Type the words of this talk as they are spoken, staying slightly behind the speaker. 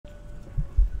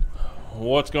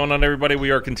What's going on, everybody?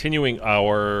 We are continuing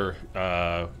our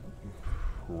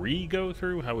re-go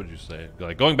through. How would you say it?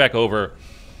 Like going back over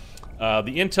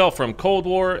the intel from Cold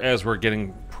War as we're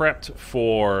getting prepped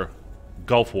for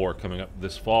Gulf War coming up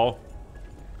this fall.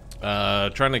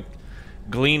 Trying to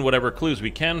glean whatever clues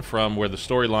we can from where the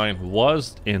storyline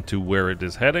was into where it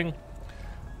is heading.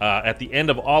 At the end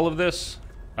of all of this,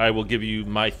 I will give you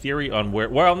my theory on where.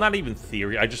 Well, not even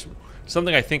theory.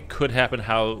 Something I think could happen.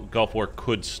 How Gulf War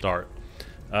could start.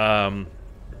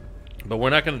 But we're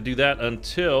not going to do that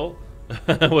until...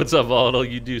 What's up, Volatile?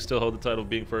 You do still hold the title of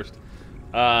being first.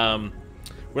 We're not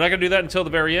going to do that until the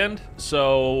very end.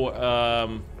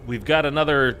 So we've got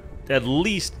another at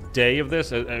least day of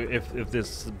this. If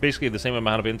this is basically the same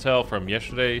amount of intel from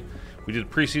yesterday. We did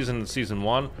preseason and season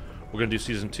 1. We're going to do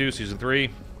season 2, season 3,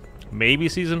 maybe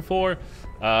season 4.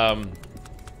 I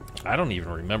don't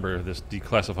even remember this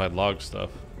declassified log stuff.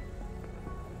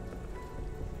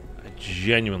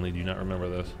 Genuinely do not remember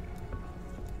this.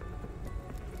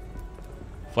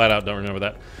 Flat out don't remember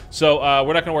that. So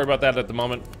we're not going to worry about that at the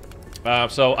moment.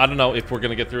 So I don't know if we're going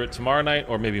to get through it tomorrow night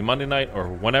or maybe Monday night or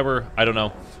whenever. I don't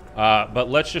know. But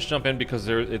let's just jump in because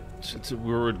we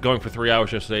were going for 3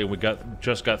 hours yesterday and we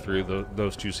just got through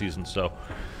those 2 seasons. So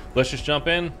let's just jump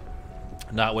in,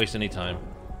 not waste any time.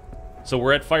 So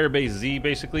we're at Firebase Z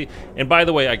basically. And by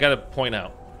the way, I got to point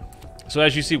out. So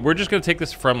as you see, we're just going to take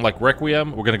this from like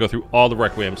Requiem. We're going to go through all the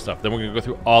Requiem stuff. Then we're going to go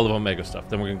through all of Omega stuff.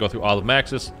 Then we're going to go through all of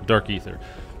Maxis, Dark Aether.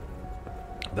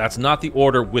 That's not the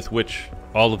order with which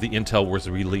all of the intel was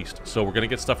released. So we're going to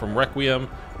get stuff from Requiem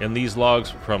and these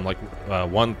logs from like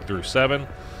 1 through 7.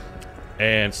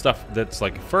 And stuff that's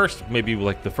like first, maybe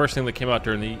like the first thing that came out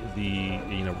during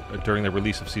during the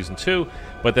release of Season 2.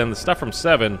 But then the stuff from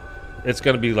 7... it's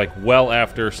going to be like well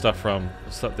after stuff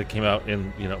that came out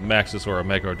in Maxis or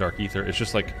Omega or Dark Aether. It's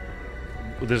just like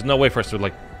there's no way for us to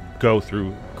like go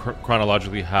through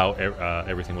chronologically how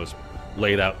everything was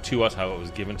laid out to us, how it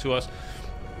was given to us.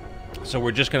 So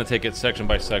we're just going to take it section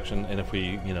by section, and if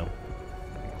we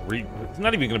it's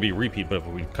not even going to be a repeat, but if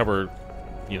we cover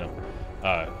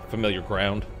familiar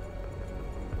ground,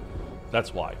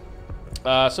 that's why.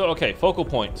 So okay, focal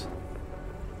point.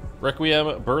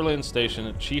 Requiem, Berlin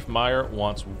Station. Chief Meyer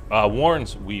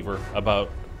warns Weaver about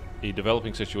a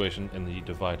developing situation in the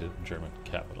divided German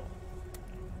capital.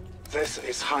 This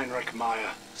is Heinrich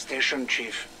Meyer, Station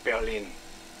Chief, Berlin.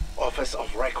 Office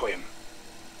of Requiem.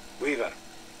 Weaver,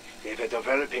 we have a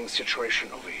developing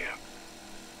situation over here.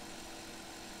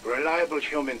 Reliable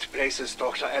human places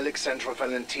Dr. Alexandra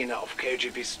Valentina of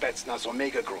KGB Spetsnaz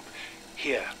Omega Group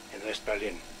here in West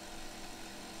Berlin.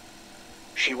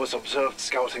 She was observed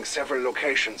scouting several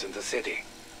locations in the city.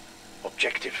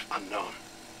 Objective unknown.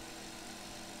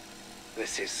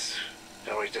 This is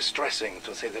very distressing,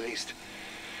 to say the least.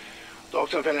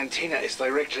 Dr. Valentina is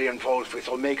directly involved with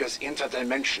Omega's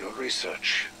interdimensional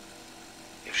research.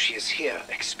 If she is here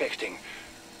expecting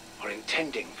or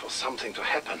intending for something to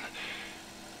happen...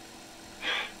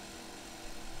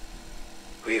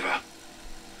 Weaver,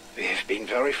 we have been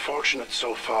very fortunate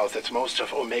so far that most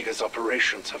of Omega's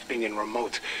operations have been in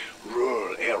remote,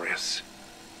 rural areas.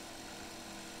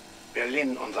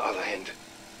 Berlin, on the other hand,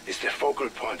 is the focal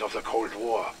point of the Cold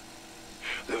War.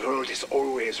 The world is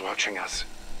always watching us.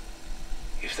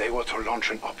 If they were to launch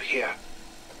an op here,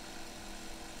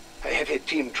 I have a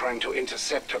team trying to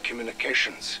intercept her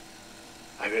communications.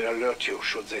 I will alert you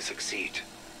should they succeed.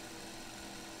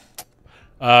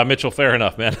 Mitchell, fair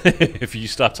enough, man. If you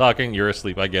stop talking, you're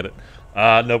asleep. I get it.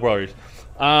 No worries.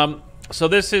 So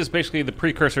this is basically the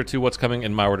precursor to what's coming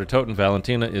in MWIII Toten.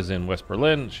 Valentina is in West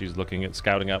Berlin. She's looking at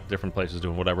scouting up different places,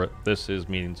 doing whatever this is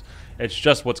means. It's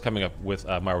just what's coming up with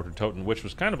MWIII Toten, which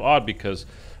was kind of odd because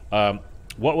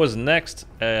what was next?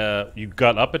 You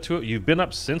got up at 2. You've been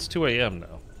up since 2 a.m.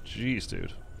 now. Jeez,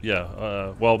 dude.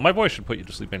 Yeah. Well, my voice should put you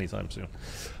to sleep anytime soon.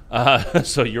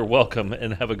 So you're welcome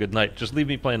and have a good night. Just leave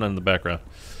me playing on in the background.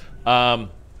 But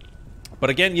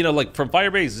again, like from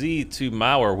Firebase Z to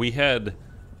MWIII, we had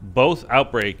both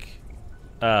Outbreak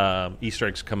Easter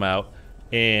eggs come out,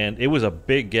 and it was a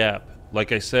big gap.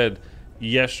 Like I said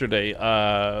yesterday,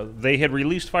 they had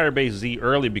released Firebase Z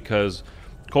early because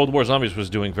Cold War Zombies was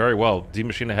doing very well. D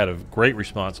Machina had a great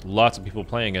response, lots of people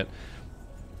playing it,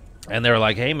 and they were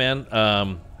like, "Hey, man,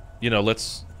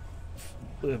 let's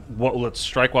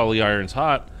strike while the iron's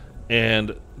hot,"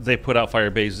 and they put out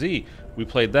Firebase Z. We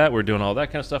played that. We were doing all that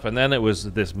kind of stuff, and then it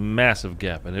was this massive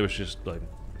gap, and it was just like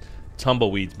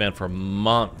tumbleweeds, man, for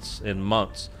months and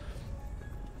months.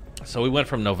 So we went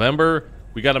from November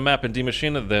We got a map in D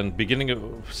Machina, then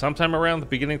sometime around the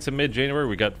beginning to mid-January,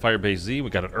 we got Firebase Z. We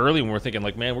got it early, and we're thinking,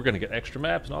 like, man, we're going to get extra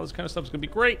maps and all this kind of stuff. It's going to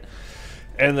be great.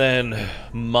 And then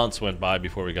months went by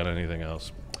before we got anything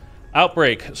else.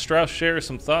 Outbreak. Strauss shares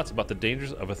some thoughts about the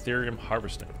dangers of Ethereum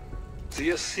harvesting. The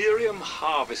Ethereum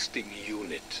harvesting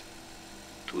unit.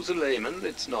 To the layman,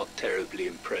 it's not terribly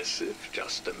impressive.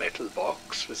 Just a metal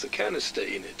box with a canister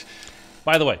in it.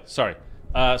 By the way, sorry.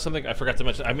 Something I forgot to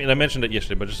mention. I mean, I mentioned it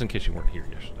yesterday, but just in case you weren't here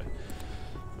yesterday.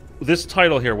 This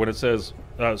title here, when it says,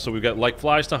 so we've got like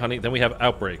flies to honey, then we have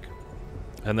Outbreak.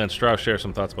 And then Strauss shares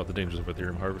some thoughts about the dangers of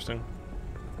Ethereum harvesting.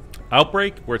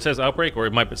 Outbreak, where it says Outbreak, or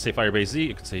it might say Firebase Z,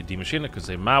 it could say D Machina, it could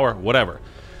say MWIII, whatever.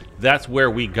 That's where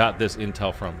we got this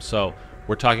intel from. So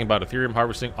we're talking about Ethereum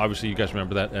harvesting. Obviously, you guys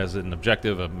remember that as an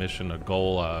objective, a mission, a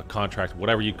goal, a contract,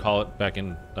 whatever you call it back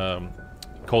in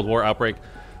Cold War Outbreak.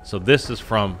 So this is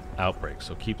from Outbreak.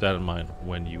 So keep that in mind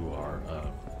when you are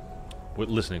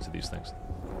listening to these things.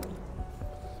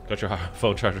 Got your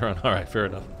phone charger on? All right, fair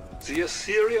enough. The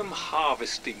Ethereum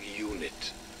harvesting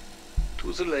unit.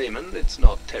 To the layman, it's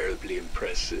not terribly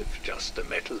impressive. Just a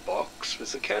metal box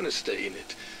with a canister in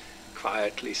it.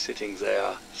 Quietly sitting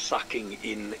there, sucking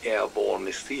in airborne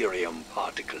Ethereum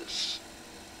particles.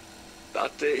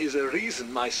 But there is a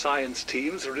reason my science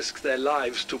teams risk their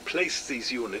lives to place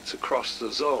these units across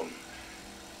the zone.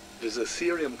 With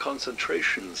Ethereum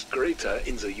concentrations greater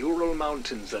in the Ural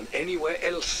Mountains than anywhere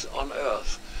else on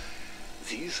Earth,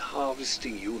 these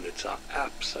harvesting units are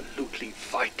absolutely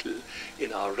vital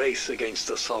in our race against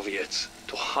the Soviets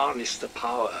to harness the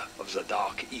power of the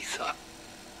Dark Aether.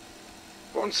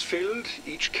 Once filled,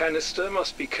 each canister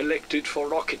must be collected for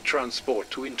rocket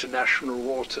transport to international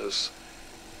waters.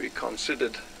 We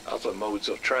considered other modes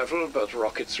of travel, but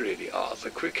rockets really are the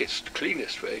quickest,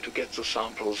 cleanest way to get the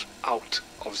samples out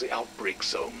of the outbreak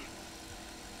zone.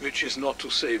 Which is not to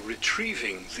say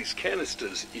retrieving these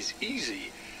canisters is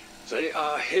easy. They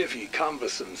are heavy,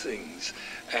 cumbersome things,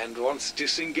 and once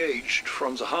disengaged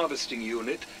from the harvesting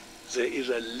unit, there is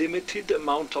a limited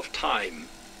amount of time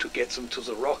to get them to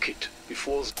the rocket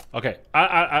before... Okay,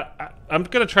 I'm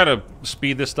going to try to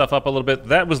speed this stuff up a little bit.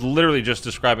 That was literally just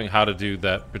describing how to do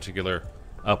that particular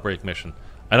Outbreak mission.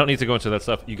 I don't need to go into that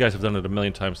stuff. You guys have done it a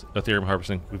million times, Ethereum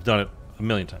harvesting. We've done it a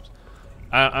million times.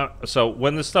 So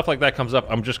when this stuff like that comes up,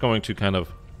 I'm just going to kind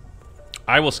of...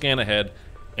 I will scan ahead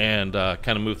and kind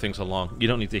of move things along. You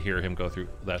don't need to hear him go through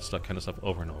that stuff, kind of stuff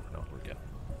over and over and over again.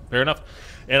 Fair enough?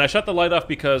 And I shut the light off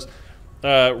because...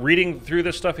 reading through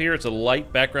this stuff here, it's a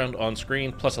light background on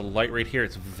screen plus a light right here.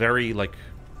 It's very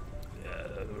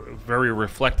very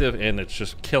reflective, and it's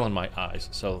just killing my eyes.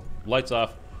 So lights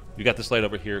off. You got this light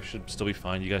over here. Should still be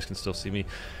fine. You guys can still see me.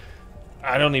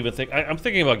 I don't even think I'm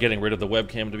thinking about getting rid of the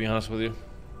webcam, to be honest with you.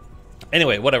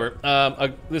 Anyway, whatever.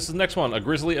 This is the next one, a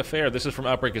grisly affair. This is from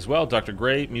Outbreak as well. Dr.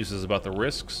 Gray muses about the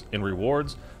risks and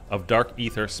rewards of Dark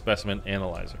Aether specimen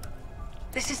analyzer.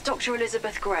 This is Dr.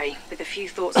 Elizabeth Gray, with a few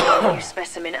thoughts on our new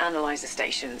specimen analyzer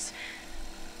stations.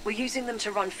 We're using them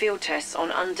to run field tests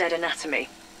on undead anatomy,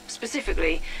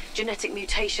 specifically genetic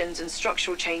mutations and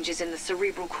structural changes in the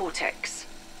cerebral cortex.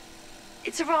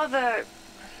 It's a rather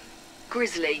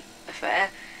grisly affair,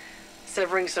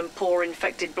 severing some poor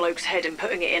infected bloke's head and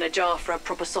putting it in a jar for a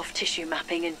proper soft tissue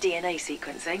mapping and DNA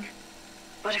sequencing.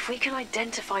 But if we can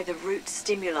identify the root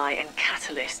stimuli and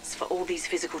catalysts for all these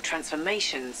physical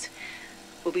transformations,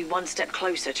 we'll be one step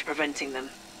closer to preventing them.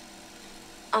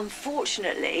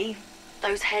 Unfortunately,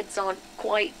 those heads aren't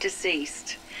quite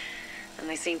deceased, and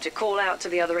they seem to call out to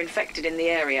the other infected in the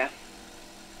area.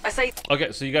 I say...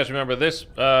 Okay, so you guys remember this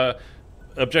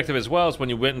objective as well, is when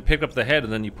you went and picked up the head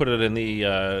and then you put it in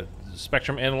the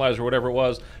spectrum analyzer or whatever it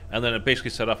was, and then it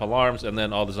basically set off alarms, and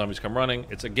then all the zombies come running.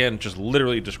 It's, again, just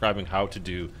literally describing how to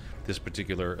do this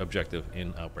particular objective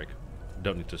in Outbreak.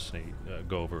 Don't need to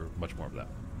go over much more of that.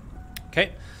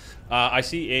 Okay, I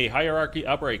see a hierarchy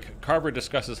Outbreak. Carver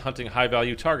discusses hunting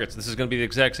high-value targets. This is going to be the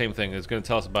exact same thing. It's going to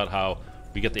tell us about how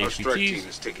we get the HVTs. Our strike team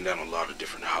has taken down a lot of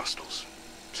different hostiles,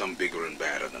 some bigger and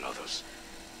badder than others.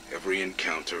 Every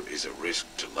encounter is a risk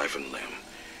to life and limb.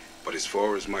 But as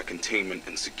far as my containment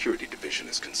and security division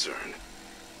is concerned,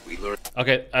 we learned...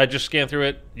 Okay, I just scanned through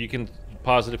it. You can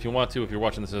pause it if you want to, if you're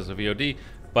watching this as a VOD,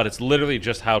 but it's literally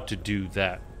just how to do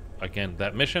that. Again,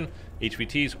 that mission,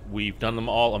 HVTs, we've done them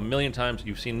all a million times.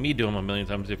 You've seen me do them a million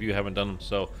times if you haven't done them,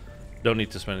 so don't need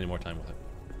to spend any more time with it.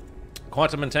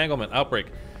 Quantum entanglement, Outbreak.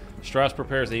 Strauss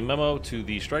prepares a memo to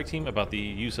the strike team about the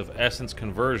use of essence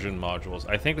conversion modules.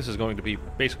 I think this is going to be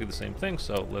basically the same thing,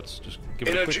 so let's just give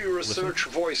it a quick Energy Research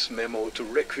listen. Voice memo to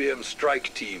Requiem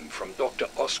strike team from Dr.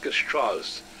 Oscar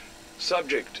Strauss.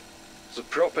 Subject: the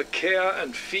proper care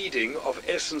and feeding of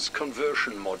essence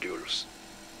conversion modules.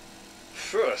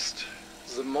 First,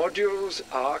 the modules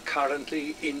are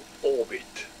currently in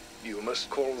orbit. You must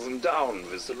call them down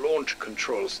with the launch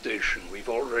control station we've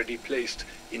already placed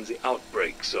in the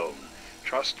outbreak zone.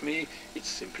 Trust me, it's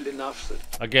simple enough that...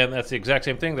 Again, that's the exact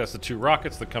same thing. That's the 2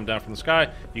 rockets that come down from the sky.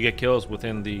 You get kills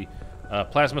within the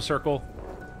plasma circle.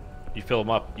 You fill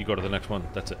them up, you go to the next one.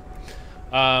 That's it.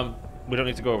 We don't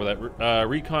need to go over that.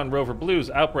 Recon Rover Blues,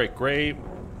 Outbreak Gray.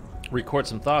 Record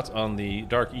some thoughts on the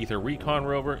Dark Aether Recon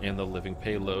Rover and the living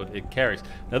payload it carries.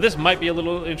 Now, this might be a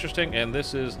little interesting, and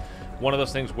this is one of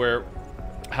those things where...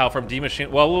 How from D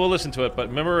Machine, well, we'll listen to it, but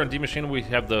remember in D Machine we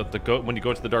have the when you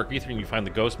go to the Dark Aether and you find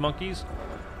the ghost monkeys.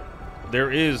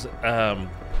 There is, I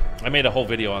made a whole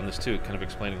video on this too, kind of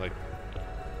explaining like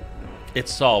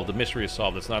it's solved, the mystery is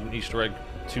solved. It's not an Easter egg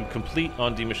to complete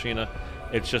on D Machina.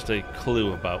 It's just a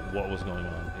clue about what was going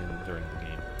on during the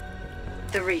game.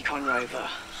 The Recon Rover.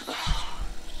 Ugh,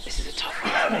 this is a tough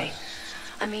one for me.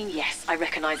 I mean, yes, I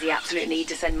recognize the absolute need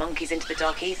to send monkeys into the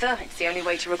Dark Aether. It's the only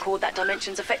way to record that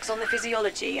dimension's effects on the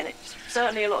physiology, and it's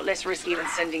certainly a lot less risky than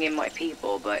sending in my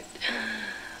people, but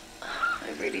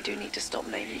I really do need to stop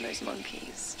naming those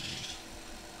monkeys.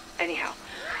 Anyhow,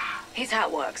 here's how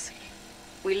it works.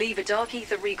 We leave a Dark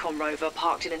Aether Recon Rover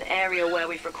parked in an area where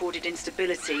we've recorded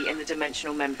instability in the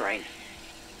dimensional membrane.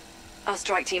 Our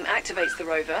strike team activates the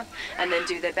rover, and then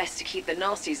do their best to keep the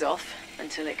nasties off,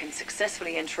 until it can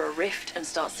successfully enter a rift and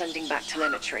start sending back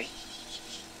telemetry.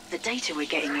 The data we're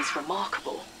getting is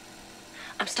remarkable.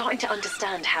 I'm starting to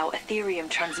understand how Ethereum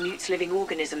transmutes living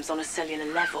organisms on a cellular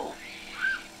level.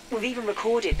 We've even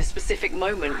recorded the specific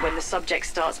moment when the subject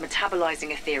starts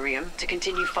metabolizing Ethereum to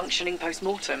continue functioning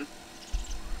post-mortem.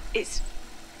 It's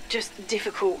just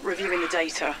difficult reviewing the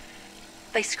data.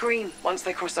 They scream once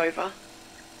they cross over.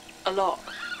 A lot.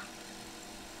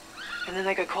 And then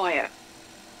they go quiet.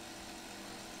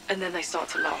 And then they start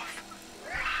to laugh.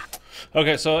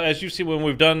 Okay, so as you see, when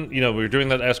we've done, we're doing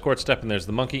that escort step, and there's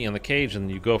the monkey and the cage, and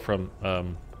you go from,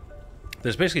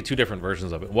 there's basically 2 different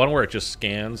versions of it. One where it just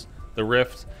scans the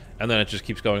rift, and then it just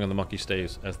keeps going, and the monkey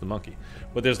stays as the monkey.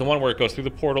 But there's the one where it goes through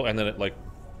the portal, and then it, like,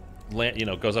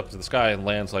 goes up to the sky and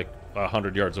lands, like,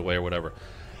 100 yards away or whatever.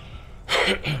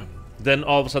 Then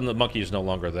all of a sudden the monkey is no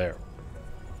longer there.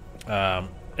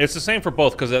 It's the same for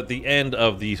both, because at the end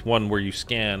of the one where you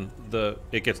scan,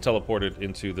 it gets teleported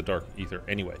into the Dark Aether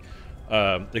anyway.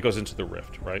 It goes into the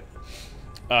rift, right?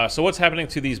 So what's happening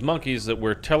to these monkeys that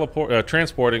we're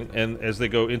transporting, and as they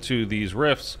go into these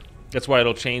rifts, that's why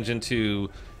it'll change into...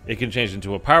 It can change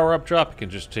into a power-up drop, it can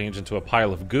just change into a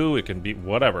pile of goo, it can be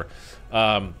whatever.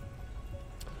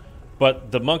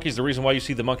 But the monkeys, the reason why you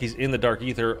see the monkeys in the Dark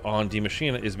Aether on D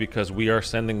Machina is because we are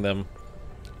sending them,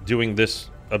 doing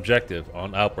this objective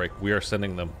on Outbreak, we are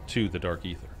sending them to the Dark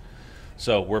Aether.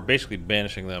 So we're basically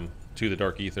banishing them to the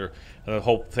Dark Aether. And the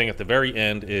whole thing at the very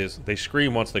end is they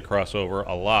scream once they cross over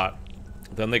a lot.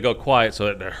 Then they go quiet, so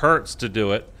it hurts to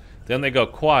do it. Then they go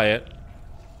quiet,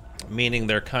 meaning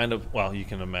they're kind of, well, you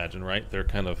can imagine, right? They're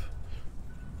kind of,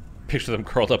 picture them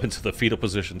curled up into the fetal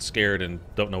position, scared and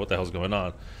don't know what the hell's going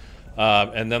on.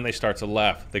 And then they start to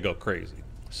laugh. They go crazy.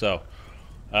 So,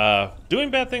 doing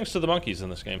bad things to the monkeys in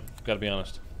this game, gotta be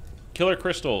honest. Killer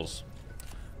crystals.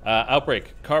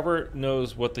 Outbreak. Carver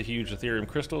knows what the huge Ethereum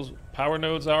crystals power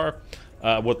nodes are,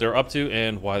 what they're up to,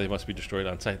 and why they must be destroyed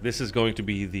on sight. This is going to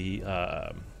be the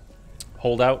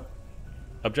holdout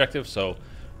objective, so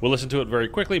we'll listen to it very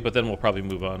quickly, but then we'll probably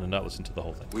move on and not listen to the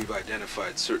whole thing. We've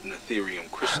identified certain Ethereum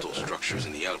crystal structures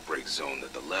in the outbreak zone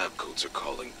that the lab coats are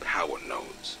calling power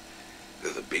nodes.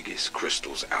 They're the biggest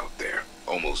crystals out there,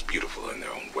 almost beautiful in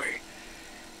their own way.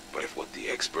 But if what the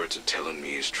experts are telling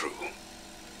me is true,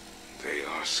 they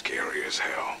are scary as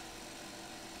hell.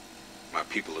 My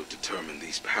people have determined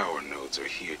these power nodes are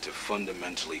here to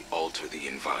fundamentally alter the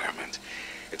environment.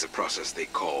 It's a process they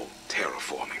call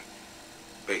terraforming.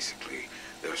 Basically,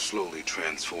 they're slowly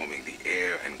transforming the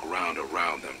air and ground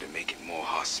around them to make it more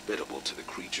hospitable to the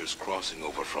creatures crossing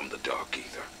over from the Dark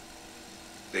Aether.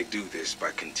 They do this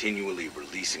by continually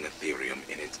releasing Ethereum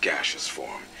in its gaseous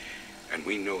form, and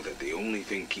we know that the only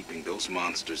thing keeping those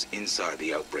monsters inside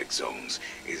the outbreak zones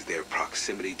is their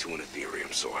proximity to an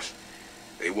Ethereum source.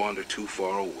 They wander too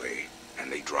far away, and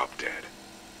they drop dead.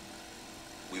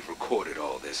 We've recorded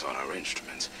all this on our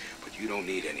instruments, but you don't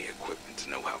need any equipment to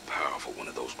know how powerful one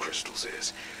of those crystals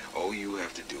is. All you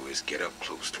have to do is get up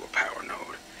close to a power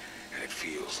node, and it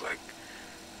feels like,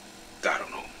 I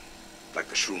don't know, like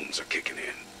the shrooms are kicking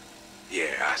in.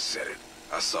 Yeah, I said it.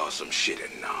 I saw some shit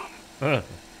in Nam.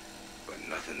 But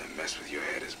nothing that messed with your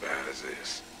head as bad as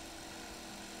this.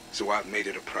 So I've made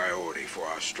it a priority for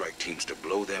our strike teams to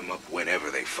blow them up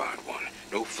whenever they find one.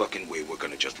 No fucking way we're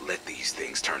gonna just let these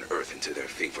things turn Earth into their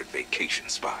favorite vacation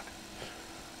spot.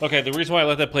 Okay, the reason why I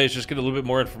let that play is just get a little bit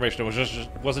more information. It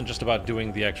wasn't just about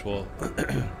doing the actual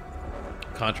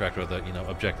contract or the, you know,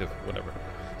 objective, whatever.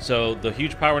 So the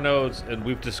huge power nodes, and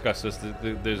we've discussed this,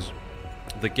 there's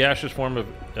the gaseous form of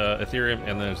Ethereum,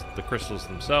 and there's the crystals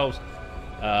themselves.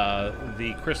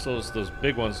 The crystals, those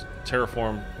big ones,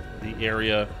 terraform the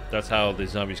area. That's how the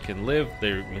zombies can live.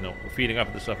 They're, you know, feeding off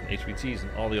of the stuff in HVTs and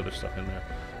all the other stuff in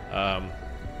there.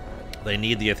 They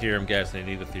need the Ethereum gas, they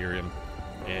need Ethereum,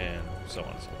 and so on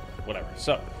and so forth. Whatever.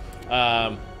 So,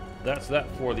 that's that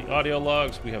for the audio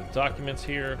logs. We have documents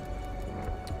here.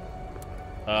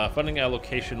 Funding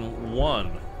allocation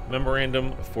 1.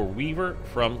 Memorandum for Weaver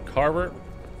from Carver.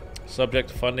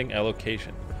 Subject funding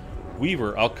allocation.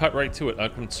 Weaver, I'll cut right to it.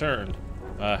 I'm concerned.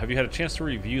 Have you had a chance to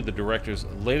review the director's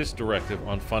latest directive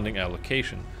on funding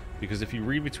allocation? Because if you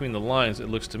read between the lines, it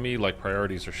looks to me like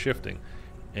priorities are shifting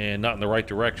and not in the right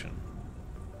direction.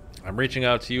 I'm reaching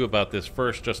out to you about this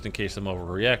first just in case I'm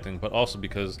overreacting, but also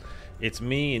because it's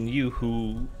me and you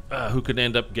who could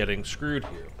end up getting screwed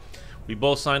here. We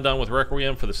both signed on with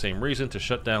Requiem for the same reason, to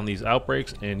shut down these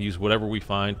outbreaks and use whatever we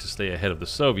find to stay ahead of the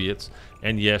Soviets.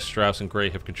 And yes, Strauss and Gray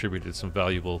have contributed some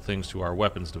valuable things to our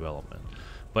weapons development.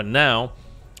 But now,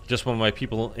 just when my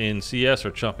people in CS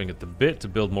are chomping at the bit to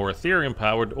build more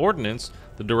Ethereum-powered ordnance,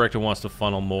 the director wants to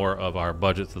funnel more of our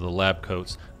budget to the lab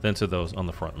coats than to those on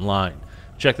the front line.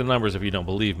 Check the numbers if you don't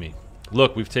believe me.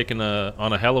 Look, we've taken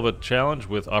on a hell of a challenge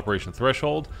with Operation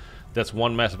Threshold. That's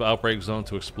one massive outbreak zone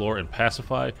to explore and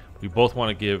pacify. We both want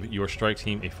to give your strike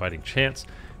team a fighting chance.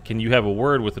 Can you have a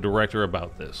word with the director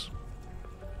about this?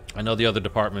 I know the other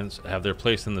departments have their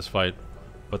place in this fight,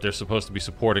 but they're supposed to be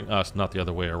supporting us, not the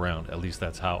other way around. At least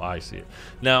that's how I see it.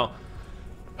 Now,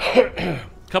 a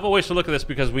couple ways to look at this,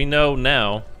 because we know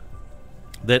now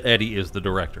that Eddie is the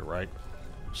director, right?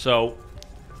 So,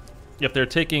 if they're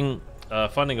taking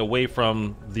funding away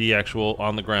from the actual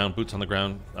on-the-ground,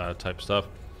 boots-on-the-ground type stuff,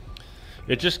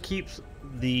 it just keeps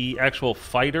the actual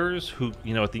fighters who,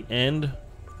 you know, at the end,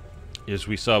 as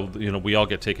we saw, you know, we all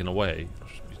get taken away.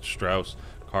 Strauss,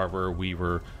 Carver,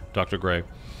 Weaver, Dr. Gray,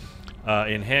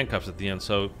 in handcuffs at the end.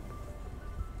 So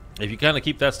if you kind of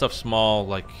keep that stuff small,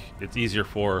 like, it's easier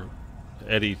for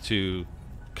Eddie to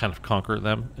kind of conquer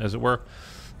them, as it were.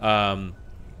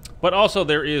 But also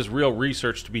there is real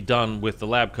research to be done with the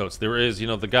lab coats. There is, you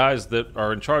know, the guys that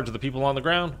are in charge of the people on the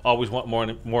ground always want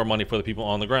more money for the people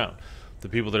on the ground. The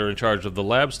people that are in charge of the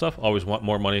lab stuff always want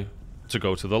more money to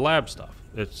go to the lab stuff.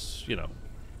 It's, you know,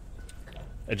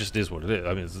 it just is what it is. I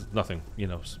mean, there's nothing, you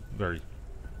know, very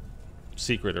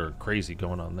secret or crazy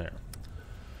going on there.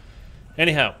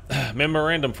 Anyhow,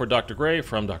 memorandum for Dr. Gray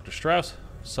from Dr. Strauss.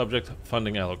 Subject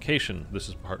funding allocation. This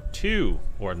is part 2,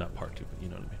 or not part 2, but you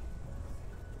know what I mean.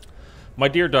 My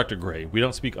dear Dr. Gray, we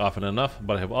don't speak often enough,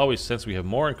 but I have always sensed we have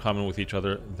more in common with each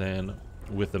other than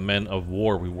with the men of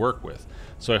war we work with.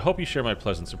 So I hope you share my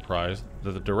pleasant surprise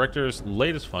that the director's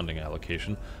latest funding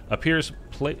allocation appears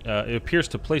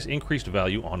to place increased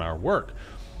value on our work.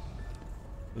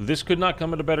 This could not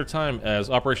come at a better time, as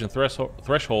Operation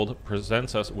Threshold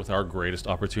presents us with our greatest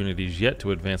opportunities yet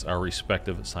to advance our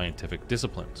respective scientific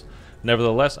disciplines.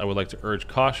 Nevertheless, I would like to urge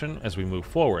caution as we move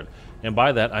forward, and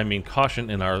by that I mean caution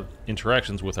in our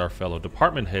interactions with our fellow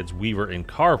department heads Weaver and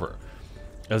Carver.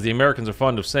 As the Americans are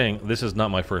fond of saying, this is not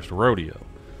my first rodeo.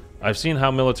 I've seen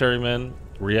how military men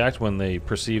react when they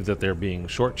perceive that they're being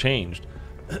shortchanged.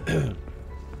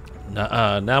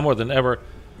 Now more than ever,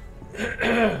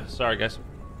 sorry guys.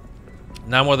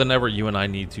 Now more than ever, you and I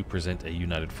need to present a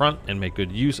united front and make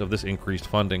good use of this increased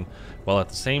funding, while at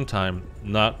the same time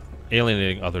not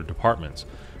alienating other departments.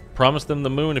 Promise them the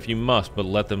moon if you must, but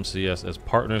let them see us as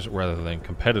partners rather than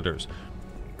competitors.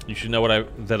 You should know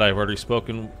that I've already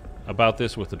spoken about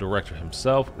this with the director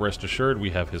himself. Rest assured we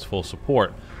have his full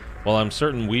support. While I'm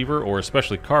certain Weaver, or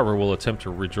especially Carver, will attempt to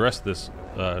redress this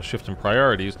shift in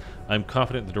priorities, I'm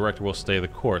confident the director will stay the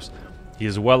course. He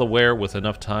is well aware with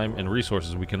enough time and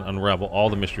resources we can unravel all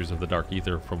the mysteries of the Dark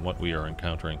Aether from what we are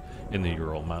encountering in the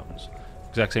Ural Mountains.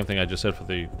 Exact same thing I just said for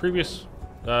the previous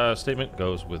statement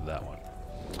goes with that one.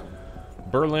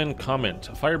 Berlin comment.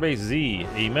 Firebase Z.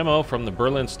 A memo from the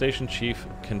Berlin station chief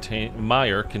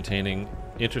Meyer containing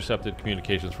intercepted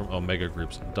communications from Omega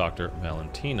Group's Dr.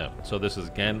 Valentina. So this is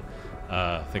again,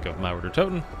 think of Maurer der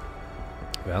Toten.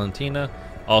 Valentina,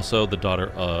 also the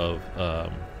daughter of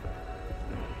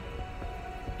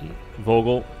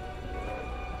Vogel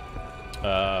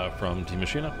from Die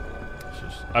Maschine.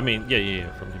 I mean,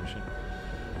 yeah, from Die Maschine.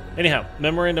 Anyhow,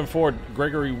 memorandum for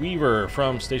Gregory Weaver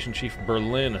from Station Chief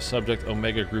Berlin, subject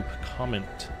Omega Group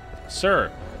comment. Sir,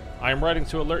 I am writing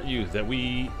to alert you that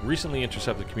we recently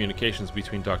intercepted communications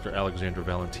between Dr. Alexandra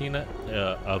Valentina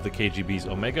of the KGB's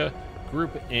Omega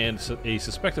Group and a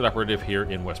suspected operative here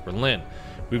in West Berlin.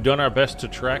 We've done our best to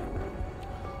track...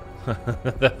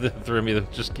 that threw me.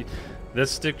 That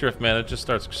stick drift, man, it just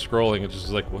starts scrolling. It's just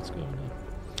like, what's going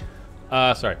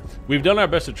on? Sorry. We've done our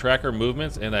best to track her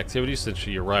movements and activities since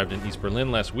she arrived in East Berlin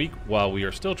last week. While we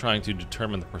are still trying to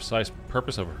determine the precise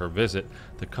purpose of her visit,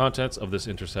 the contents of this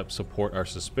intercept support our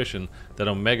suspicion that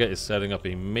Omega is setting up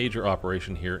a major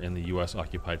operation here in the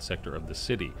U.S.-occupied sector of the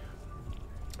city.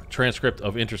 Transcript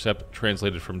of intercept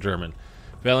translated from German.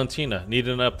 Valentina, need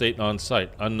an update on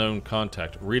site. Unknown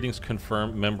contact. Readings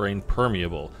confirm membrane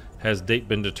permeable. Has date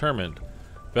been determined?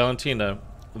 Valentina,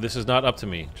 this is not up to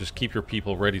me. Just keep your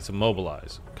people ready to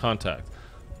mobilize. Contact.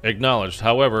 Acknowledged.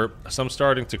 However, some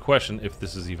starting to question if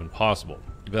this is even possible.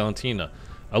 Valentina,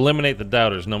 eliminate the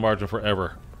doubters. No margin for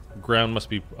error. Ground must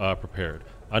be prepared.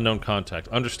 Unknown contact.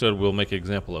 Understood. We'll make an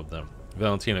example of them.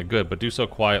 Valentina, good, but do so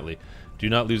quietly. Do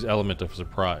not lose element of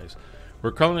surprise.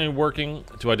 We're currently working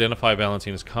to identify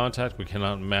Valentina's contact. We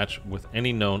cannot match with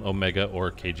any known Omega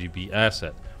or KGB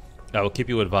asset. I will keep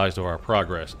you advised of our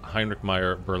progress. Heinrich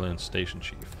Meyer, Berlin Station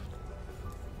Chief.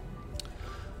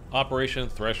 Operation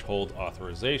Threshold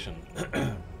Authorization.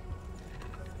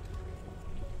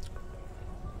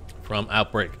 From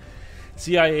Outbreak.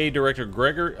 CIA Director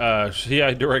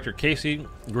CIA Director Casey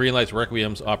greenlights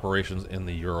Requiem's operations in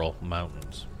the Ural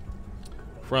Mountains.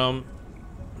 From,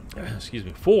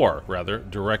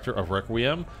 Director of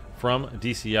Requiem. From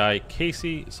DCI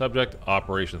Casey, subject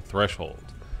Operation Threshold.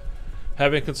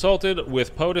 Having consulted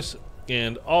with POTUS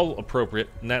and all appropriate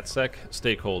NatSec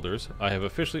stakeholders, I have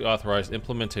officially authorized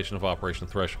implementation of Operation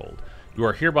Threshold. You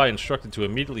are hereby instructed to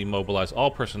immediately mobilize all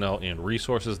personnel and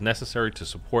resources necessary to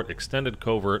support extended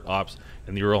covert ops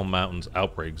in the Ural Mountains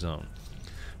outbreak zone.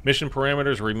 Mission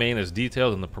parameters remain as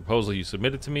detailed in the proposal you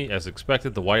submitted to me. As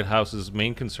expected, the White House's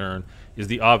main concern is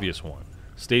the obvious one.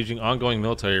 Staging ongoing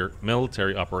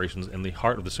military operations in the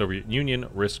heart of the Soviet Union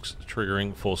risks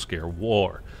triggering full-scale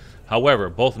war. However,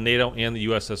 both NATO and the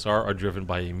USSR are driven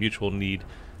by a mutual need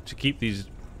to keep these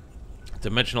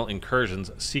dimensional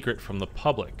incursions secret from the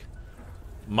public.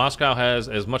 Moscow has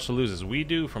as much to lose as we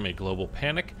do from a global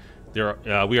panic.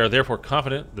 We are therefore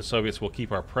confident the Soviets will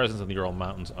keep our presence in the Ural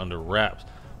Mountains under wraps,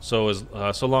 so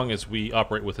long as we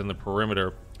operate within the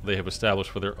perimeter they have established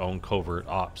for their own covert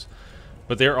ops.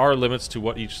 But there are limits to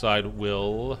what each side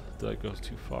will... Did I go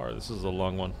too far? This is a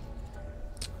long one.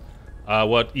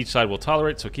 What each side will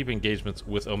tolerate, so keep engagements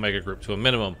with Omega Group to a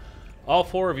minimum. All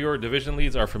four of your division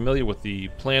leads are familiar with the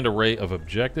planned array of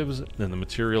objectives and the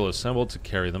material assembled to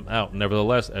carry them out.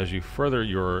 Nevertheless, as you further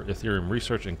your Ethereum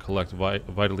research and collect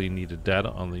vitally needed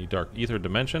data on the Dark Aether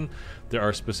dimension, there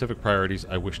are specific priorities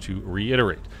I wish to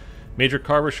reiterate. Major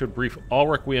Carver should brief all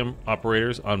Requiem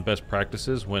operators on best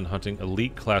practices when hunting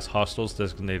elite class hostiles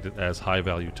designated as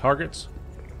high-value targets.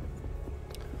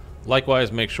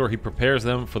 Likewise, make sure he prepares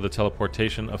them for the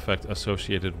teleportation effect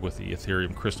associated with the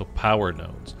Ethereum crystal power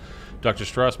nodes. Dr.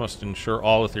 Strauss must ensure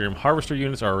all Ethereum harvester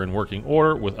units are in working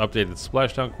order with updated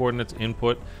splashdown coordinates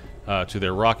input to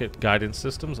their rocket guidance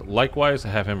systems. Likewise,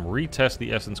 have him retest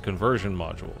the essence conversion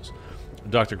modules.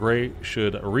 Dr. Gray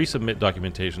should resubmit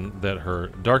documentation that her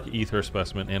Dark Aether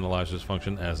specimen analyzers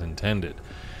function as intended.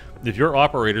 If your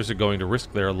operators are going to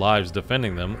risk their lives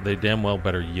defending them, they damn well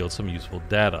better yield some useful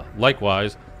data.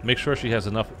 Likewise, make sure she has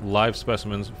enough live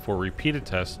specimens for repeated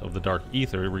tests of the Dark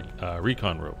Aether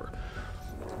recon rover.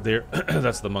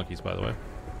 That's the monkeys, by the way.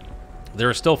 There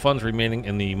are still funds remaining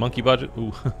in the monkey budget.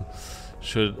 Ooh.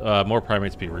 Should more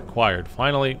primates be required.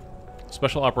 Finally,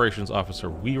 Special Operations Officer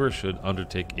Weaver should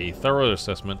undertake a thorough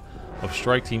assessment of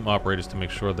strike team operators to make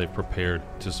sure they're prepared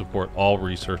to support all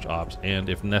research ops and,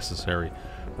 if necessary,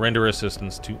 render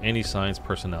assistance to any science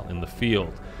personnel in the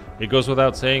field. It goes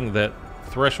without saying that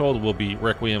Threshold will be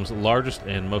Requiem's largest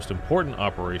and most important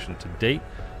operation to date,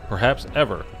 perhaps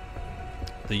ever.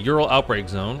 The Ural Outbreak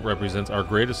Zone represents our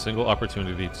greatest single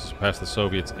opportunity to surpass the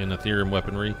Soviets in Ethereum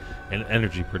weaponry and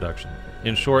energy production.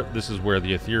 In short, this is where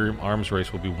the Ethereum arms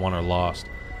race will be won or lost.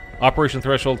 Operation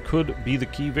Threshold could be the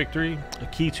key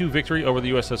to victory over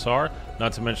the USSR,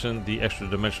 not to mention the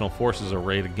extra-dimensional forces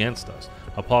arrayed against us.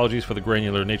 Apologies for the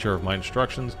granular nature of my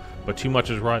instructions, but too much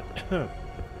is riding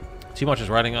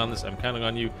on this. I'm counting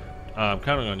on you. I'm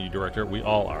counting on you, Director. We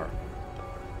all are.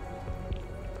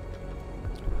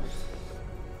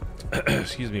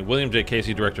 Excuse me. William J.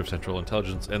 Casey, Director of Central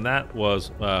Intelligence, and that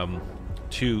was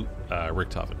to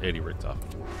Richtofen, Eddie Richtofen.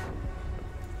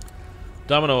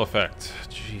 Domino effect.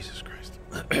 Jesus Christ.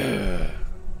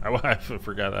 I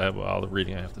forgot I have all the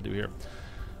reading I have to do here.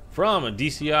 From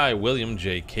DCI William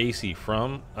J. Casey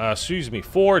for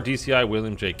DCI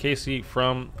William J. Casey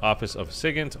from Office of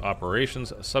SIGINT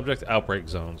Operations, subject outbreak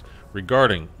zones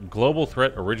regarding global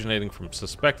threat originating from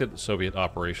suspected Soviet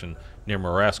operation near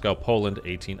Moscow, Poland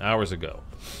 18 hours ago.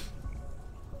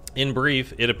 In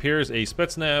brief, it appears a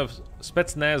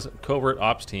Spetsnaz covert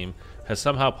ops team has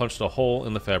somehow punched a hole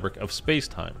in the fabric of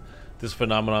space-time. This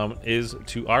phenomenon is,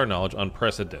 to our knowledge,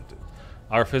 unprecedented.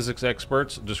 Our physics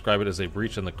experts describe it as a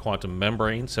breach in the quantum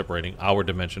membrane separating our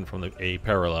dimension from a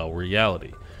parallel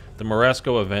reality. The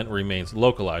Moscow event remains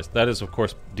localized. That is, of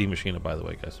course, MWIII, by the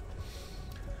way, guys.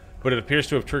 But it appears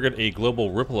to have triggered a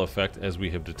global ripple effect as we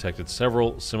have detected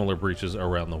several similar breaches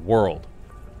around the world.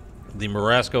 The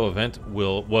Moscow event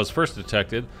was first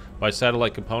detected by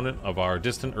satellite component of our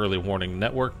distant early warning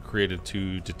network created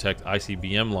to detect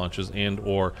ICBM launches and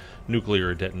or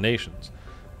nuclear detonations.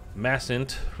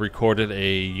 MWIII recorded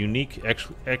a unique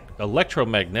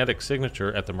electromagnetic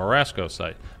signature at the Moscow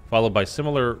site, followed by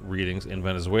similar readings in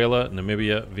Venezuela,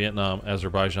 Namibia, Vietnam,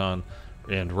 Azerbaijan,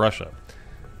 and Russia.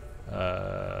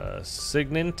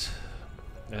 SIGINT.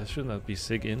 Shouldn't that be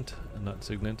SIGINT, not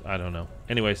SIGINT? I don't know.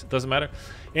 Anyways, it doesn't matter.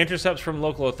 Intercepts from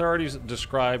local authorities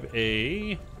describe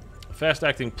a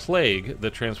fast-acting plague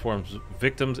that transforms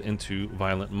victims into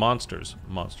violent monsters.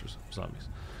 Zombies.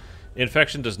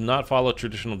 Infection does not follow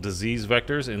traditional disease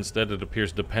vectors. Instead, it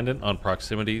appears dependent on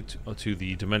proximity to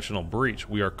the dimensional breach.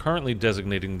 We are currently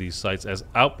designating these sites as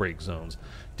outbreak zones.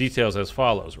 Details as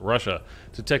follows. Russia.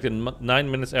 Detected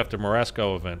 9 minutes after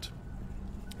Moscow event.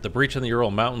 The breach in the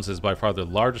Ural Mountains is by far the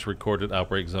largest recorded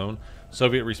outbreak zone.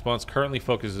 Soviet response currently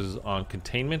focuses on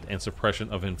containment and suppression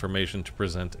of information to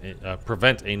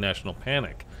prevent a national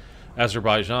panic.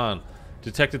 Azerbaijan.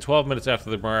 Detected 12 minutes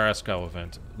after the Moscow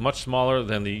event. Much smaller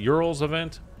than the Urals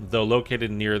event, though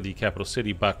located near the capital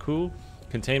city Baku,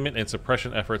 containment and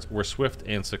suppression efforts were swift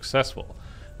and successful.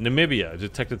 Namibia.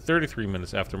 Detected 33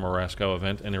 minutes after Moscow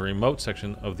event in a remote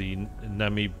section of the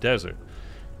Namib Desert.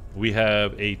 We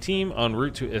have a team en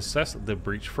route to assess the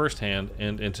breach firsthand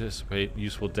and anticipate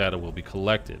useful data will be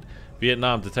collected.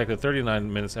 Vietnam. Detected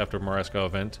 39 minutes after Moscow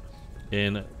event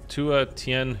in Tua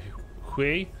Tien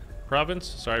Huy province.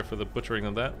 Sorry for the butchering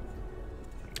of that.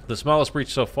 The smallest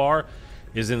breach so far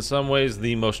is in some ways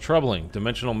the most troubling.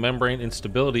 Dimensional membrane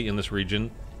instability in this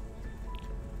region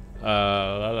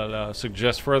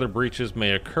suggests further breaches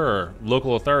may occur.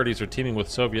 Local authorities are teaming with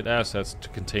Soviet assets to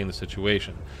contain the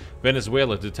situation.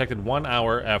 Venezuela. Detected 1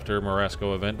 hour after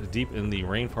Moscow event deep in the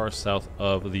rainforest south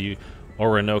of the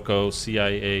Orinoco.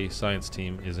 CIA science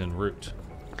team is en route.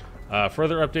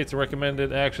 Further updates and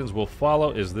recommended actions will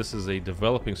follow as this is a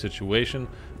developing situation.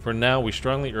 For now, we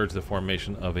strongly urge the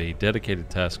formation of a dedicated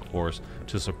task force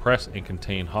to suppress and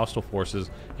contain hostile forces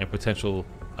and potential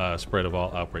spread of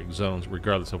all outbreak zones,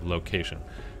 regardless of location.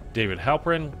 David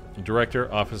Halprin,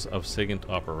 Director, Office of SIGINT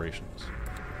Operations.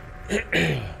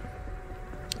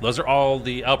 Those are all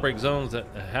the outbreak zones that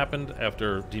happened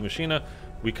after MWIII.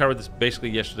 We covered this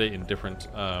basically yesterday in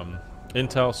different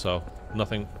intel, so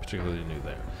nothing particularly new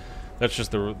there. That's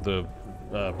just the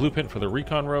blueprint for the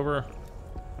Recon rover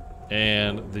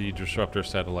and the Disruptor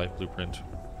satellite blueprint.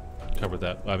 Covered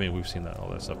that. I mean, we've seen all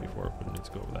that stuff before, but we need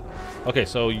to go over that. Okay,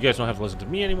 so you guys don't have to listen to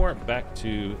me anymore. Back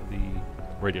to the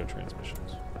radio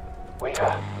transmissions.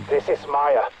 This is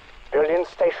Maya, Berlin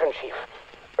Station Chief.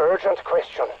 Urgent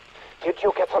question. Did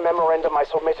you get the memorandum I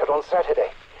submitted on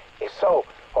Saturday? If so,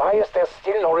 why is there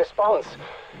still no response?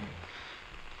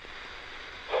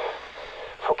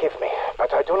 Forgive me,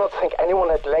 but I do not think anyone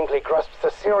at Langley grasps the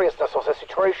seriousness of the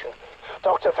situation.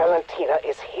 Dr. Valentina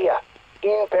is here,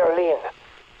 in Berlin.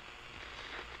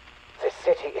 The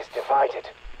city is divided.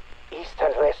 East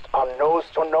and west are nose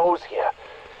to nose here.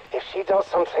 If she does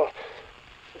something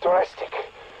drastic,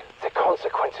 the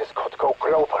consequences could go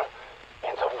global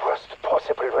in the worst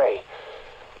possible way.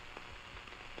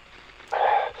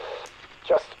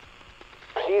 Just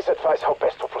please advise how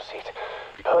best to proceed.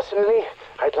 Personally,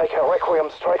 I'd like a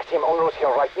Requiem strike team en route here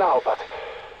right now, but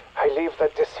I leave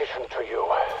that decision to you.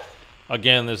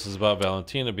 Again, this is about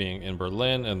Valentina being in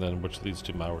Berlin, and then which leads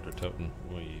to Mauer der Toten.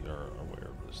 We are aware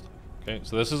of this stuff. Okay,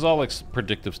 so this is all like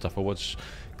predictive stuff of what's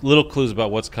little clues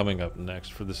about what's coming up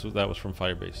next. For this, that was from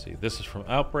Firebase C. This is from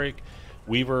Outbreak.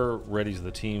 Weaver readies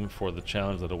the team for the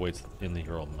challenge that awaits in the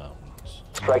Ural Mountains.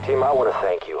 Strike team, I want to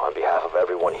thank you on behalf of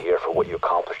everyone here for what you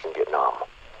accomplished in Vietnam.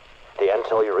 The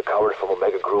intel you recovered from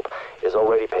Omega Group is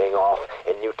already paying off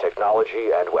in new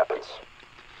technology and weapons.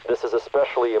 This is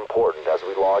especially important as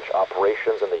we launch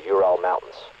operations in the Ural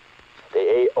Mountains.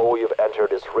 The AO you've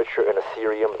entered is richer in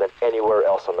Ethereum than anywhere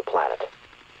else on the planet.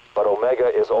 But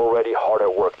Omega is already hard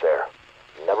at work there.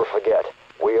 Never forget,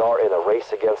 we are in a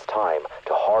race against time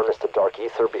to harness the Dark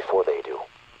Aether before they do.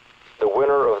 The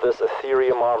winner of this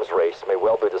Ethereum arms race may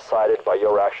well be decided by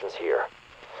your actions here.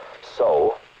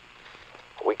 So,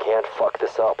 we can't fuck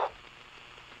this up.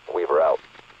 Weaver out.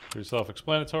 Pretty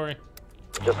self-explanatory.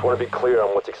 Just want to be clear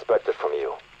on what's expected from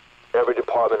you. Every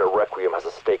department of Requiem has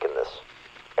a stake in this.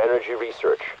 Energy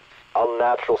research,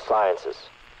 unnatural sciences,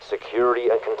 security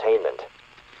and containment.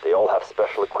 They all have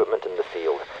special equipment in the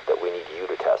field that we need you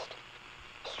to test.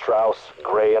 Strauss,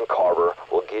 Gray, and Carver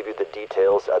will give you the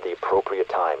details at the appropriate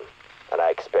time, and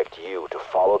I expect you to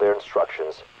follow their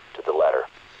instructions to the letter.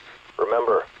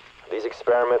 Remember, these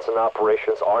experiments and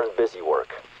operations aren't busy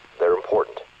work. They're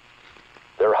important.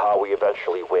 They're how we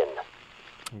eventually win.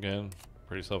 Again,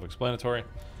 pretty self-explanatory.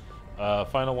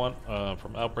 Final one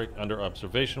from Outbreak. Under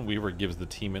observation, Weaver gives the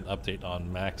team an update on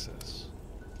Maxis.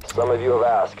 Some of you have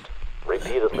asked,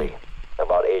 repeatedly,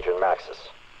 about Agent Maxis.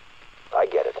 I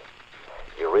get it.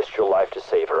 You risked your life to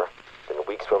save her, then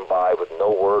weeks went by with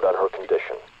no word on her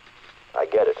condition. I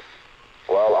get it.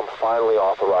 Well, I'm finally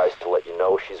authorized to let you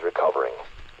know she's recovering.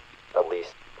 At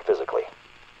least, physically.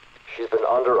 She's been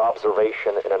under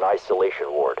observation in an isolation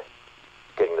ward,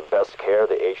 getting the best care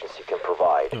the agency can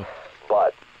provide.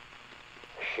 But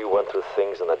she went through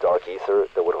things in the Dark Aether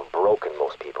that would have broken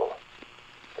most people.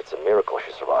 It's a miracle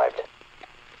she survived.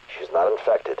 She's not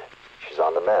infected. She's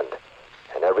on the mend.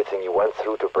 And everything you went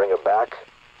through to bring her back,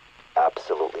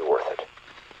 absolutely worth it.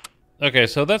 Okay,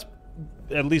 so that's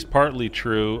at least partly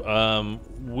true.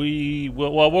 We're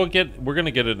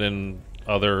gonna get it in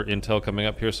other intel coming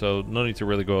up here, so no need to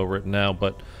really go over it now.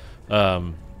 But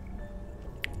the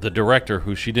director,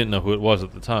 who she didn't know who it was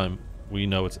at the time, we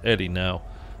know it's Eddie now,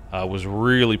 was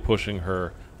really pushing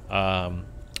her.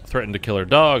 Threatened to kill her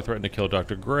dog, threatened to kill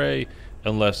Dr. Gray,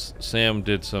 unless Sam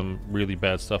did some really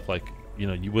bad stuff, like, you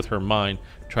know, with her mind,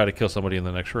 try to kill somebody in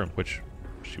the next room, which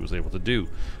she was able to do.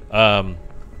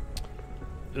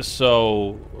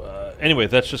 Anyway,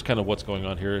 that's just kind of what's going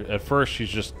on here. At first, she's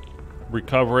just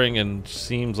recovering and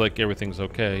seems like everything's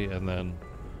okay, and then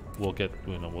we'll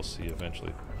see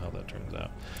eventually how that turns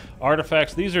out.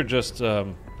 Artifacts, these are just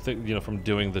from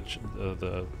doing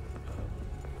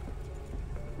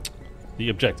the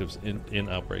objectives in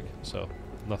Outbreak, so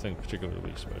nothing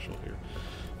particularly special here.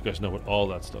 You guys know what all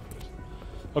that stuff is.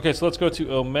 Okay, so let's go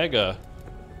to Omega.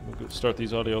 We'll start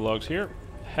these audio logs here.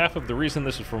 Half of the reason,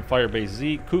 this is from Firebase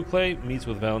Z. Kukle meets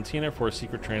with Valentina for a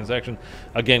secret transaction.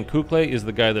 Again, Kukle is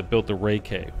the guy that built the Ray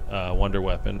K wonder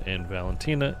weapon, and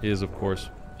Valentina is, of course,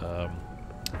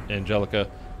 Angelica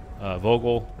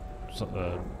Vogel.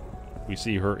 We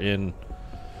see her in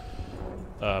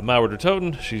MWIII der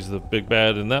Toten. She's the big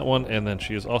bad in that one, and then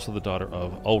she is also the daughter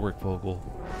of Ulrich Vogel,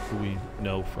 who we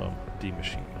know from Die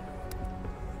Maschine.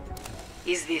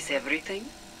 Is this everything?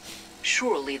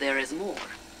 Surely there is more.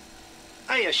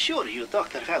 I assure you,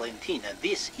 Dr. Valentina,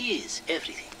 this is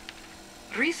everything.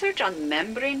 Research on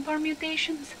membrane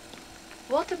permutations?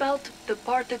 What about the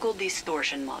particle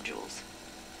distortion modules?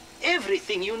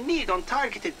 Everything you need on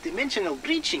targeted dimensional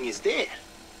breaching is there.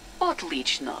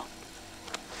 Ottlichno.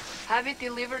 Have it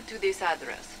delivered to this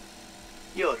address.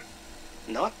 You're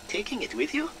not taking it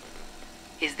with you?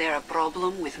 Is there a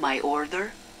problem with my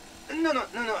order? No.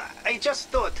 I just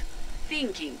thought...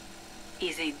 Thinking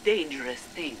is a dangerous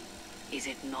thing, is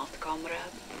it not,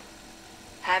 comrade?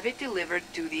 Have it delivered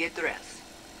to the address.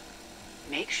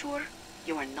 Make sure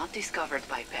you are not discovered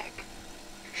by Peck.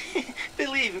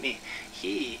 Believe me,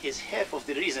 he is half of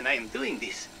the reason I am doing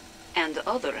this. And the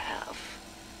other half?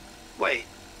 Why,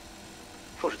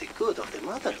 for the good of the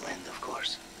motherland, of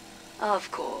course.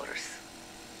 Of course.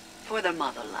 For the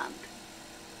motherland.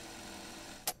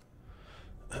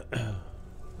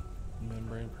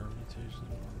 Membrane permutation.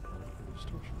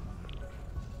 Distortion.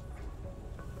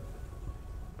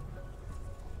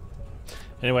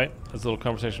 Anyway, there's a little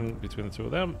conversation between the two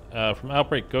of them. From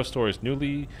Outbreak, Ghost Stories,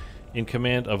 newly in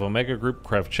command of Omega Group,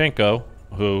 Kravchenko,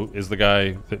 who is the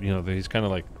guy that, he's kind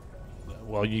of like,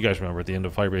 well, you guys remember at the end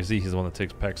of Firebase Z, he's the one that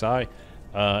takes Peck's eye,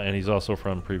 and he's also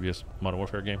from previous Modern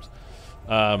Warfare games.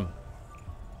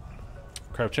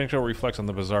 Kravchenko reflects on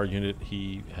the bizarre unit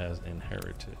he has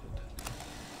inherited.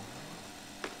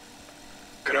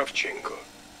 Kravchenko,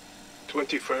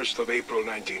 21st of April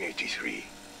 1983.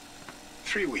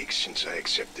 3 weeks since I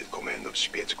accepted command of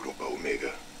Spetsgruppe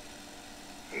Omega.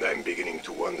 And I'm beginning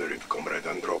to wonder if Comrade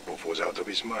Andropov was out of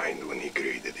his mind when he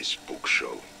created this book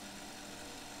show.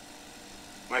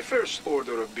 My first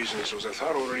order of business was a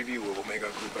thorough review of Omega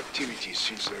Group activities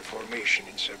since their formation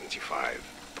in '75.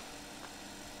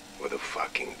 What a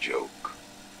fucking joke.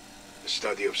 The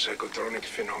study of psychotronic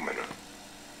phenomena.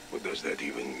 What does that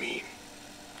even mean?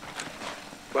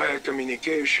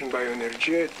 Biocommunication,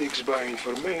 bioenergetics,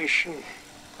 bioinformation.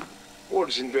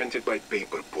 Words invented by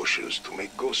paper pushers to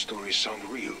make ghost stories sound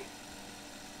real.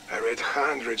 I read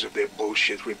hundreds of their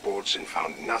bullshit reports and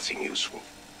found nothing useful.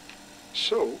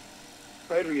 So,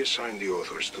 I reassigned the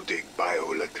authors to dig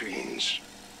biolatrines.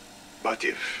 But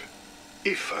if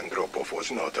Andropov was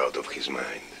not out of his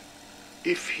mind,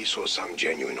 if he saw some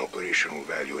genuine operational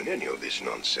value in any of this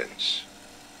nonsense,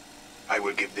 I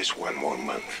will give this one more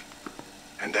month,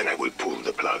 and then I will pull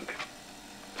the plug.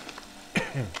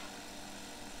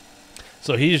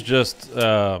 So he's just,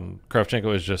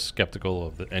 Kravchenko is just skeptical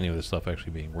of any of this stuff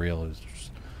actually being real. He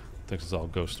just thinks it's all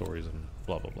ghost stories and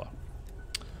blah, blah,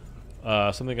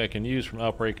 blah. Something I can use from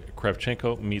Outbreak.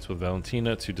 Kravchenko meets with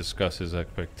Valentina to discuss his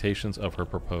expectations of her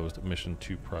proposed mission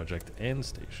to Project End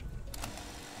Station.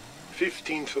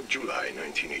 15th of July,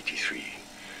 1983.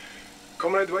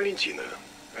 Comrade Valentina,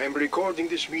 I am recording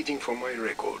this meeting for my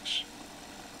records.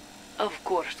 Of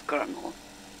course, Colonel.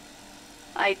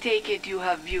 I take it you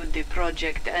have viewed the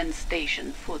Project End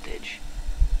Station footage.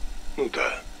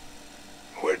 Nuta,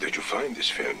 where did you find this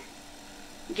film?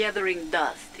 Gathering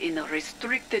dust in a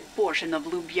restricted portion of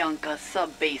Lubyanka's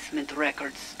sub-basement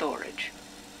records storage.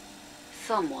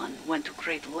 Someone went to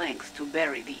great lengths to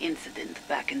bury the incident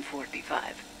back in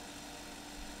 45.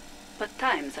 But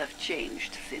times have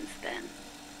changed since then.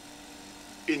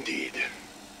 Indeed.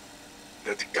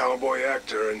 That cowboy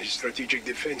actor and his strategic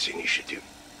defense initiative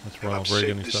That's Ronald upset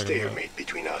Reagan the he's talking about. stalemate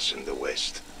between us and the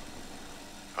West.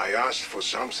 I asked for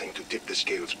something to tip the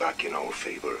scales back in our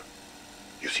favor.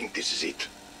 You think this is it?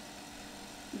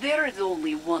 There is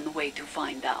only one way to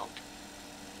find out.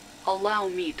 Allow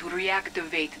me to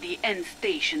reactivate the End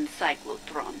Station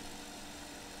cyclotron.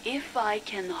 If I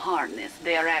can harness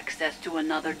their access to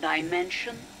another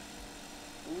dimension,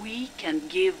 we can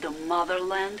give the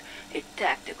motherland a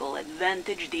tactical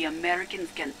advantage the Americans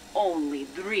can only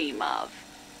dream of.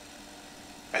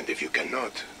 And if you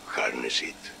cannot harness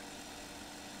it?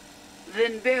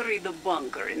 Then bury the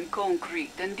bunker in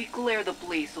concrete and declare the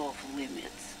place off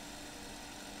limits.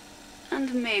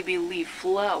 And maybe leave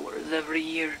flowers every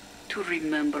year to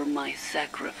remember my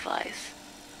sacrifice.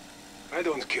 I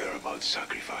don't care about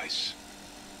sacrifice.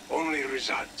 Only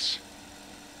results.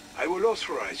 I will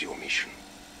authorize your mission.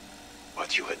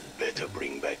 But you had better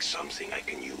bring back something I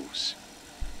can use.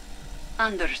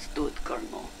 Understood,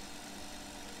 Colonel.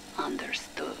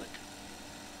 Understood.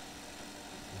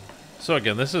 So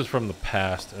again, this is from the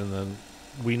past, and then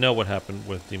we know what happened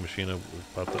with the Machina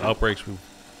about the outbreaks. We've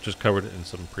just covered it in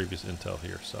some previous intel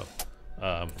here, so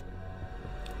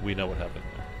we know what happened.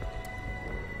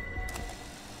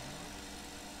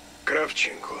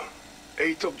 Kravchenko,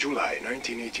 8th of July,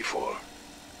 1984.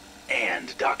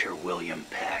 And Dr. William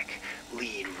Peck,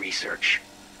 lead research.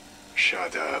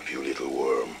 Shut up, you little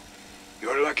worm.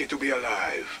 You're lucky to be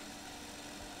alive.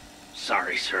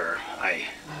 Sorry, sir.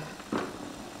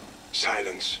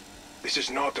 Silence. This is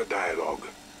not a dialogue.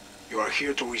 You are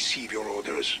here to receive your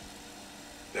orders.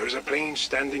 There is a plane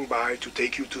standing by to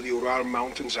take you to the Ural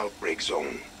Mountains outbreak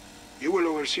zone. You will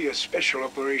oversee a special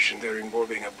operation there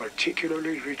involving a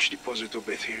particularly rich deposit of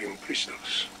Ethereum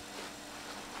crystals.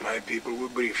 My people will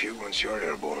brief you once you're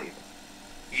airborne.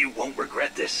 You won't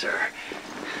regret this, sir.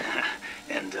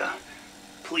 And,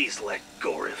 please let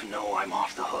Gorev know I'm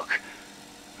off the hook.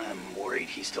 I'm worried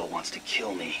he still wants to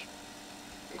kill me.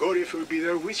 Gorev will be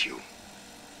there with you,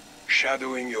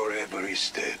 shadowing your every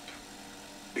step.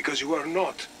 Because you are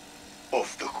not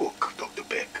off the hook, Dr.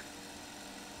 Peck.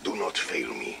 Do not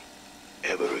fail me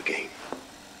ever again.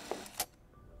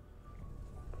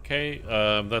 Okay,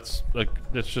 that's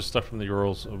just stuff from the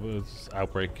Urals. It's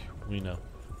outbreak, we know.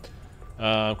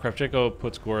 Kravchenko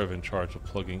puts Gorev in charge of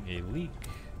plugging a leak.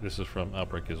 This is from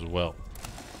Outbreak as well.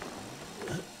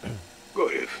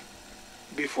 Gorev,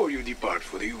 before you depart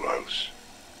for the Urals,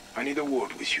 I need a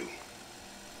word with you.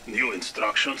 New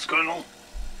instructions, Colonel?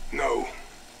 No.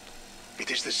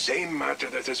 It is the same matter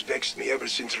that has vexed me ever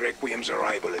since Requiem's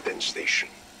arrival at End Station.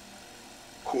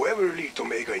 Whoever leaked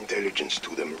Omega intelligence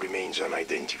to them remains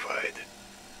unidentified.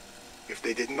 If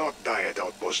they did not die at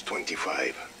Outpost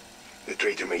 25, the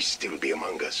traitor may still be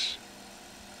among us.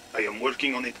 I am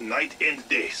working on it night and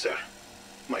day, sir.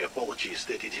 My apologies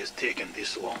that it has taken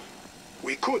this long.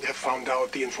 We could have found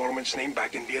out the informant's name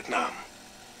back in Vietnam.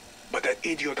 But that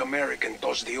idiot American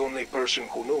was the only person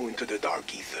who knew into the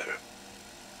Dark Aether.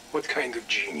 What kind of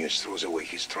genius throws away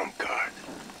his trump card?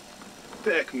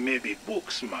 Peck may be book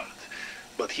smart,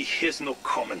 but he has no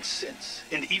common sense,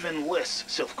 and even less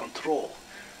self-control.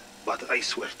 But I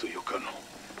swear to you, Colonel,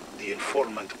 the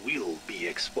informant will be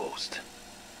exposed.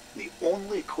 The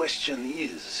only question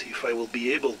is if I will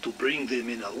be able to bring them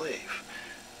in alive.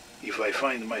 If I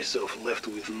find myself left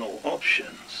with no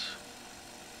options...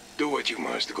 Do what you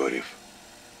must, Gorif.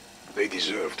 They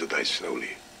deserve to die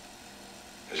slowly.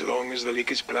 As long as the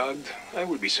leak is plugged, I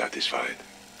will be satisfied.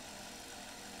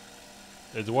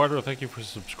 Eduardo, thank you for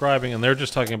subscribing. And they're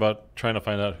just talking about trying to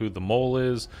find out who the mole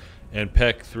is. And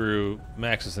Peck threw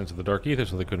Maxis into the Dark Aether,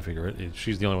 so they couldn't figure it.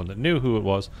 She's the only one that knew who it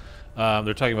was.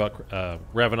 They're talking about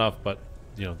Ravenov, but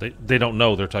you know they don't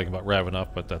know they're talking about Ravenov,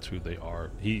 but that's who they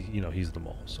are. He's the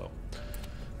mole. So,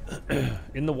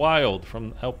 in the wild,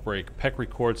 from Outbreak, Peck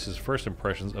records his first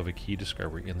impressions of a key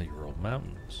discovery in the Ural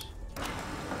Mountains.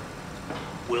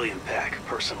 William Peck,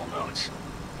 personal notes.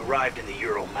 Arrived in the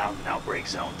Ural Mountain outbreak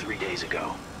zone 3 days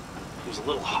ago. It was a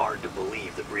little hard to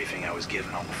believe the briefing I was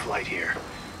given on the flight here.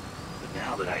 But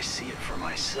now that I see it for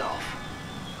myself...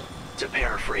 To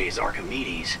paraphrase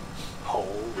Archimedes,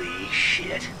 holy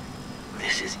shit.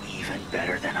 This is even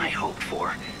better than I hoped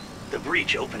for. The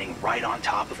breach opening right on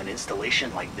top of an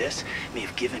installation like this may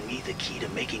have given me the key to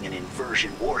making an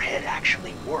inversion warhead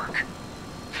actually work.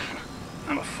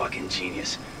 I'm a fucking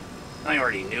genius. I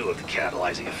already knew of the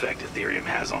catalyzing effect Ethereum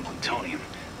has on plutonium.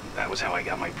 That was how I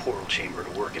got my portal chamber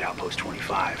to work at Outpost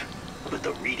 25. But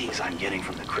the readings I'm getting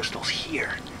from the crystals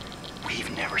here,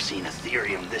 we've never seen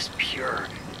Ethereum this pure,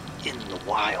 in the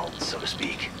wild, so to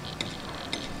speak.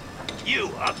 You,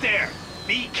 up there,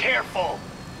 be careful.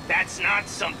 That's not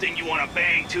something you want to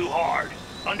bang too hard.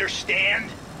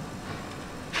 Understand?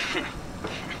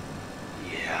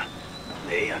 Yeah,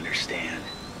 they understand.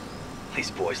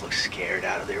 These boys look scared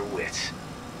out of their wits.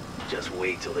 Just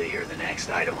wait till they hear the next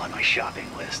item on my shopping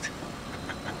list.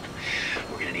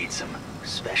 We're gonna need some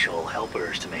special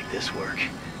helpers to make this work.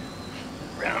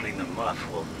 Rounding them up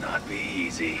will not be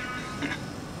easy.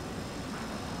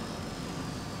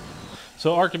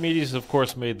 So Archimedes, of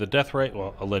course, made the death ray.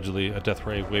 Well, allegedly a death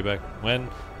ray way back when.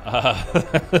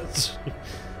 That's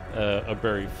a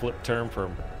very flip term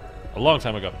from a long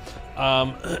time ago.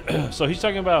 So he's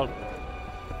talking about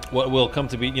what will come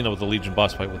to be, you know, the Legion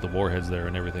boss fight with the warheads there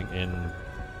and everything. And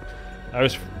I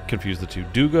always confuse the two,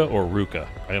 Duga or Ruka.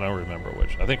 I don't remember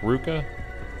which. I think Ruka.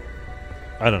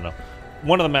 I don't know.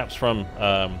 One of the maps from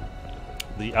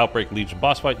the Outbreak Legion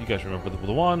boss fight. You guys remember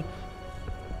the one?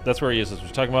 That's where he is. That's what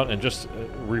he's talking about. And just a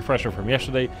refresher from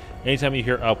yesterday. Anytime you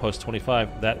hear Outpost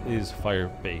 25, that is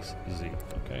Firebase Z.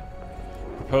 Okay.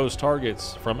 Proposed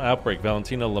targets from Outbreak.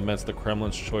 Valentina laments the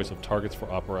Kremlin's choice of targets for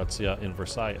Operatia in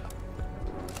Versailles.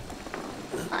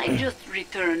 I just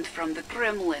returned from the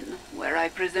Kremlin, where I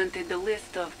presented the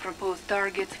list of proposed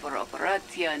targets for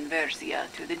Operatia in Versailles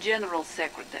to the General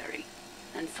Secretary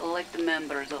and select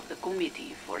members of the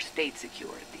Committee for State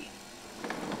Security.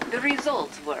 The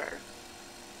results were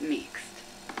mixed.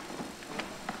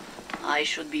 I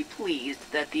should be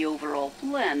pleased that the overall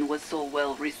plan was so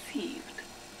well received.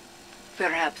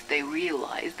 Perhaps they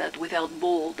realized that without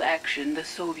bold action, the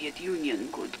Soviet Union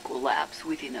could collapse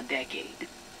within a decade.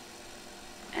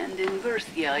 And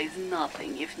Inversia is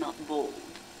nothing if not bold.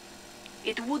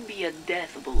 It would be a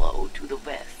death blow to the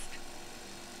West,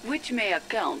 which may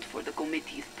account for the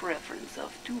committee's preference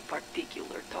of two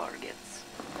particular targets.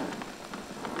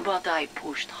 But I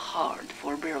pushed hard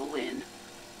for Berlin.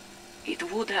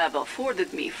 It would have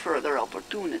afforded me further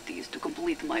opportunities to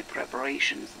complete my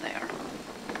preparations there.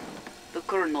 The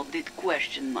Colonel did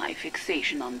question my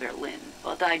fixation on Berlin,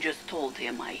 but I just told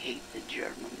him I hate the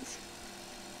Germans.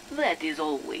 That is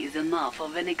always enough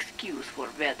of an excuse for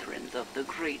veterans of the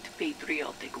Great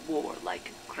Patriotic War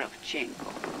like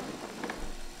Kravchenko.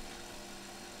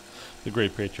 The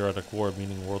Great Patriotic War,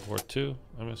 meaning World War II,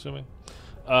 I'm assuming.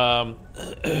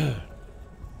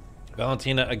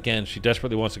 Valentina, again, she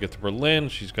desperately wants to get to Berlin.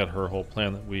 She's got her whole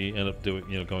plan that we end up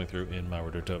doing, going through in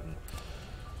MWIII der Toten.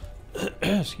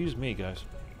 Excuse me, guys.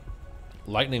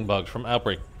 Lightning bugs from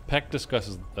Outbreak. Peck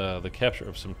discusses the capture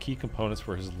of some key components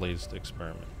for his latest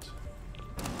experiment.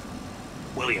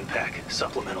 William Peck,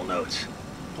 supplemental notes.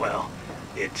 Well,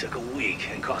 it took a week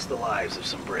and cost the lives of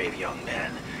some brave young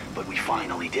men, but we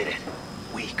finally did it.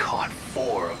 We caught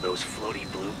 4 of those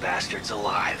floaty blue bastards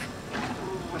alive.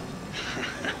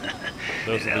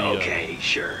 Those are the, okay,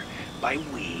 sure. By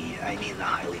we, I mean the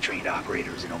highly trained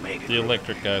operators in Omega. The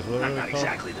electric guys. What I'm are not they called?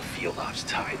 exactly the field ops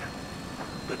type.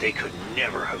 But they could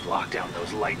never have locked down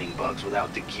those lightning bugs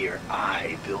without the gear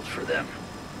I built for them.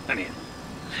 I mean,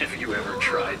 have you ever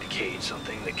tried to cage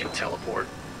something that can teleport?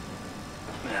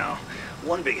 Now,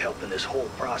 one big help in this whole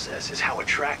process is how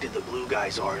attracted the blue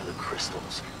guys are to the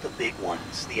crystals. The big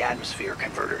ones, the atmosphere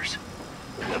converters.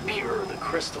 The purer the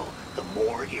crystal, the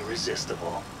more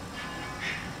irresistible.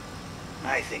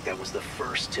 I think that was the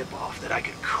first tip-off that I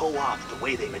could co-opt the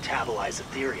way they metabolize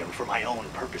Ethereum for my own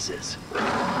purposes.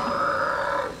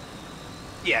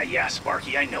 Yeah,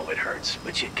 Sparky, I know it hurts,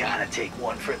 but you gotta take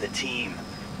one for the team.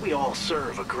 We all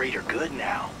serve a greater good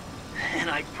now. And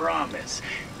I promise,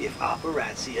 if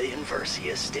Operatia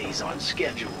Inversia stays on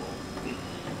schedule,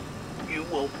 you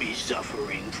won't be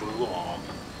suffering for long.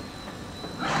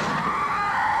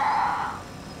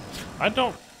 I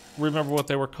don't remember what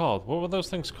they were called. What were those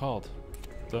things called?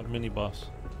 The mini boss.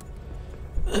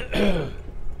 I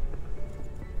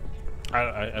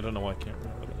don't know why I can't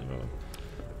remember the name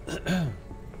of them.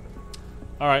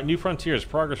 Alright, New Frontiers,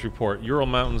 Progress Report, Ural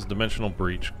Mountains Dimensional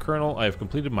Breach. Colonel, I have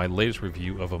completed my latest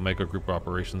review of Omega Group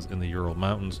operations in the Ural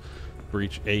Mountains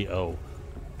Breach AO.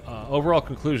 Overall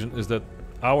conclusion is that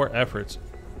our efforts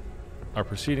are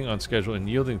proceeding on schedule and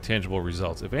yielding tangible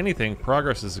results. If anything,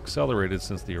 progress is accelerated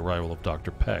since the arrival of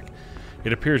Dr. Peck.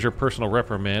 It appears your personal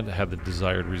reprimand had the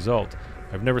desired result.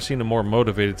 I've never seen him more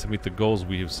motivated to meet the goals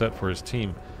we have set for his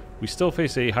team. We still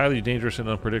face a highly dangerous and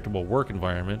unpredictable work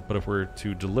environment, but if we're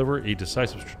to deliver a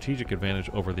decisive strategic advantage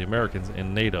over the Americans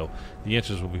and NATO, the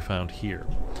answers will be found here.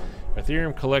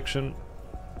 Ethereum collection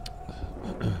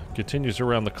continues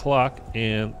around the clock,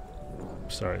 and...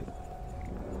 sorry.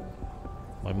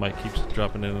 My mic keeps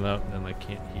dropping in and out, and I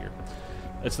can't hear.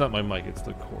 It's not my mic, it's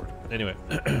the cord. Anyway.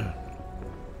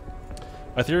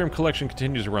 Ethereum collection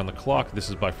continues around the clock. This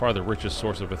is by far the richest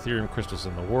source of Ethereum crystals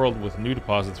in the world, with new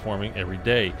deposits forming every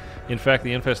day. In fact,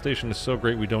 the infestation is so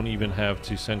great we don't even have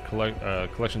to send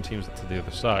collection teams to the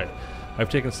other side. I've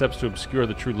taken steps to obscure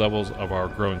the true levels of our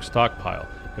growing stockpile.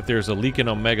 If there's a leak in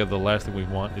Omega, the last thing we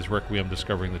want is Requiem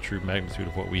discovering the true magnitude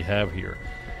of what we have here.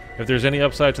 If there's any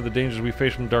upside to the dangers we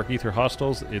face from Dark Aether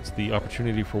hostiles, it's the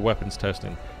opportunity for weapons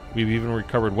testing. We've even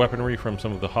recovered weaponry from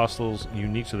some of the hostiles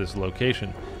unique to this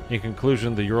location. In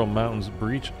conclusion, the Ural Mountains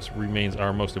Breach remains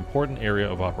our most important area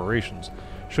of operations.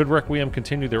 Should Requiem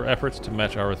continue their efforts to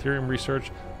match our Ethereum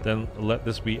research, then let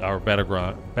this be our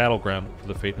battleground for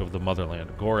the fate of the motherland.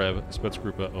 Gorev,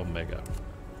 Spetsgruppe Omega.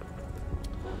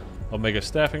 Omega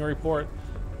Staffing Report.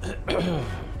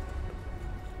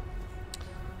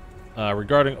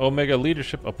 Regarding Omega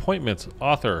leadership appointments,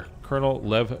 author Colonel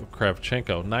Lev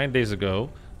Kravchenko. 9 days ago,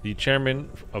 the chairman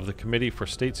of the Committee for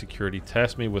State Security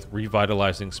tasked me with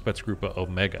revitalizing Spetsgruppe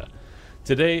Omega.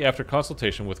 Today, after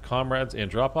consultation with comrades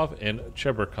Andropov and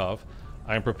Chebrikov,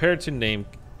 I am prepared to name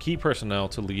key personnel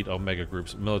to lead Omega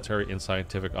Group's military and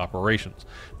scientific operations.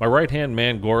 My right-hand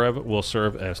man, Gorev, will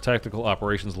serve as tactical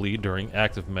operations lead during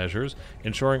active measures,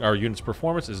 ensuring our unit's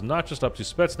performance is not just up to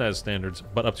Spetsnaz standards,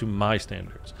 but up to my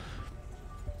standards.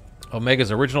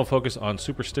 Omega's original focus on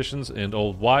superstitions and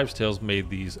old wives' tales made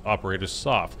these operators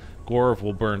soft. Gorev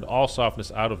will burn all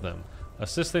softness out of them.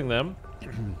 Assisting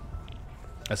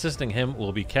him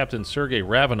will be Captain Sergei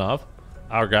Ravanov,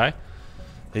 our guy.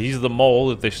 He's the mole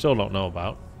that they still don't know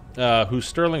about, whose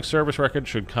sterling service record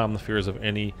should calm the fears of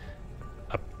any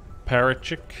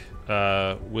apparatchik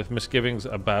with misgivings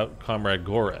about Comrade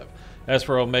Gorev. As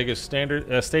for Omega's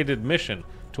stated mission,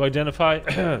 to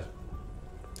identify...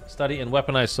 study and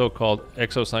weaponize so-called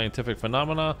exoscientific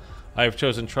phenomena, I have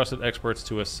chosen trusted experts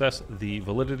to assess the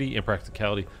validity and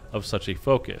practicality of such a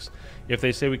focus. If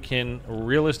they say we can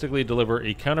realistically deliver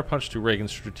a counterpunch to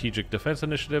Reagan's strategic defense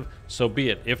initiative, so be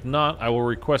it. If not, I will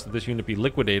request that this unit be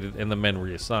liquidated and the men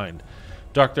reassigned.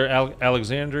 Dr.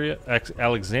 Alexandra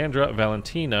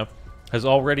Valentina has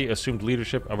already assumed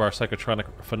leadership of our psychotronic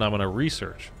phenomena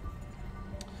research.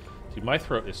 Dude, my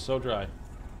throat is so dry.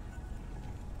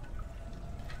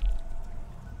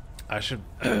 I should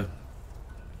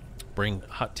bring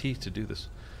hot tea to do this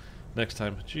next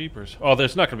time. Jeepers. Oh,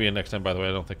 there's not going to be a next time, by the way,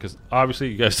 I don't think, because obviously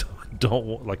you guys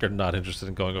don't, like, are not interested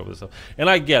in going over this stuff. And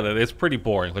I get it. It's pretty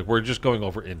boring. Like, we're just going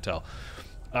over intel.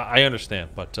 I understand,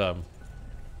 but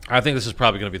I think this is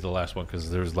probably going to be the last one because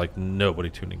there's, like, nobody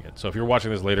tuning in. So if you're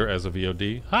watching this later as a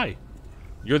VOD, hi.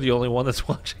 You're the only one that's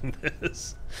watching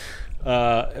this.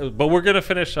 But we're going to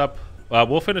finish up.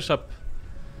 We'll finish up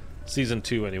Season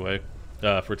 2 anyway.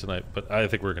 For tonight, but I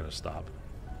think we're going to stop.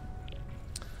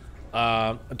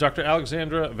 Dr.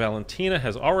 Alexandra Valentina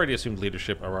has already assumed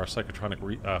leadership of our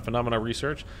psychotronic phenomena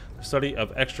research, the study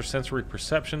of extrasensory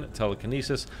perception,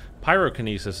 telekinesis,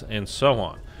 pyrokinesis, and so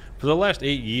on. For the last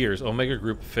 8 years, Omega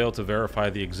Group failed to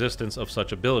verify the existence of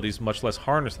such abilities, much less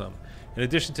harness them. In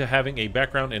addition to having a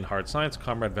background in hard science,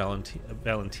 Comrade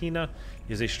Valentina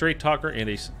is a straight talker and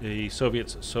a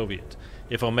Soviet's Soviet.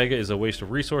 If Omega is a waste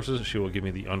of resources, she will give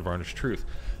me the unvarnished truth.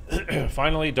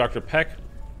 Finally, Dr. Peck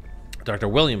Dr.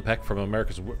 William Peck from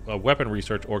America's Weapon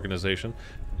Research Organization,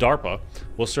 DARPA,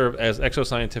 will serve as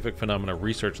exoscientific phenomena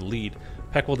research lead.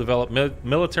 Peck will develop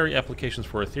military applications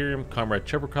for Ethereum. Comrade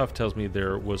Chebrikov tells me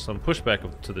there was some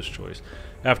pushback to this choice.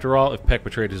 After all, if Peck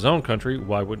betrayed his own country,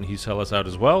 why wouldn't he sell us out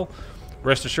as well?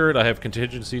 Rest assured, I have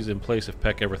contingencies in place if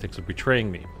Peck ever thinks of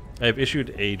betraying me. I have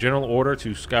issued a general order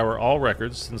to scour all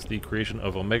records since the creation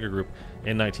of Omega Group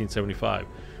in 1975.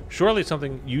 Surely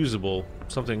something usable,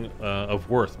 something of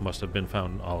worth must have been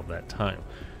found in all of that time.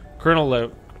 Colonel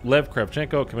Lev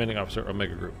Kravchenko, commanding officer,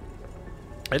 Omega Group.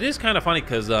 It is kind of funny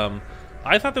because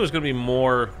I thought there was going to be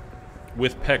more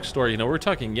with Peck's story. You know, we were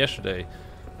talking yesterday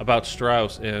about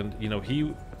Strauss, and, you know,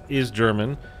 he is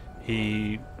German.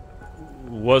 He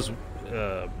was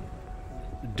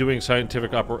doing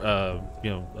scientific, what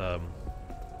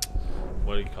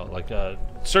do you call it? Like,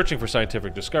 searching for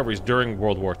scientific discoveries during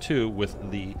World War II with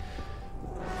the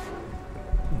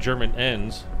German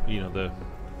Ns, you know, the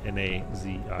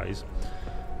Nazis.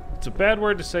 It's a bad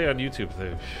word to say on YouTube.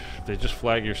 They just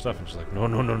flag your stuff and just like, no,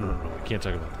 we can't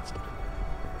talk about that stuff.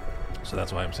 So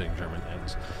that's why I'm saying German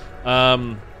Ns.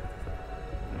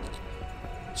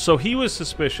 So he was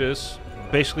suspicious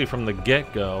basically from the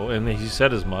get-go, and he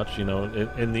said as much, you know,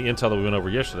 in the intel that we went over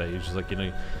yesterday. He was just like, you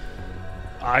know,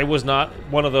 I was not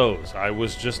one of those. I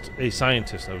was just a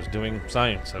scientist. I was doing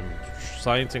science. I'm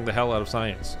sciencing the hell out of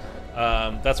science.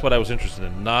 That's what I was interested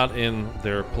in, not in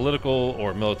their political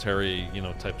or military, you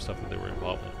know, type of stuff that they were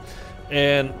involved in.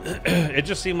 And it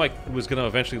just seemed like it was going to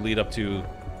eventually lead up to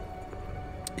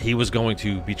he was going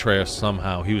to betray us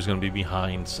somehow. He was going to be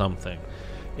behind something.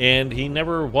 And he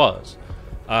never was.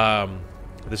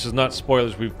 This is not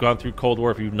spoilers. We've gone through Cold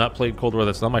War. If you've not played Cold War,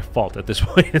 that's not my fault at this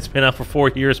point. It's been out for 4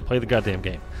 years. Play the goddamn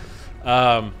game.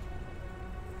 And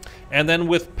then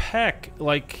with Peck,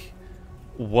 like,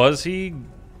 was he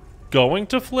going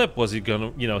to flip? Was he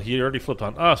going to, you know, he already flipped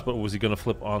on us, but was he going to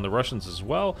flip on the Russians as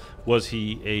well? Was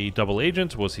he a double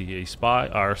agent? Was he a spy,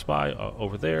 our spy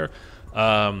over there?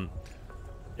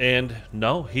 And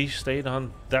no, he stayed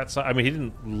on that side. I mean, he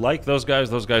didn't like those guys.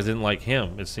 Those guys didn't like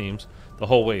him, it seems, the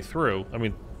whole way through. I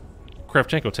mean,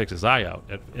 Kravchenko takes his eye out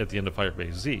at the end of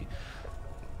Firebase Z.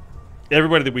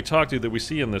 Everybody that we talk to, that we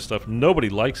see in this stuff, nobody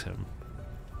likes him.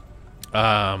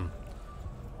 But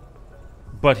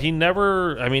he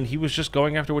never, I mean, he was just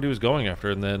going after what he was going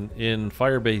after. And then in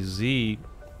Firebase Z,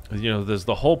 you know, there's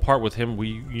the whole part with him.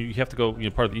 You have to go, you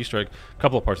know, part of the Easter egg, a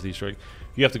couple of parts of the Easter egg.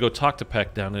 You have to go talk to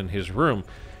Peck down in his room.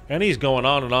 And he's going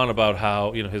on and on about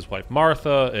how, you know, his wife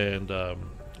Martha and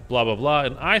blah, blah, blah.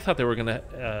 And I thought they were going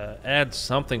to add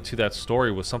something to that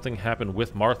story with something happened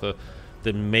with Martha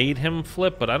that made him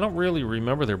flip. But I don't really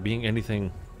remember there being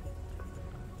anything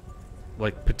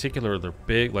like particular or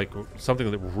big, like something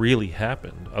that really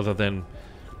happened other than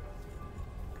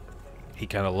he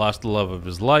kind of lost the love of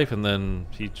his life and then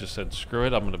he just said, screw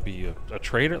it, I'm going to be a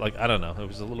traitor. Like, I don't know. It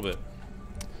was a little bit...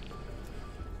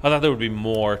 I thought there would be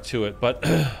more to it, but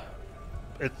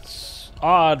it's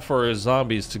odd for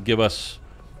zombies to give us,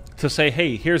 to say,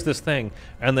 hey, here's this thing,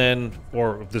 and then,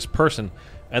 or this person,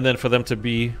 and then for them to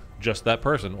be just that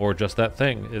person or just that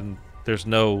thing, and there's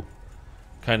no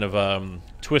kind of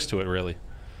twist to it, really.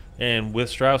 And with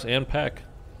Strauss and Peck,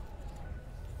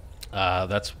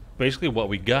 that's basically what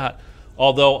we got.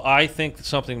 Although I think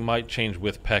something might change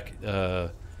with Peck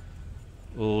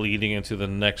leading into the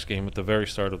next game, at the very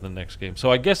start of the next game. So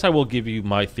I guess I will give you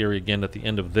my theory again at the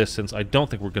end of this, since I don't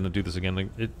think we're going to do this again.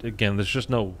 Again, there's just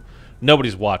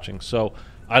nobody's watching, so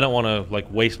I don't want to like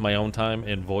waste my own time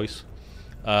and voice,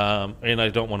 and I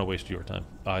don't want to waste your time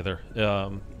either.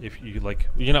 If you like,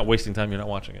 you're not wasting time, you're not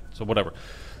watching it, so whatever.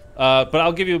 But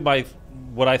I'll give you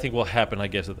what I think will happen, I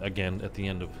guess, again at the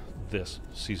end of this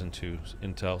Season 2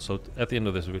 intel, so at the end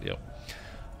of this video.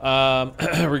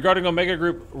 Regarding Omega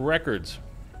Group records,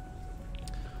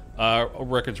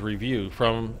 records review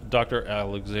from Dr.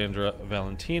 Alexandra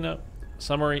Valentina.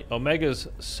 Summary: Omega's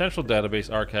central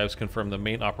database archives confirm the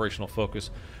main operational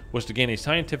focus was to gain a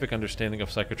scientific understanding of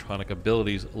psychotronic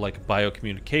abilities like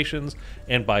biocommunications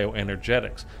and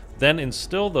bioenergetics, then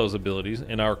instill those abilities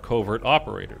in our covert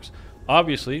operators.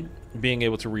 Obviously, being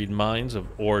able to read minds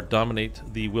or dominate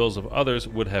the wills of others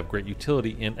would have great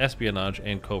utility in espionage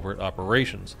and covert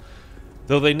operations.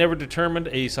 Though they never determined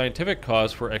a scientific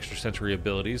cause for extrasensory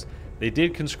abilities, they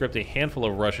did conscript a handful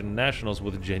of Russian nationals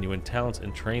with genuine talents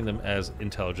and train them as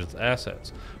intelligence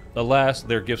assets. Alas,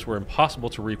 their gifts were impossible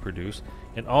to reproduce,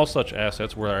 and all such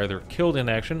assets were either killed in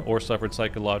action or suffered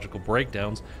psychological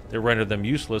breakdowns that rendered them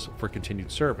useless for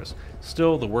continued service.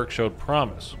 Still, the work showed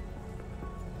promise.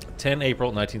 10 April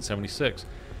 1976.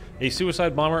 A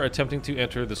suicide bomber attempting to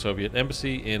enter the Soviet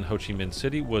embassy in Ho Chi Minh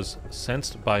City was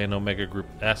sensed by an Omega Group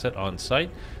asset on site.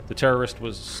 The terrorist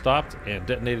was stopped and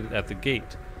detonated at the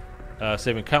gate,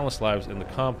 saving countless lives in the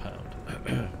compound.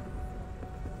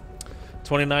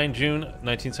 29 June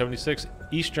 1976,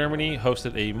 East Germany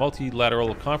hosted a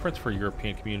multilateral conference for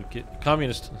European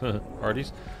communist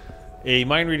parties. A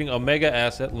mind-reading Omega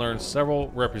asset learned several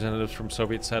representatives from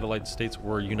Soviet satellite states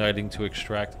were uniting to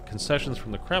extract concessions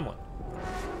from the Kremlin.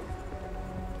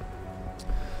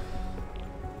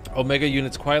 Omega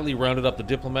units quietly rounded up the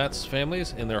diplomats'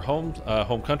 families in their home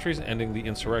countries, ending the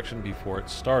insurrection before it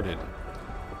started.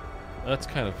 That's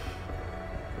kind of,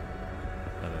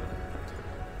 I don't know,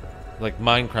 like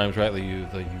mind crimes, right? Like you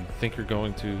think you're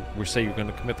going to, we say you're going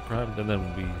to commit the crime, and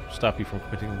then we stop you from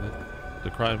committing the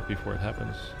crime before it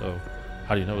happens. So,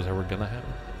 how do you know it's ever going to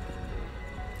happen?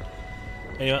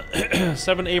 Anyway,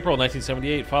 7 April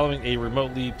 1978, following a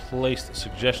remotely placed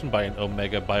suggestion by an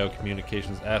Omega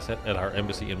biocommunications asset at our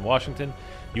embassy in Washington,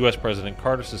 U.S. President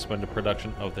Carter suspended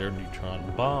production of their neutron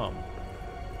bomb.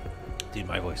 Dude,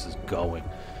 my voice is going.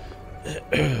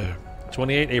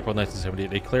 28 April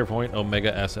 1978, a clairvoyant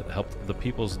Omega asset helped the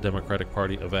People's Democratic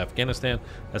Party of Afghanistan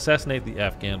assassinate the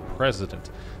Afghan president.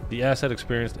 The asset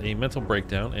experienced a mental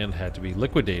breakdown and had to be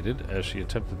liquidated as she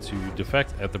attempted to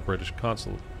defect at the British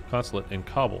consulate in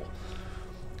Kabul.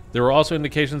 There were also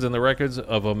indications in the records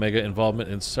of Omega involvement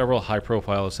in several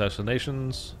high-profile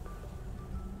assassinations.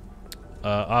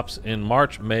 Ops in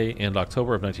March, May, and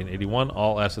October of 1981.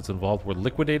 All assets involved were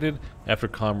liquidated after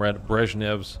Comrade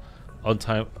Brezhnev's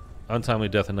untimely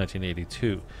death in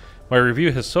 1982. My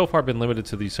review has so far been limited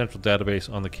to the central database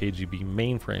on the KGB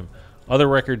mainframe. Other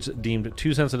records deemed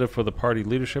too sensitive for the party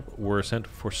leadership were sent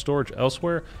for storage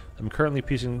elsewhere. I'm currently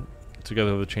piecing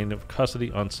together the chain of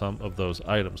custody on some of those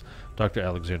items. Dr.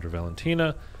 Alexandra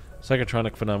Valentina,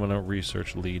 Psychotronic Phenomena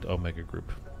Research Lead, Omega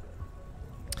Group.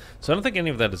 So I don't think any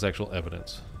of that is actual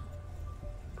evidence.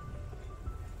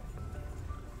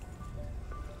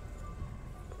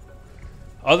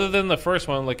 Other than the first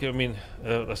one, like, I mean,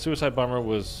 a suicide bomber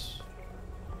was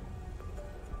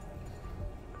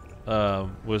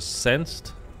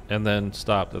sensed and then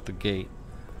stopped at the gate.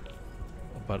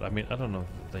 But I mean, I don't know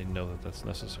if they know that that's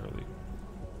necessarily.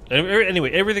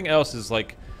 Anyway, everything else is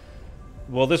like,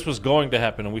 well, this was going to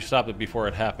happen and we stopped it before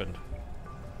it happened.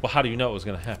 Well, how do you know it was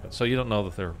going to happen? So you don't know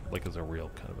that they're like it's a real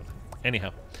kind of a thing.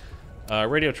 Anyhow,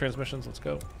 radio transmissions. Let's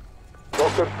go.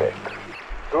 Dr. Peck,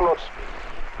 do not speak.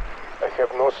 I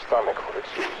have no stomach for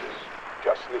excuses.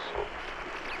 Just listen.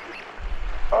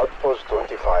 Outpost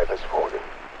 25 has fallen.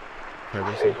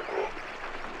 Failed me.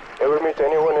 Ever meet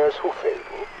anyone else who failed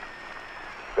me?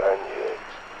 And yet,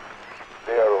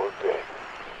 they are all dead.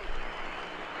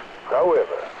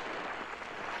 However,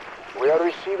 we are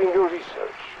receiving your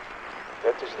research.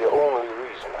 That is the only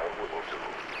reason I wouldn't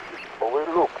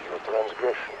overlook your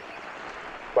transgression.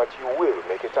 But you will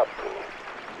make it up to me.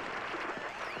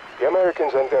 The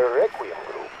Americans and their Requiem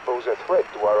group pose a threat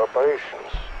to our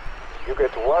operations. You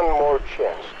get one more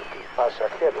chance to keep us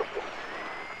ahead of them.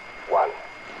 One.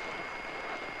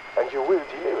 And you will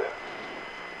deliver.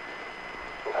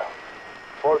 Now,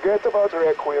 forget about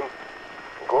Requiem.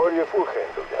 Goryev will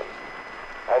handle them.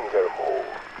 And their mole.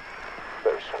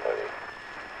 Personally.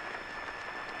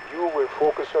 You will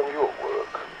focus on your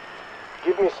work.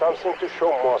 Give me something to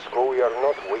show Moscow we are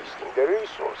not wasting their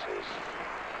resources.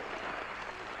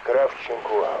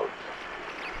 Kravchenko out.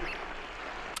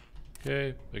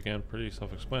 Okay, again, pretty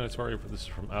self-explanatory. This is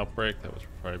from Outbreak. That was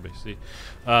provided by C.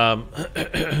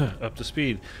 Up to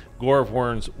speed. Goryev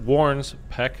warns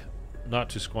Peck not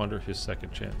to squander his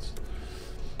second chance.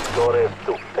 Goryev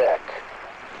to Peck.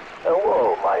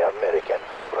 Hello, my American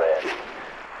friend.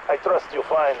 I trust you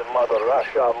find Mother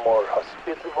Russia more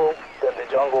hospitable than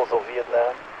the jungles of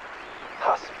Vietnam.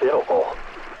 Hospitable?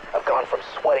 I've gone from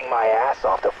sweating my ass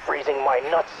off to freezing my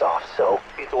nuts off, so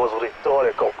it was a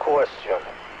rhetorical question.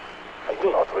 I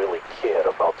do not really care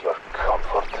about your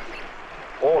comfort.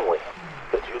 Only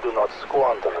that you do not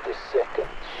squander the second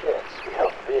chance we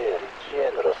have very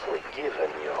generously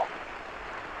given you.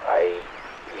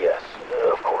 Yes,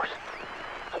 of course.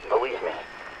 Believe me,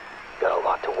 got a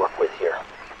lot to work with here.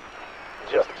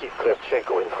 Just keep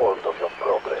Kravchenko informed of your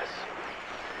progress.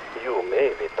 You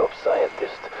may be top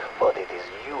scientist, but it is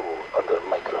you under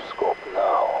microscope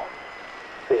now.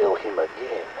 Fail him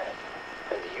again,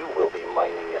 and you will be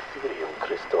mining Ethereum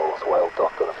crystals while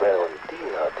Dr.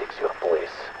 Valentina takes your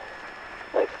place.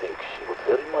 I think she would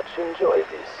very much enjoy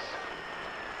this.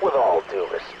 With all due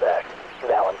respect,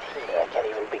 Valentina can't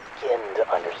even begin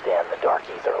to understand the Dark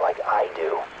Aether like I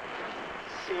do.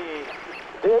 See,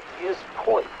 that is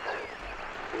point.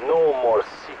 No more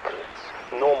secret secrets.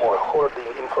 No more hoarding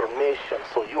information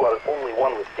so you are the only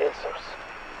one with answers.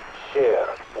 Share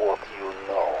what you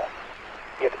know.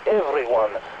 Get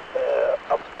everyone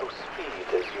up to speed,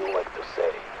 as you like to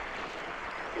say.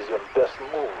 Is your best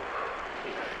move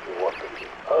if you want to be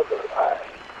other eye.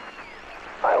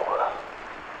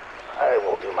 I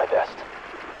will do my best.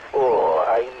 Oh,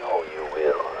 I know you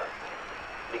will.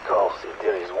 Because if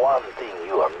there is one thing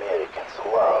you Americans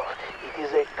love, it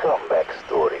is a comeback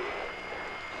story.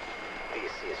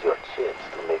 This is your chance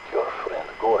to make your friend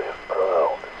Gorev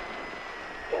proud.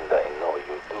 And I know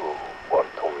you do want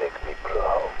to make me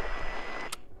proud.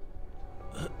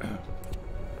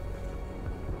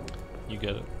 You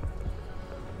get it.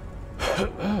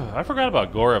 I forgot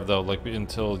about Gorev though, like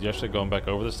until yesterday going back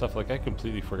over this stuff, like I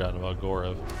completely forgot about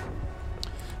Gorev.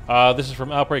 This is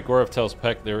from Outbreak. Gorev tells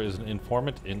Peck there is an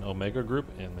informant in Omega Group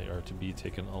and they are to be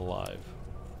taken alive.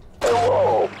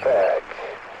 Hello, Peck.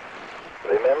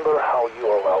 Remember how you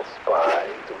allowed spy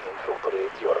to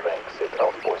infiltrate your ranks at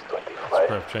Outpost 25?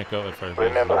 Kravchenko, if I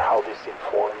Remember how this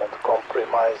informant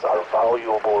compromised our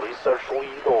valuable research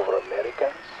lead over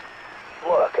Americans?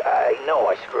 Look, I know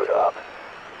I screwed up,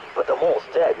 but the mole's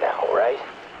dead now, right?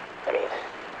 I mean,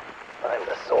 I'm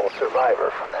the sole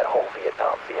survivor from that whole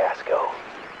Vietnam fiasco.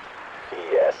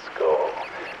 Fiasco.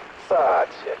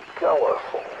 Such a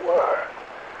colorful word.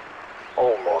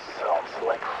 Almost sounds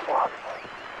like fun.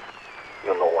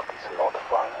 You know what is not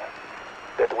fun?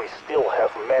 That we still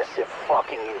have massive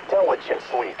fucking intelligence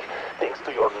leak, thanks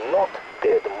to your not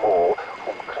dead mole,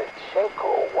 whom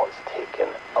Kravchenko once taken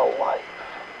alive.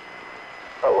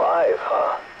 Alive,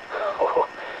 huh? Oh,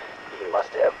 he must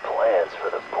have plans for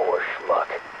the poor schmuck.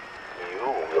 You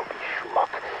will be schmuck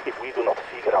if we do not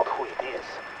figure out who it is.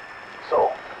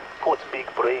 So, put big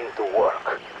brain to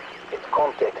work, and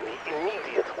contact me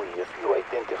immediately if you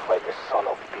identify the son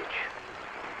of a bitch.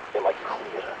 Am I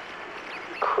clear?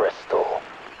 Crystal.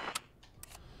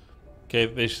 Okay,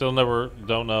 they still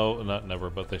don't know, not never,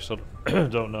 but they still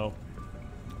don't know.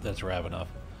 That's Ravenov.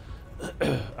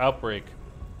 Outbreak.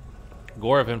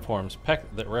 Gorev informs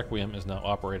Peck that Requiem is now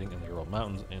operating in the Ural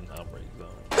Mountains in Outbreak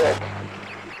Zone. Peck,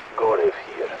 Gorev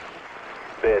here.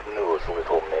 Bad news,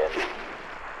 little man.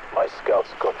 My scouts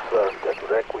confirmed that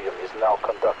Requiem is now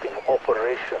conducting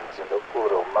operations in the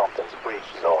Ural Mountains Breach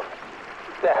Zone.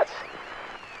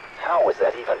 How is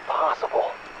that even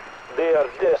possible? They are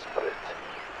desperate,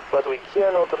 but we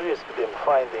cannot risk them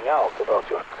finding out about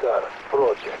your current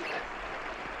project.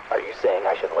 Are you saying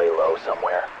I should lay low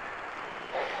somewhere?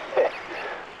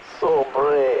 So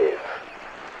brave.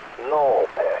 No,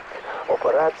 Peck.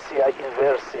 Operatia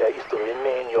Inversia is to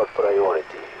remain your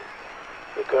priority.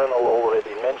 The Colonel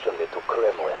already mentioned it to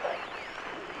Kremlin.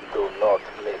 Do not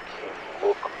make him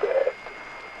look bad.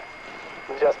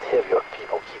 Just have your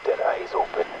people keep their eyes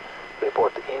open.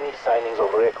 Report any signings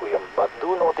of Requiem, but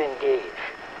do not engage.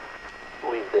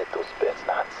 Leave that to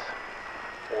Spetsnaz.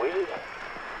 We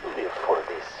live for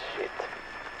this shit.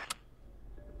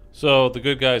 So the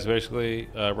good guys, basically,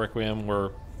 Requiem,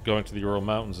 were going to the Ural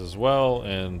Mountains as well,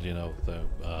 and you know,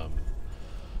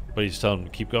 but he's telling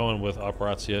them to keep going with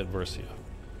Operatia Inversia,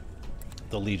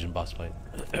 the Legion boss fight.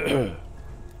 A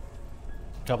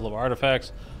couple of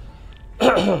artifacts.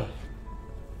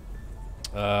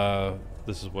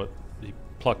 This is what he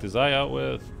plucked his eye out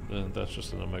with, and that's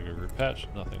just an Omega Group patch.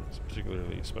 Nothing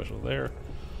particularly special there.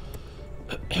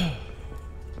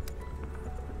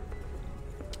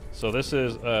 So this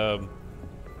is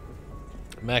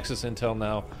Maxis intel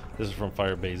now. This is from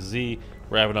Firebase Z.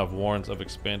 Ravenov warns of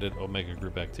expanded Omega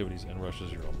Group activities in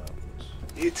Russia's Ural Mountains.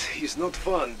 It is not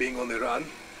fun being on the run,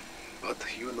 but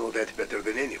you know that better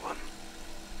than anyone.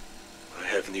 I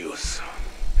have news.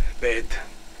 Bad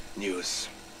news.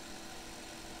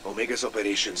 Omega's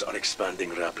operations are expanding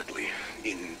rapidly,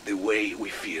 in the way we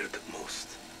feared most.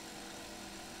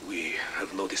 We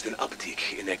have noticed an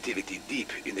uptick in activity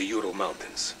deep in the Ural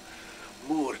Mountains.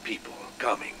 More people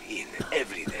coming in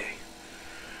every day.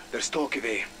 There's talk of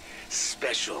a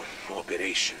special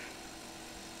operation.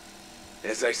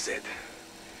 As I said,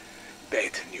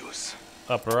 bad news.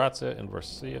 Operatia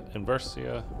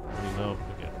Inversia. You know,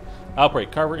 again.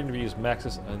 Outbreak. Carver interviews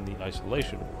Maxis in the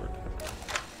isolation ward.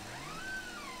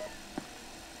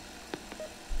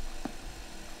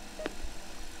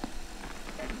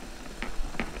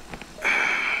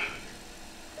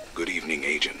 Good evening,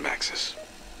 Agent Maxis.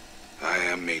 I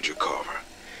am Major Carver.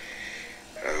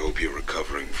 I hope you're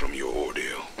recovering from your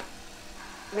ordeal.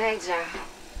 Major,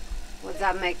 would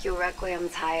that make you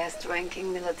Requiem's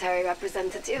highest-ranking military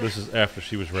representative? This is after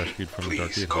she was rescued from the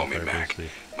Dark Please Aether call me Zombies. Mac.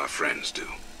 My friends do.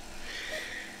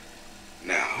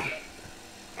 Now,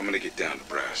 I'm gonna get down to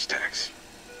brass tacks.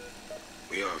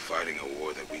 We are fighting a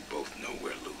war that we both know we're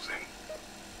losing.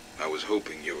 I was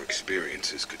hoping your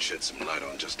experiences could shed some light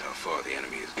on just how far the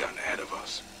enemy has gotten ahead of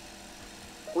us.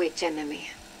 Which enemy?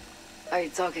 Are you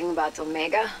talking about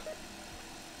Omega?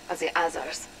 Or the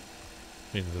others?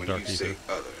 Meaning the When Dark you Aether. say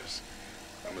others,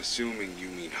 I'm assuming you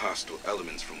mean hostile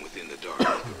elements from within the Dark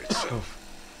Aether itself.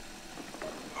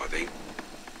 Are they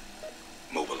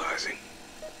mobilizing?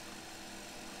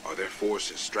 Are their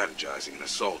forces strategizing an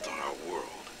assault on our world?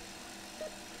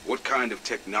 What kind of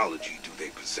technology do they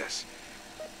possess?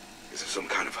 Is there some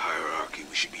kind of hierarchy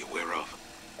we should be aware of?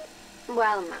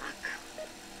 Well, Mac,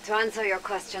 to answer your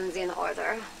questions in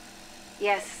order,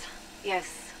 yes,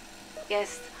 yes,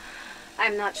 yes.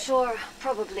 I'm not sure,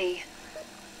 probably.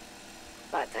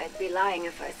 But I'd be lying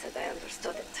if I said I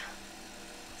understood it.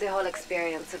 The whole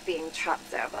experience of being trapped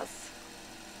there was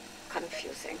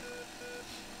confusing.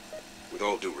 With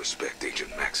all due respect,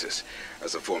 Agent Maxis,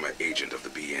 as a former agent of the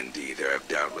BND, there have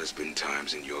doubtless been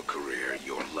times in your career,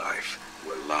 your life,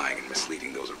 where lying and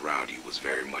misleading those around you was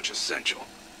very much essential.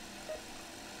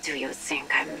 Do you think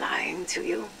I'm lying to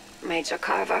you, Major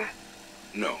Carver?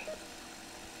 No.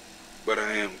 But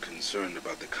I am concerned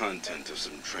about the content of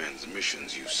some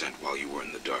transmissions you sent while you were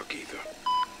in the Dark Aether.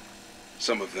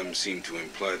 Some of them seem to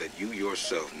imply that you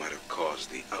yourself might have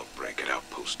caused the outbreak at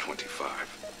Outpost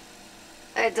 25.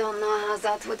 I don't know how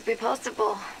that would be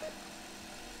possible.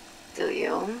 Do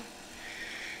you?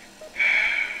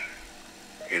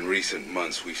 In recent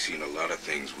months, we've seen a lot of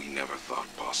things we never thought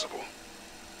possible.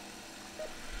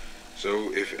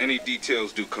 So, if any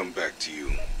details do come back to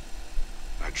you,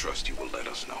 I trust you will let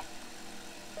us know.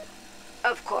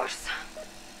 Of course.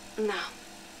 No.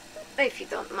 If you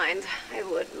don't mind, I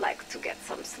would like to get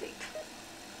some sleep.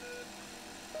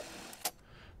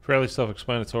 Fairly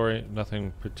self-explanatory.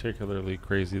 Nothing particularly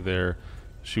crazy there.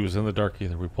 She was in the Dark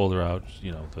Aether. We pulled her out.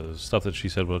 You know, the stuff that she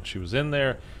said when she was in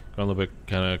there. Got a little bit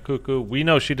kind of cuckoo. We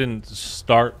know she didn't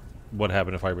start what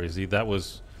happened to Firebase Z. That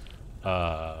was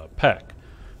Peck.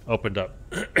 Opened up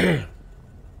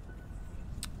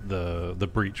the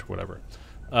breach, whatever.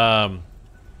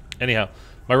 Anyhow,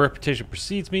 my reputation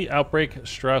precedes me. Outbreak.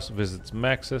 Strauss visits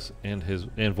Maxis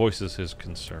and voices his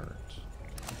concerns.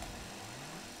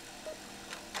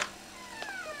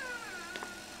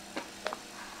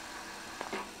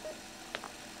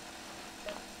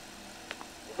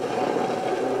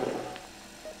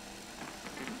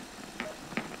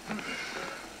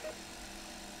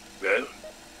 Well,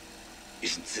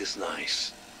 isn't this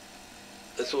nice?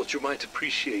 I thought you might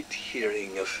appreciate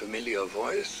hearing a familiar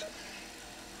voice.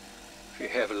 We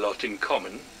have a lot in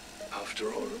common,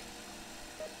 after all.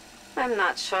 I'm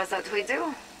not sure that we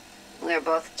do. We're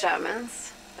both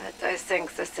Germans, but I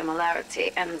think the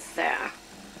similarity ends there.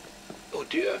 Oh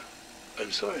dear,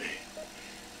 I'm sorry.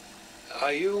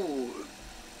 Are you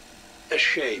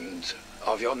ashamed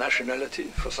of your nationality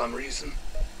for some reason?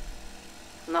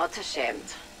 Not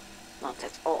ashamed. Not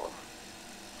at all.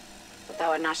 But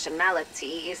our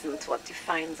nationality isn't what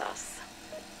defines us.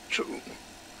 True.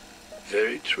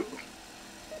 Very true.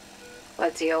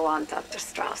 What do you want, Dr.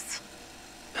 Strauss?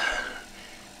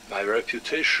 My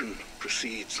reputation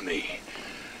precedes me.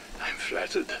 I'm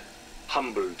flattered.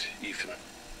 Humbled, even.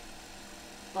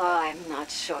 Well, I'm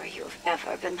not sure you've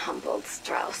ever been humbled,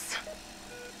 Strauss.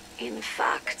 In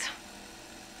fact,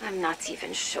 I'm not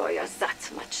even sure you're that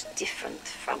much different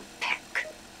from Peck.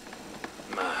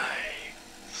 My,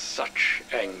 such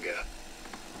anger.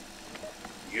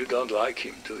 You don't like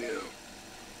him, do you?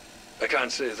 I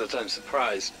can't say that I'm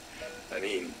surprised. I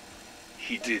mean,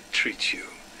 he did treat you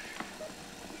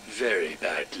very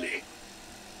badly.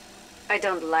 I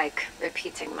don't like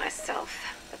repeating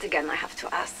myself, but again I have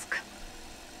to ask.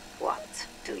 What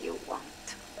do you want?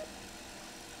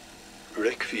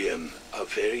 Requiem are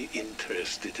very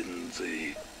interested in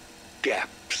the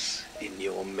gaps in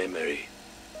your memory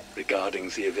regarding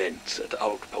the events at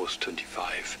Outpost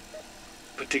 25,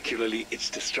 particularly its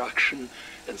destruction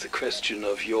and the question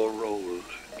of your role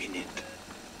in it.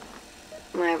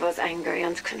 I was angry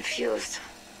and confused.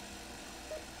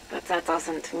 But that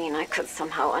doesn't mean I could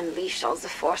somehow unleash all the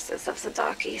forces of the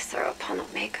Dark Aether upon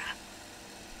Omega.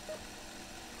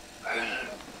 Well,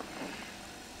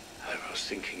 I was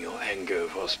thinking your anger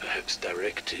was perhaps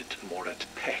directed more at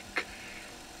Peck.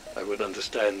 I would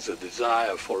understand the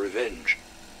desire for revenge.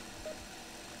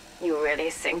 You really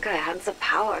think I had the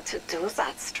power to do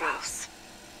that, Strauss?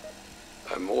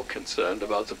 I'm more concerned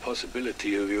about the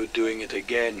possibility of you doing it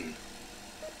again.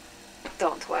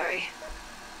 Don't worry.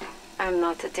 I'm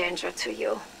not a danger to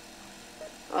you.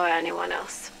 Or anyone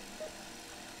else.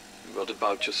 What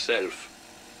about yourself?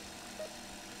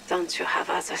 Don't you have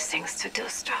other things to do,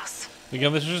 Strauss?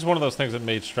 Again, this is just one of those things that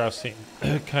made Strauss seem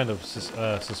kind of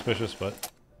suspicious, but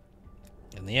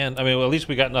in the end, I mean, well, at least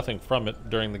we got nothing from it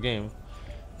during the game.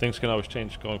 Things can always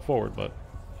change going forward, but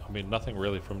I mean, nothing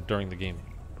really from during the game.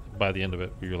 By the end of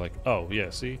it, where you're like, oh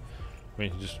yeah, see, I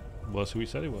mean, he just was who he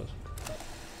said he was.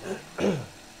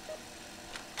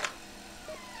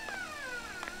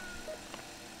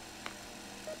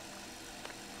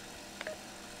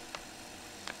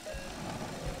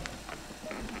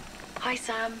 Hi,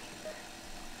 Sam.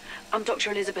 I'm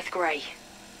Dr. Elizabeth Gray.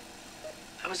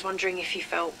 I was wondering if you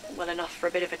felt well enough for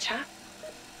a bit of a chat?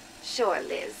 Sure,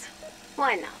 Liz.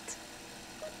 Why not?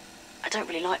 I don't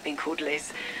really like being called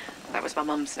Liz. That was my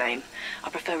mum's name. I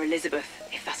prefer Elizabeth,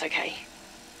 if that's okay.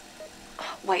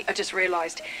 Oh, wait, I just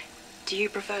realised. Do you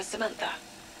prefer Samantha?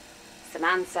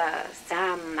 Samantha,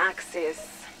 Sam,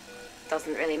 Maxis.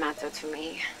 Doesn't really matter to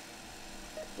me.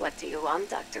 What do you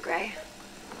want, Dr. Gray?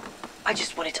 I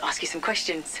just wanted to ask you some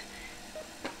questions.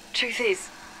 Truth is,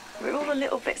 we're all a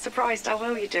little bit surprised how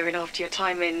well you're doing after your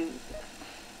time in...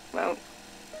 well,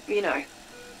 you know.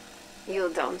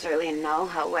 You don't really know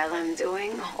how well I'm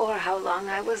doing, or how long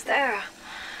I was there,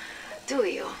 do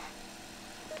you?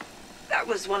 That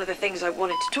was one of the things I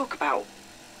wanted to talk about.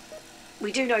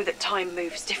 We do know that time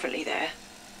moves differently there.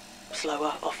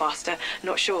 Slower or faster,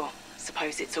 not sure.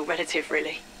 Suppose it's all relative,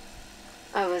 really.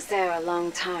 I was there a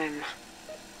long time.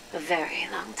 A very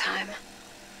long time.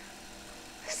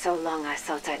 So long I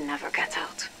thought I'd never get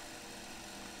out.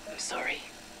 I'm sorry.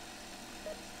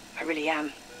 I really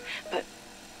am. But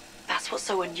that's what's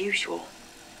so unusual.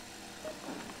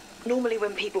 Normally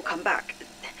when people come back,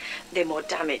 they're more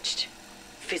damaged.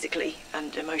 Physically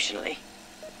and emotionally.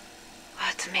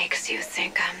 What makes you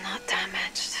think I'm not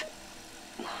damaged?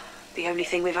 The only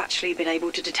thing we've actually been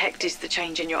able to detect is the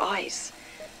change in your eyes.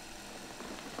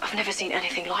 I've never seen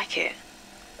anything like it.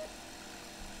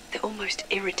 They're almost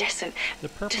iridescent. Do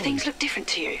things look different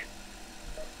to you?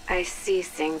 I see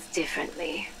things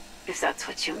differently, if that's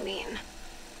what you mean.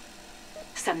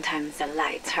 Sometimes the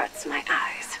light hurts my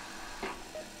eyes.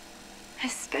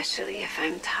 Especially if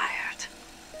I'm tired.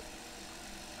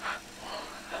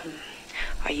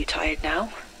 Are you tired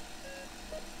now?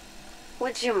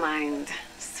 Would you mind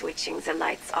switching the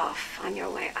lights off on your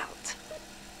way out?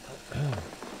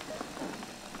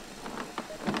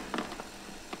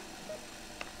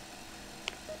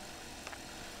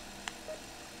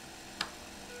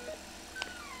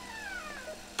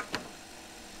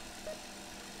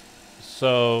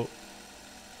 So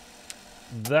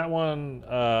that one,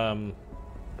 you're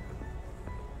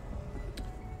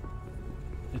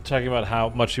talking about how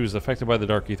much she was affected by the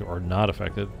Dark Aether or not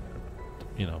affected.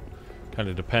 You know, kind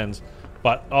of depends.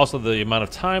 But also the amount of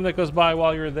time that goes by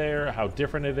while you're there, how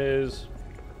different it is.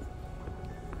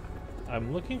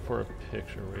 I'm looking for a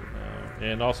picture right now.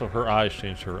 And also her eyes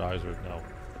changed. Her eyes are now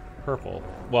purple.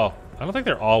 Well, I don't think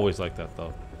they're always like that,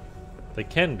 though. They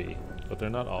can be, but they're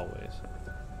not always.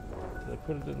 Did I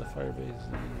put it in the Firebase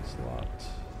slot?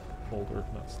 Folder,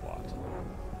 not slot.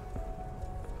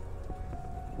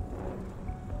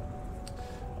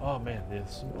 Oh man, there's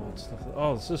some old stuff.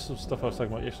 Oh, this is some stuff I was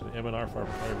talking about yesterday. MNR Farm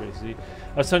Firebase Z.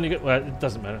 I was telling you, well, it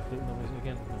doesn't matter. Nobody's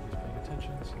paying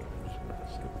attention, so I'm just going to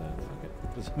skip that. Fuck it.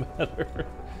 It doesn't matter.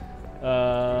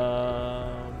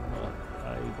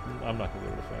 I'm not going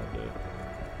to be able to find it.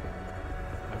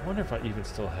 I wonder if I even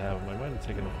still have them. I might have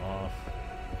taken them off.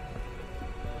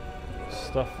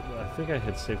 Stuff, I think I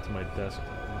had saved to my desktop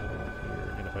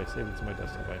here, and if I save it to my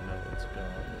desktop, I know it's gone.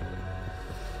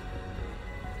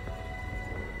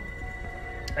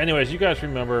 Anyways, you guys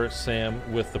remember Sam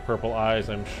with the purple eyes,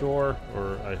 I'm sure,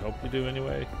 or I hope you do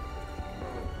anyway.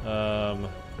 I'm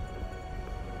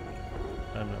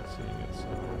not seeing it, so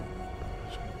I'm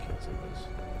just going to cancel this.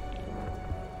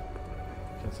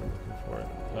 Cancel looking for it.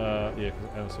 Yeah, because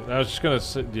I don't see it. I was just going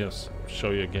to show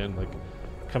you again, like,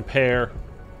 compare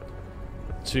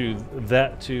to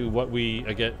that to what we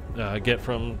get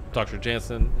from Dr.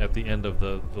 Jansen at the end of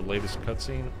the latest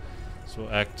cutscene. So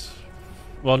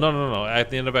no. At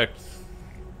the end of Act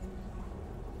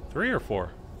 3 or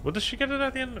 4. What does she get it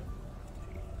at the end?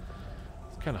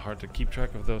 It's kind of hard to keep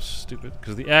track of those stupid,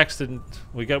 because the acts didn't.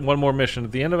 We got one more mission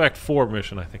at the end of Act 4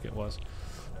 mission, I think it was.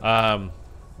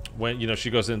 When she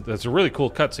goes in, that's a really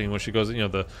cool cutscene when she goes in,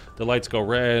 the lights go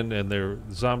red and there are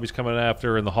zombies coming after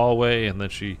her in the hallway, and then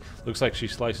she looks like she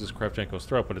slices Kravchenko's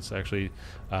throat, but it's actually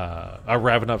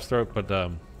Ravenov's throat, but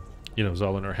it's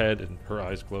all in her head and her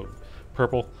eyes glow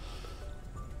purple.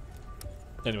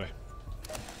 Anyway.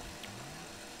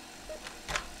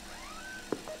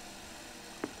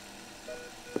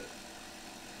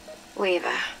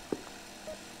 Weaver.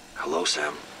 Hello,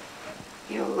 Sam.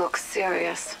 You look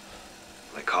serious.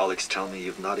 My colleagues tell me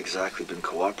you've not exactly been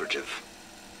cooperative.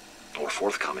 Or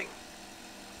forthcoming.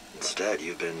 Instead,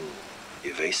 you've been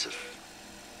evasive.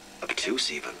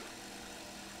 Obtuse, even.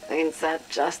 Ain't that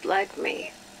just like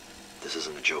me? This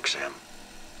isn't a joke, Sam.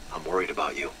 I'm worried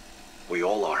about you. We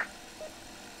all are.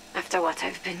 After what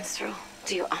I've been through,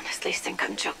 do you honestly think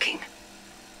I'm joking?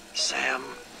 Sam.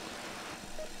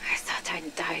 I thought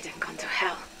I'd died and gone to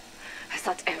hell. I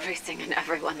thought everything and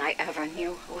everyone I ever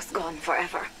knew was gone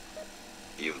forever.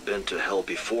 You've been to hell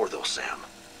before, though, Sam.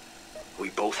 We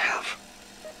both have.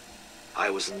 I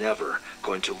was never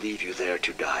going to leave you there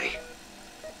to die.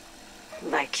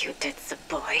 Like you did the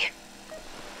boy.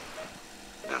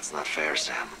 That's not fair,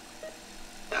 Sam.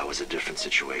 That was a different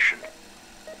situation.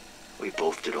 We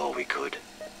both did all we could.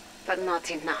 But not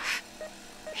enough.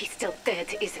 He's still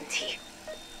dead, isn't he?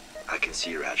 I can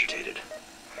see you're agitated,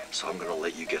 so I'm gonna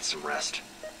let you get some rest.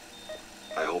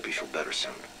 I hope you feel better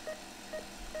soon.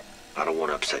 I don't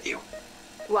want to upset you.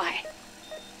 Why?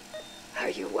 Are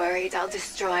you worried I'll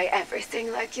destroy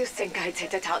everything like you think I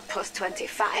did at Outpost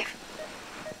 25?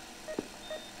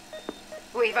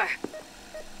 Weaver.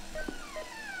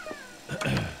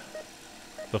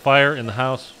 The fire in the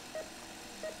house.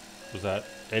 Was that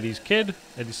Eddie's kid?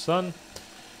 Eddie's son?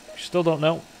 We still don't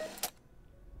know.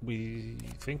 We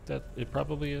think that it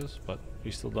probably is, but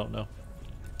we still don't know.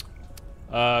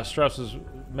 Strauss's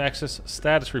Maxis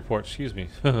status report, excuse me.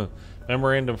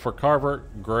 Memorandum for Carver,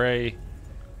 Gray,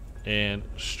 and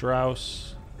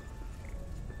Strauss.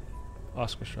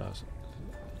 Oscar Strauss.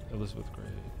 Elizabeth Gray.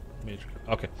 Major.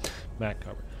 Okay. Matt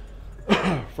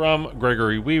Carver. From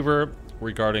Gregory Weaver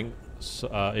regarding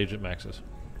Agent Maxis.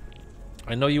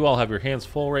 I know you all have your hands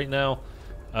full right now,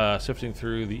 sifting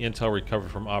through the intel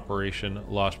recovered from Operation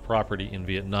Lost Property in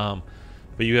Vietnam,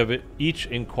 but you have each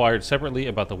inquired separately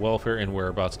about the welfare and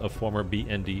whereabouts of former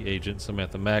BND agent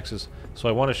Samantha Maxis, so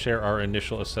I want to share our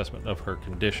initial assessment of her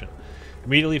condition.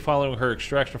 Immediately following her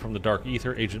extraction from the Dark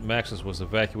Aether, Agent Maxis was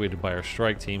evacuated by our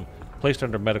strike team, placed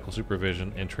under medical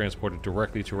supervision, and transported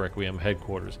directly to Requiem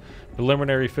headquarters.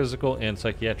 Preliminary physical and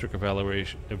psychiatric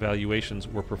evaluations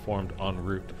were performed en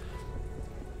route.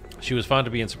 She was found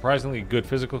to be in surprisingly good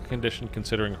physical condition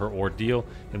considering her ordeal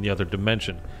in the other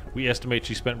dimension. We estimate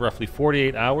she spent roughly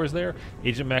 48 hours there.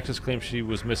 Agent Maxis claims she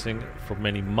was missing for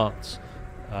many months.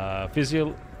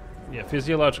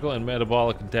 Physiological and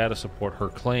metabolic data support her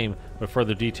claim, but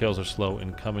further details are slow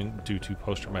in coming due to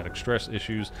post-traumatic stress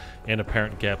issues and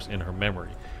apparent gaps in her memory.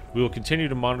 We will continue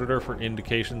to monitor for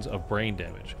indications of brain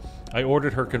damage. I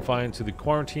ordered her confined to the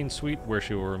quarantine suite where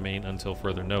she will remain until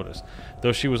further notice.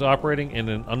 Though she was operating in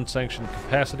an unsanctioned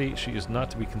capacity, she is not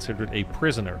to be considered a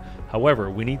prisoner. However,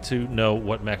 we need to know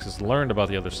what Maxis learned about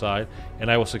the other side,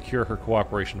 and I will secure her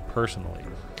cooperation personally.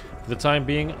 For the time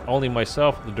being, only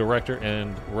myself, the director,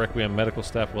 and Requiem medical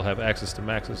staff will have access to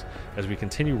Maxis as we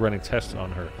continue running tests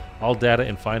on her. All data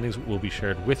and findings will be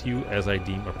shared with you as I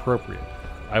deem appropriate.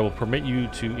 I will permit you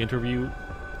to interview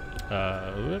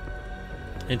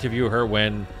her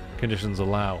when conditions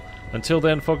allow. Until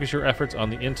then, focus your efforts on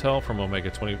the intel from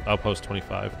Outpost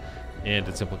 25 and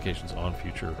its implications on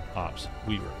future ops.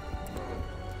 Weaver.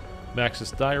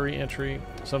 Maxis diary entry.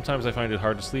 Sometimes I find it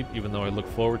hard to sleep even though I look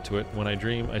forward to it. When I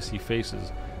dream, I see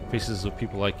faces. Faces of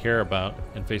people I care about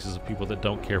and faces of people that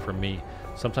don't care for me.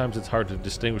 Sometimes it's hard to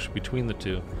distinguish between the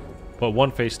two. But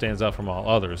one face stands out from all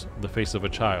others, the face of a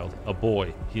child, a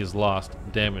boy. He is lost,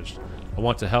 damaged. I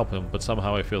want to help him, but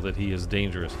somehow I feel that he is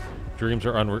dangerous. Dreams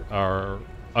are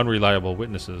unreliable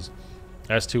witnesses,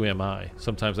 as too am I.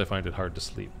 Sometimes I find it hard to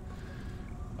sleep.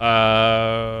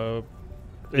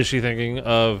 Is she thinking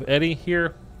of Eddie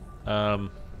here?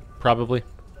 Probably,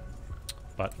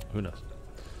 but who knows.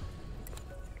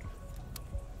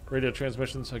 Radio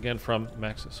transmissions, again from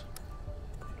Maxis.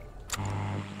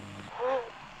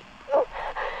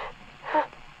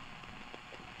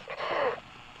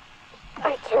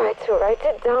 I tried to write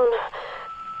it down,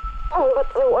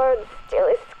 but the words still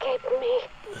escape me.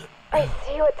 I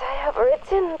see what I have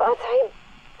written, but I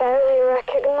barely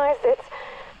recognize it.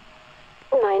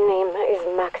 My name is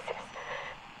Maxis.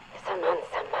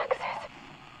 Samantha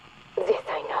Maxis. This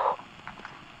I know.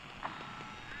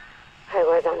 I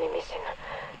was on a mission.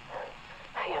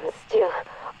 I am still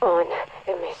on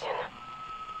a mission.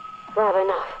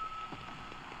 Robinoff.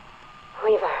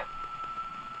 Weaver.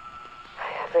 I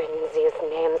have written these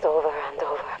names over and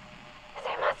over.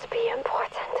 They must be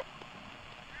important.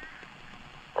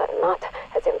 But not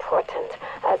as important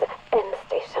as End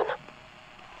Station.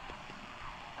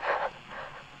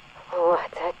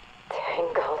 What a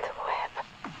tangled web.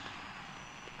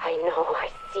 I know I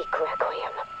seek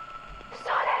Requiem.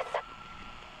 Solace.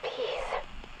 Peace.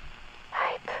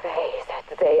 I pray that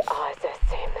they are the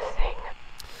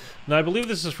Now, I believe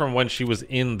this is from when she was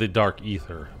in the Dark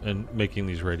Aether and making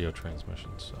these radio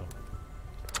transmissions, so...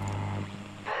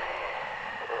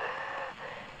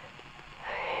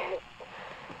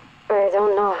 I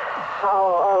don't know how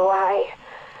or why,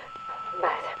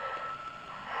 but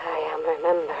I am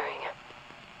remembering.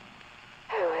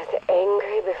 I was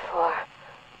angry before,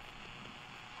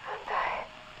 and I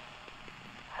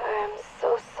am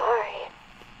so sorry.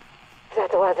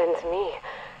 That wasn't me.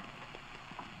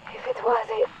 If it was,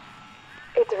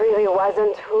 it really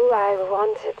wasn't who I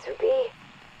wanted to be.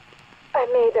 I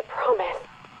made a promise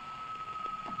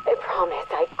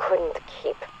I couldn't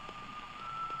keep.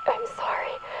 I'm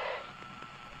sorry.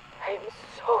 I'm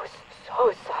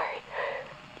so sorry.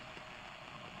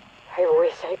 I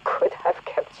wish I could have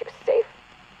kept you safe.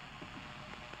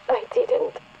 I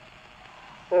didn't.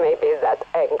 Maybe that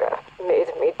anger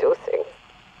made me do things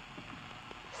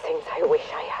I wish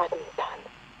I hadn't done.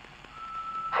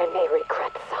 I may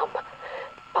regret some,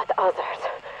 but others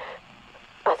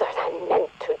I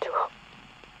meant to do.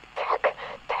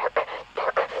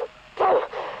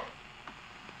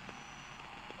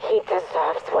 He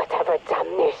deserves whatever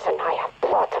damnation I have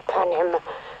brought upon him.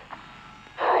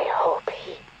 I hope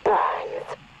he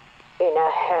burns in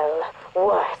a hell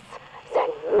worse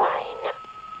than mine.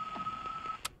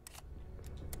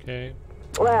 Okay.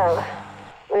 Well,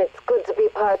 it's good to be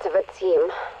part of a team,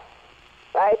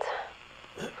 right?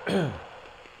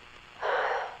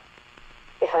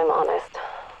 If I'm honest,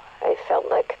 I felt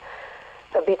like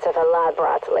a bit of a lab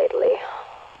rat lately.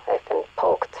 I've been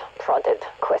poked, prodded,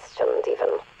 questioned,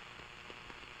 even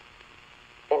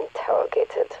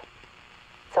interrogated.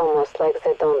 It's almost like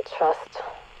they don't trust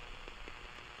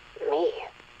me.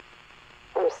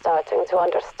 I'm starting to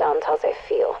understand how they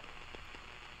feel.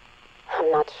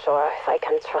 I'm not sure if I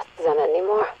can trust them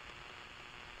anymore.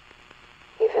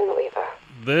 Even Weaver.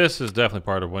 This is definitely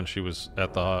part of when she was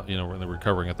at the, you know, when they're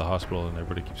recovering at the hospital and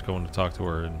everybody keeps going to talk to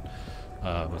her, and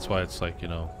that's why it's like, you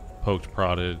know, poked,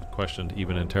 prodded, questioned,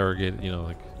 even interrogated, you know,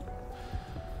 like,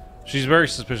 she's very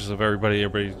suspicious of everybody.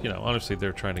 Everybody, you know, honestly,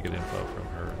 they're trying to get info from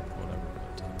her and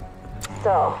whatever.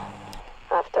 So,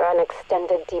 after an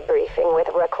extended debriefing with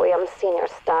Requiem senior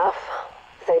staff,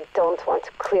 they don't want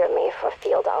to clear me for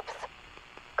field ops.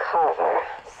 Carver,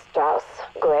 Strauss,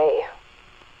 Gray,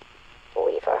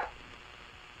 Weaver.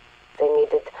 They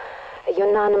needed a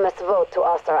unanimous vote to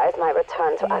authorize my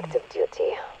return to active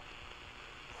duty.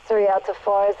 3 out of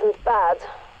 4 isn't bad,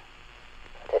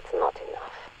 but it's not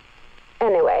enough.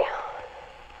 Anyway,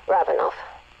 Ravenov.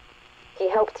 He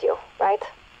helped you, right?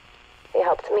 He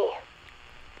helped me.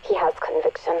 He has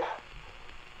conviction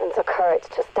and the courage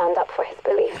to stand up for his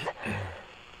beliefs.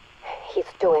 He's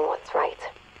doing what's right.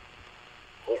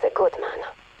 He's a good man.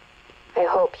 I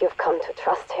hope you've come to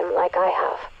trust him like I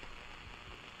have.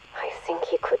 I think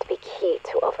he could be key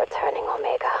to overturning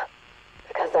Omega,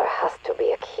 because there has to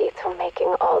be a key to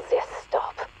making all this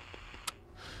stop.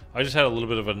 I just had a little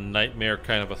bit of a nightmare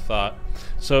kind of a thought.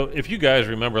 So if you guys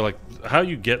remember, like, how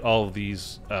you get all of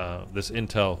these, this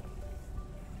intel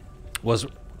was,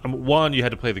 one, you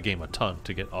had to play the game a ton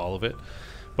to get all of it.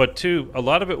 But two, a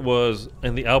lot of it was,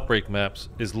 in the Outbreak maps,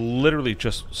 is literally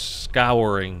just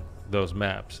scouring those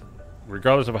maps,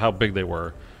 regardless of how big they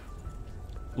were,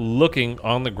 looking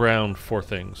on the ground for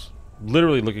things.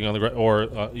 Literally looking on the ground,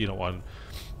 or, you know, on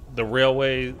the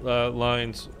railway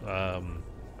lines,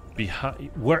 behind,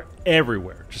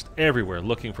 everywhere, just everywhere,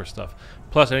 looking for stuff.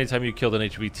 Plus, anytime you killed an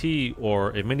HVT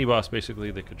or a mini-boss,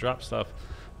 basically, they could drop stuff.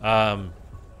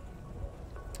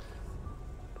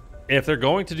 If they're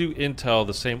going to do intel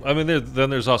the same, I mean, then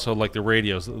there's also like the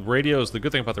radios. The radios, the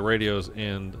good thing about the radios,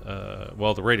 and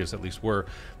well, the radios at least were,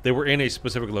 they were in a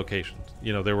specific location.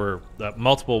 You know, there were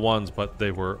multiple ones, but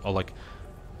they were like,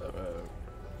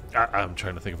 I'm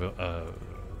trying to think of a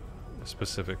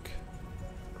specific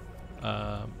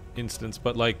instance,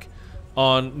 but like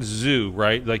on Zoo,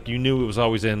 right? Like you knew it was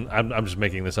always in. I'm just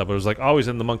making this up. But it was like always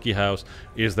in the monkey house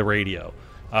is the radio.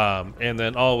 And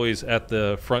then always at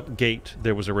the front gate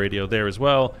there was a radio there as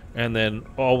well, and then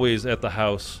always at the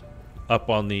house up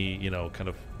on the, you know, kind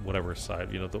of whatever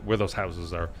side, you know, where those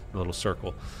houses are, the little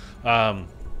circle,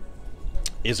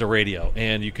 is a radio,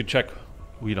 and you could check,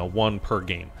 you know, one per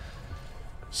game.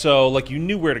 So like you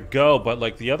knew where to go, but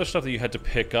like the other stuff that you had to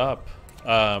pick up,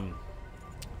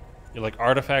 like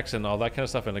artifacts and all that kind of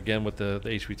stuff, and again with the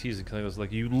HVTs and things,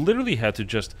 like you literally had to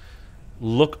just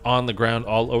look on the ground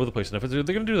all over the place. And if they're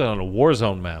going to do that on a war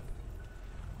zone map,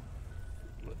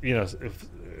 you know,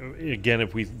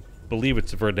 if we believe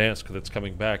it's Verdansk that's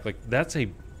coming back, like that's a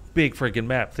big friggin'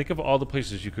 map. Think of all the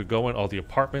places you could go in, all the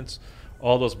apartments,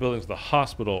 all those buildings, the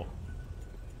hospital.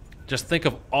 Just think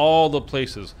of all the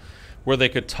places where they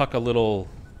could tuck a little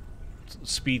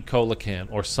speed cola can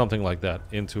or something like that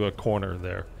into a corner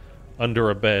there, under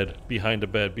a bed, behind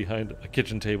a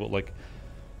kitchen table. Like,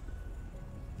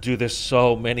 do this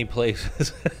so many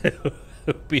places. It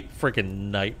would be a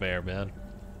freaking nightmare, man.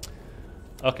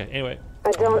 Okay, anyway.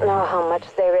 I don't know how much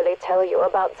they really tell you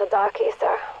about the Dark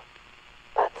Aether,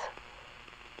 but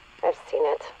I've seen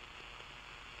it.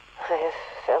 I have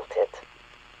felt it.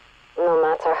 No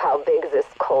matter how big this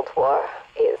Cold War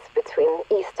is between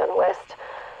East and West,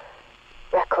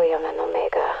 Requiem and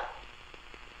Omega,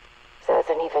 there's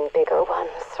an even bigger one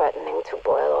threatening to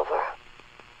boil over.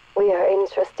 We are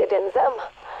interested in them,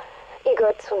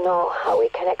 eager to know how we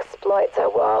can exploit their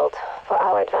world for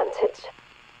our advantage.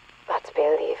 But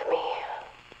believe me,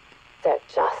 they're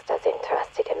just as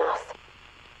interested in us.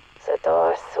 The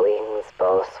door swings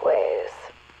both ways.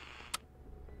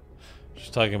 She's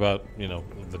talking about, you know,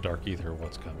 the Dark Aether,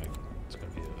 what's coming. It's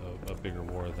going to be a bigger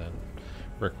war than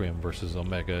Requiem versus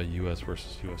Omega, US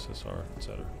versus USSR,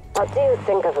 etc. What do you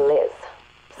think of Liz?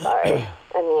 Sorry,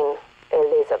 I mean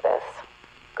Elizabeth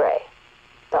Gray,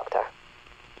 Doctor.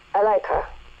 I like her,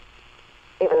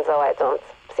 even though I don't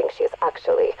think she's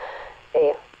actually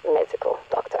a medical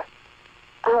doctor.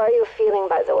 How are you feeling,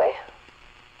 by the way?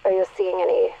 Are you seeing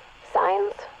any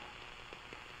signs?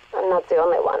 I'm not the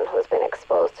only one who's been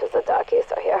exposed to the Dark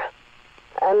Aether here.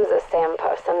 I'm the same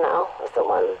person now as the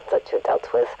one that you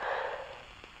dealt with.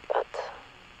 But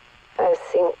I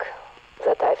think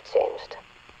that I've changed.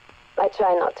 I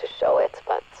try not to show it,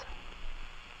 but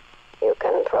you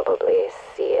can probably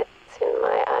see it in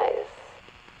my eyes.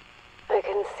 I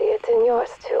can see it in yours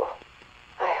too.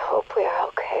 I hope we are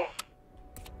okay.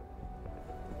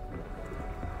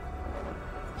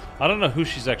 I don't know who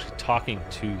she's actually talking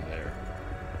to there.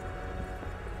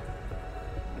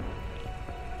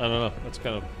 I don't know. That's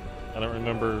kind of... I don't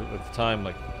remember at the time,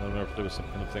 like, I don't remember if there was some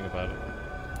kind of thing about it.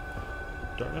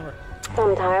 Don't remember.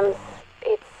 Sometimes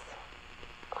it's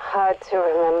hard to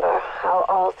remember how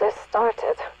all this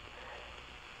started.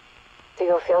 Do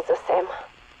you feel the same?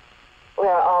 We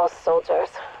are all soldiers.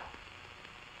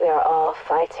 We are all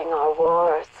fighting our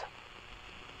wars.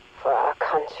 For our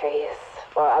countries,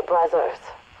 for our brothers,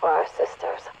 for our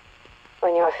sisters.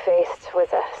 When you're faced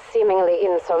with a seemingly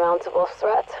insurmountable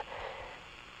threat,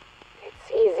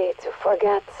 it's easy to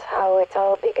forget how it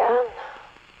all began.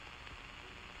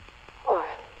 Or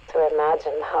to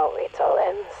imagine how it all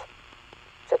ends.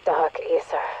 The Dark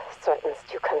Aether threatens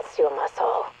to consume us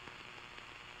all.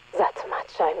 That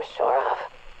much I'm sure of.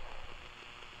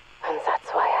 And that's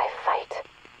why I fight.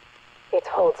 It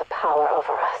holds a power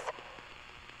over us.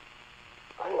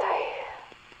 And I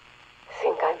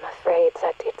think I'm afraid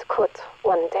that it could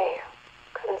one day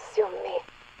consume me.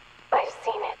 I've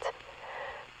seen it.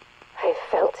 I've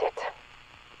felt it.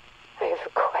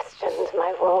 I've questioned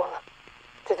my role.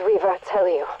 Did Reaver tell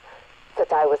you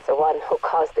that I was the one who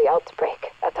caused the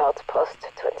outbreak at Outpost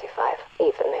 25?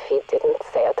 Even if he didn't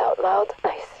say it out loud,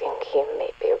 I think he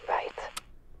may be right.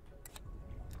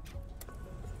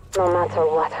 No matter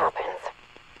what happens,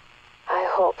 I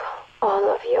hope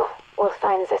all of you will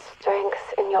find the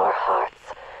strength in your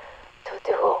hearts to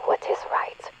do what is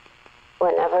right.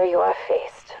 Whenever you are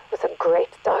faced with a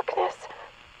great darkness,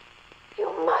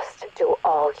 you must do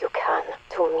all you can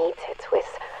to meet it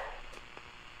with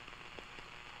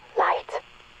light.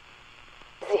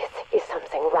 This is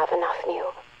something Ravenov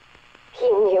knew. He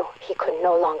knew he could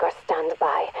no longer stand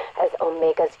by as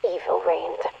Omega's evil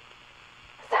reigned.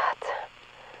 That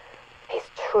is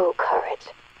true courage.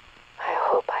 I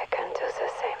hope I can do the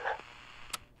same.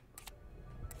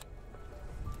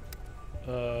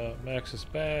 Max's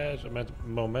badge,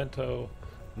 Memento.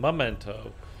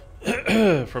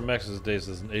 From Max's days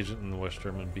as an agent in the West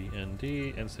German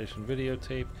BND, End Station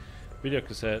videotape, video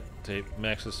cassette tape.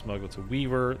 Max's smuggled to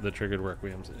Weaver that triggered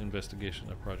Requiem's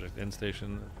investigation of Project End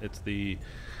Station. It's the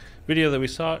video that we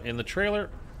saw in the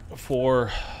trailer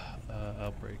for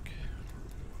Outbreak.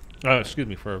 Excuse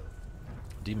me, for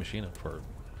D Machina for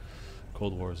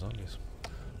Cold War Zombies.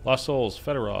 Lost Souls,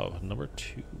 Fedorov, number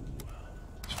 2.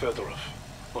 Fedorov,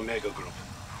 Omega Group.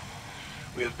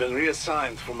 We have been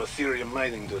reassigned from Ethereum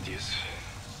mining duties.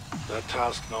 That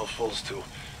task now falls to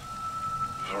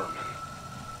vermin,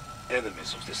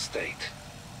 enemies of the state.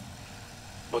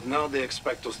 But now they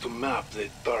expect us to map the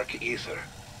Dark Aether.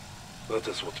 That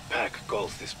is what Pack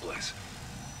calls this place.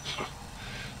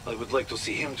 I would like to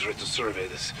see him try to survey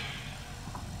this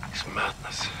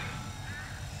madness.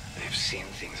 They've seen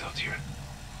things out here.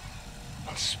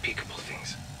 Unspeakable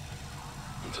things.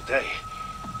 And today,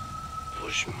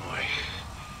 Bushmoy.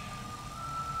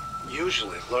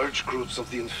 Usually, large groups of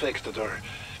the infected are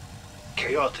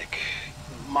chaotic,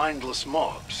 mindless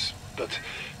mobs, but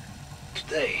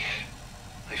today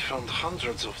I found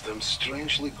hundreds of them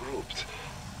strangely grouped.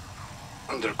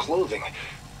 And their clothing,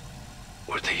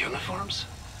 were they uniforms?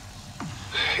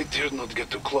 I dared not get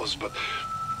too close, but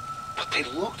they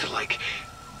looked like...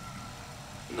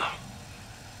 No.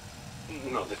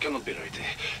 No, that cannot be right.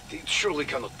 It surely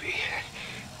cannot be.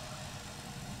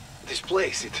 This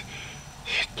place, it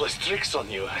plays tricks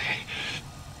on you.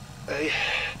 I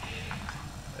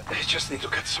just need to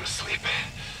get some sleep.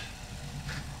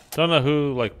 Don't know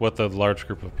who, like, what the large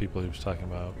group of people he was talking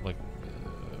about, like,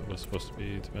 was supposed to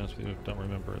be, to be honest with you. Don't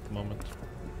remember at the moment.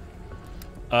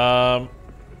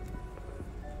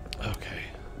 Okay.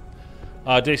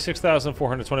 Day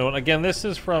 6,421. Again, this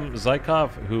is from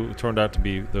Zykov, who turned out to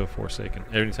be the Forsaken.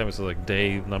 Anytime it's like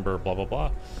day number, blah, blah,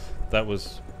 blah, that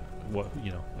was what,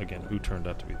 you know, again, who turned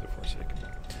out to be the Forsaken.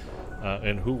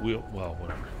 And who will, well,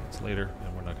 whatever. It's later,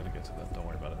 and we're not going to get to that. Don't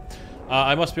worry about it.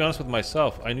 I must be honest with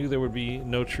myself. I knew there would be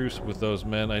no truce with those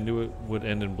men. I knew it would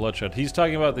end in bloodshed. He's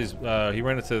talking about these, he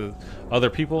ran into other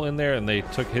people in there, and they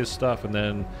took his stuff, and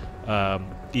then,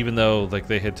 even though, like,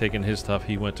 they had taken his stuff,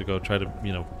 he went to go try to,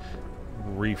 you know,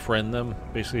 refriend them,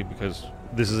 basically, because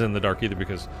this is in the Dark Aether,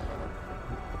 because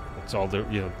it's all,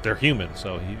 you know, they're human,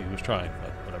 so he was trying,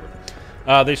 but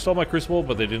whatever. They stole my crucible,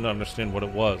 but they didn't understand what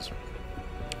it was.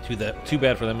 Too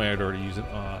bad for them. I had already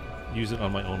used it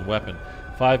on my own weapon.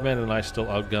 5 men and I still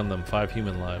outgunned them. 5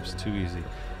 human lives. Too easy.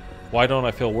 Why don't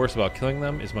I feel worse about killing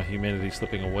them? Is my humanity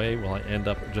slipping away? Will I end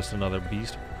up just another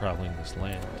beast prowling this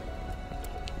land?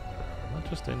 Not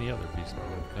just any other beast,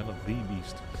 kind of the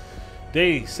beast.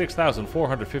 Day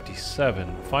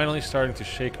 6,457. Finally starting to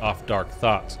shake off dark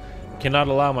thoughts. Cannot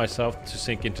allow myself to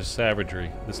sink into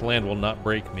savagery. This land will not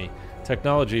break me.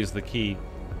 Technology is the key.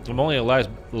 I'm only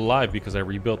alive because I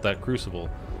rebuilt that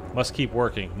crucible. Must keep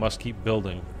working. Must keep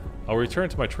building. I'll return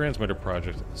to my transmitter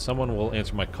project. Someone will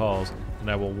answer my calls,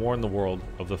 and I will warn the world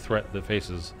of the threat that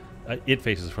it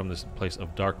faces from this place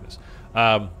of darkness.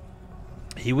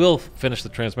 He will finish the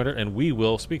transmitter, and we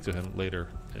will speak to him later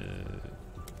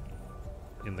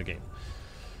in the game.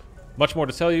 Much more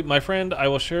to tell you, my friend. I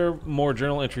will share more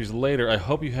journal entries later. I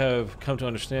hope you have come to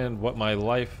understand what my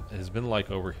life has been like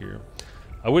over here.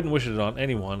 I wouldn't wish it on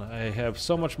anyone. I have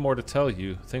so much more to tell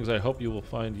you, things I hope you will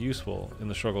find useful in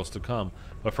the struggles to come.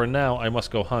 But for now, I must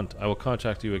go hunt. I will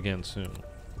contact you again soon.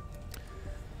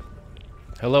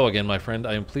 Hello again, my friend.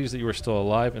 I am pleased that you are still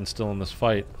alive and still in this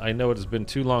fight. I know it has been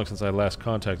too long since I last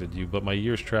contacted you, but my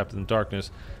years trapped in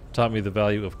darkness taught me the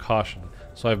value of caution.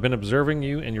 So I have been observing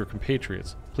you and your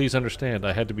compatriots. Please understand,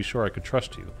 I had to be sure I could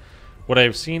trust you. What I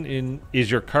have seen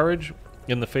is your courage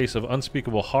in the face of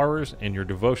unspeakable horrors and your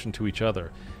devotion to each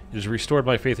other. It has restored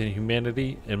my faith in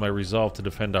humanity and my resolve to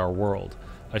defend our world.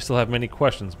 I still have many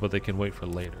questions, but they can wait for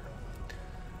later.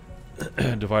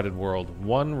 Divided world.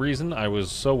 One reason I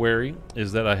was so wary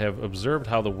is that I have observed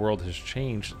how the world has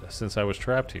changed since I was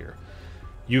trapped here.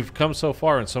 You've come so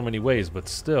far in so many ways, but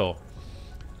still.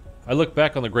 I look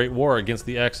back on the Great War against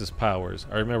the Axis powers.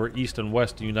 I remember East and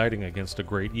West uniting against a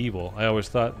great evil. I always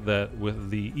thought that with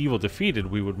the evil defeated,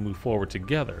 we would move forward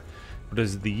together. But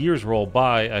as the years roll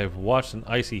by, I have watched an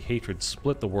icy hatred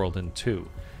split the world in two.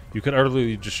 You could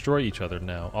utterly destroy each other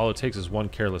now. All it takes is one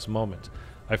careless moment.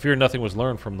 I fear nothing was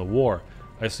learned from the war.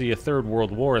 I see a third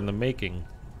world war in the making.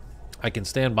 I can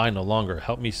stand by no longer.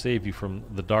 Help me save you from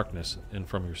the darkness and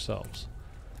from yourselves.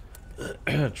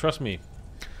 Trust me.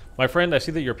 My friend, I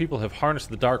see that your people have harnessed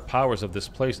the dark powers of this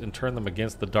place and turned them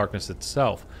against the darkness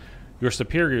itself. Your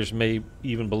superiors may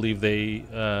even believe they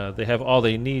have all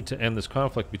they need to end this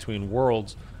conflict between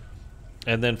worlds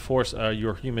and then force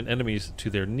your human enemies to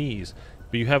their knees.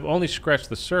 But you have only scratched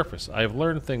the surface. I have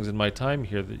learned things in my time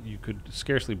here that you could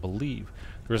scarcely believe.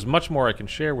 There is much more I can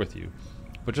share with you.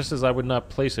 But just as I would not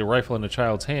place a rifle in a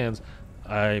child's hands,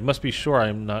 I must be sure I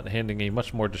am not handing a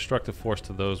much more destructive force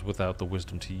to those without the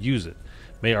wisdom to use it.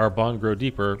 May our bond grow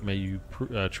deeper. May you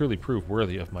truly prove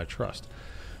worthy of my trust.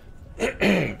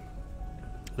 This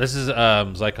is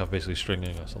Zykov basically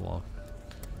stringing us along.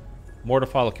 More to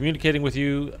follow. Communicating with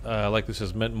you like this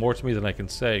has meant more to me than I can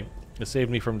say. It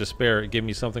saved me from despair. It gave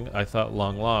me something I thought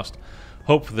long lost.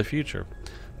 Hope for the future.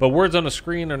 But words on a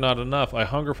screen are not enough. I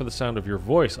hunger for the sound of your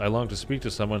voice. I long to speak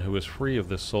to someone who is free of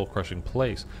this soul-crushing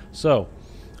place. So,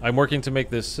 I'm working to make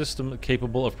this system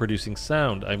capable of producing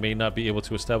sound. I may not be able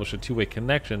to establish a two-way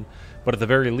connection, but at the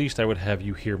very least I would have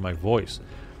you hear my voice.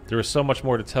 There is so much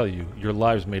more to tell you. Your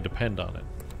lives may depend on it.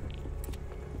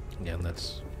 Again,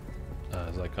 that's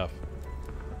Zykov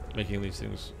making these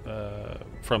things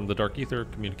from the Dark Aether,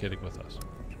 communicating with us.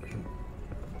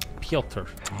 Piotr.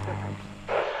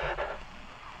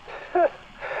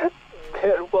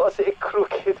 There was a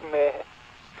crooked man.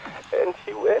 and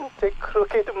he went a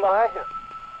crooked mile.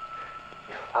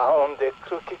 He found a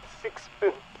crooked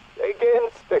sixpence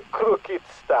against a crooked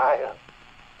style.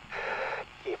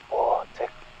 He bought a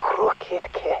crooked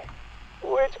cat,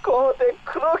 which caught a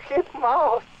crooked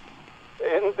mouse,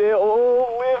 and they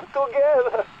all lived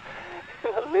together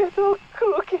in a little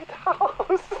crooked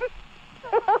house.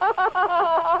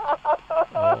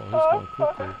 Oh, he's going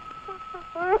cuckoo.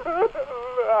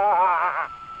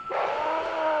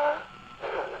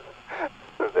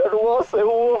 There was a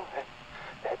woman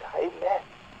that I met.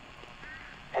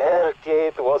 Her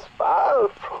gait was far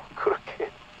from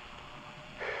crooked.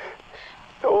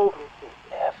 She told me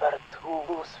never to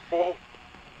lose faith,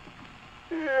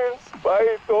 in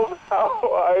spite of how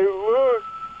I look.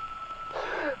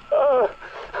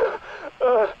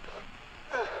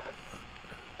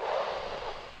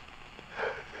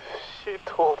 She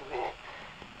told me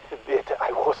that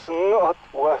I was not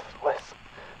worthless.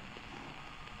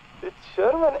 The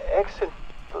German accent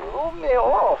threw me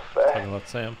off, Talking about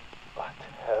Sam. but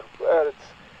her words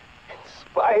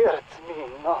inspired me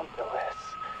nonetheless.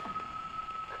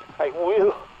 We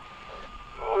will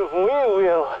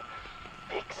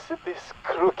fix this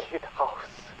crooked house.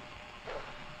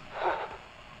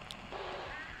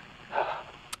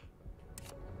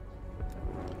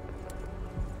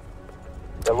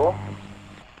 Hello?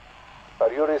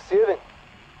 Are you receiving?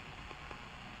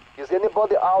 Is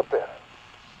anybody out there?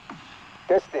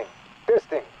 Testing.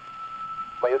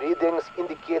 My readings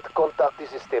indicate contact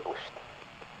is established.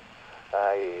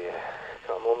 I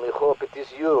can only hope it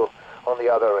is you on the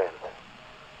other end.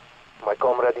 My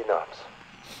comrade in arms.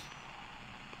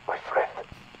 My friend.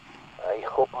 I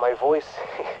hope my voice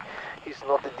is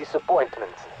not a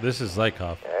disappointment. This is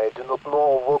Zykov. I do not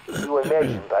know what you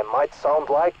imagined I might sound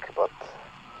like, but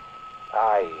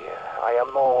I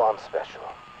am no one special.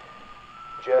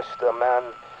 Just a man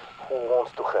who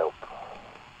wants to help.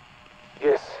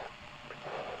 Yes.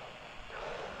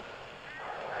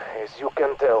 As you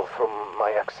can tell from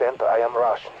my accent, I am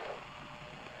Russian.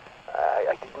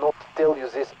 I did not tell you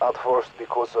this at first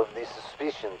because of the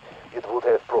suspicion it would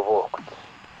have provoked.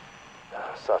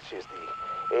 Such is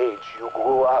the age you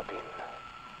grew up in.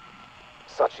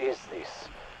 Such is this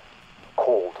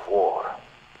Cold War.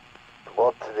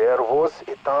 But there was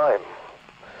a time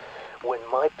when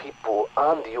my people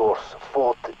and yours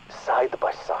fought side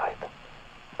by side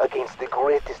against the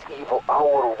greatest evil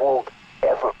our world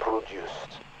ever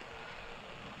produced.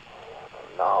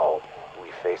 Now we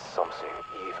face something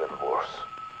even worse.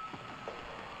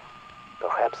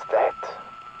 Perhaps that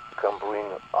can bring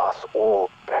us all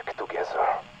back together.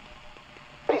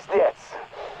 Pistets!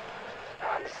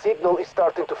 The signal is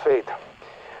starting to fade.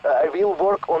 I will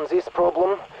work on this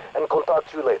problem and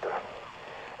contact you later.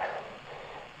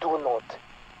 Do not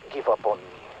give up on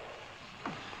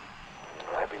me.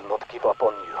 I will not give up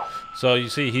on you. So you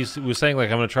see, he was saying, like,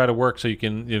 I'm going to try to work so you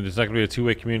can, you know, it's not going to be a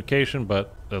two-way communication,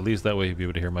 but at least that way he'd be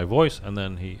able to hear my voice, and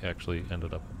then he actually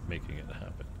ended up making it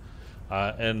happen.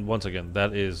 And once again,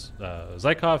 that is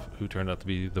Zykov, who turned out to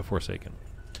be the Forsaken.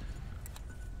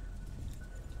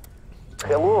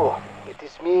 Hello, it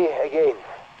is me again.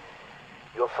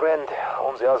 Your friend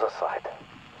on the other side.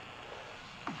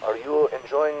 Are you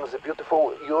enjoying the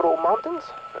beautiful Ural Mountains?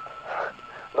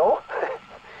 No?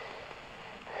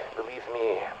 Believe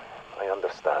me, I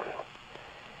understand.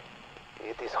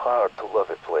 It is hard to love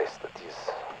a place that is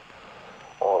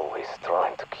always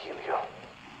trying to kill you.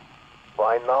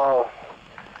 By now,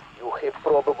 you have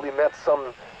probably met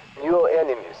some new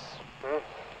enemies.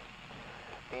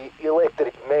 The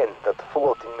electric men that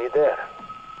float in midair.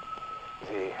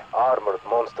 The armored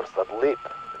monsters that leap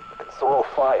and throw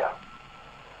fire.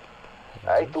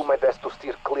 I do my best to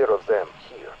steer clear of them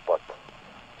here, but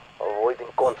avoiding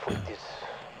conflict is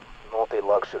not a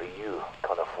luxury you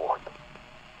can afford.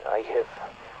 I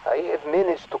have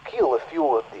managed to kill a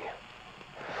few of the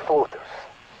floaters,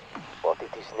 but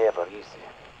it is never easy.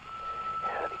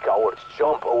 The cowards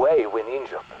jump away when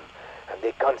injured, and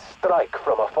they can strike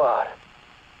from afar.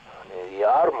 The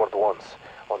armored ones,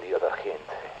 on the other hand,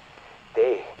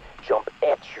 they jump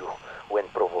at you when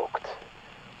provoked.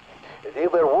 They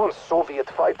were once Soviet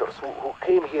fighters who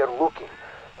came here looking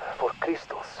for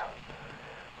crystals.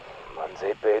 And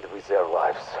they paid with their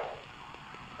lives.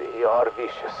 They are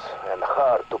vicious and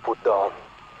hard to put down.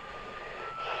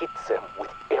 Hit them with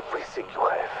everything you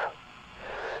have.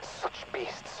 Such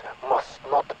beasts must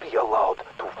not be allowed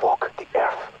to walk the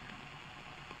earth.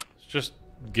 It's just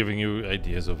giving you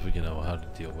ideas of, you know, how to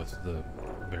deal with the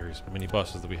various mini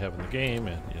bosses that we have in the game,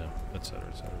 and, you know, etc.,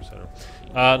 etc., etc.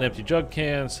 An empty jug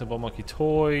can, simple monkey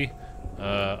toy,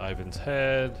 Ivan's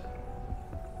head.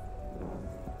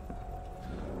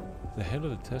 The head of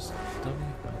the test dummy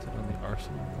mounted on the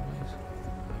arsenal device.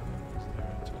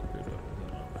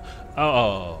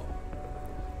 Oh,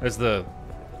 that's the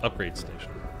upgrade station.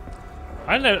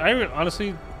 I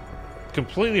honestly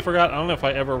completely forgot. I don't know if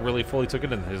I ever really fully took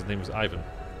it in. His name is Ivan.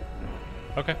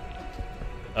 Okay.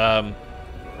 All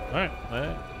right.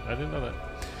 I didn't know that.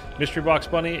 Mystery Box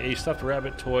Bunny, a stuffed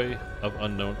rabbit toy of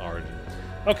unknown origin.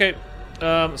 Okay.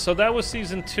 So that was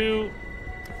season 2.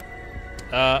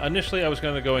 Initially, I was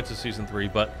going to go into season 3,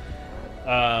 but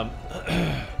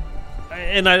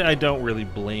and I don't really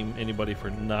blame anybody for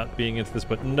not being into this,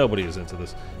 but nobody is into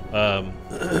this.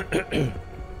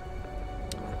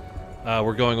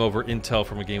 We're going over intel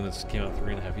from a game that came out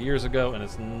 3.5 years ago, and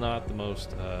it's not the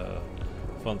most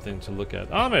fun thing to look at.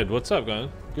 Ahmed, what's up,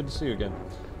 man? Good to see you again.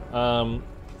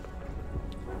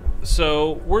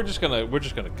 So we're just gonna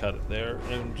cut it there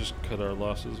and just cut our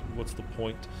losses. What's the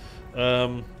point?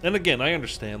 And again, I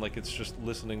understand, like, it's just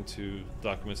listening to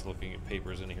documents, looking at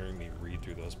papers, and hearing me read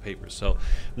through those papers. So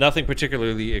nothing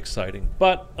particularly exciting.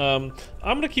 But I'm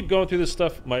gonna keep going through this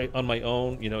stuff on my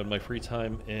own, you know, in my free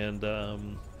time.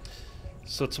 And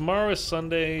so tomorrow is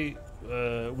Sunday.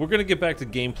 We're gonna get back to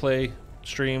gameplay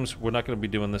streams. We're not gonna be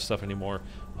doing this stuff anymore,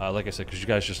 like I said, because you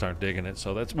guys just aren't digging it.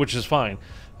 So which is fine.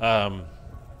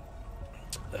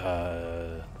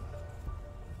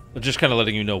 Just kind of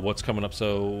letting you know what's coming up.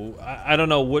 So I don't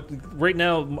know what right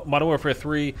now. Modern Warfare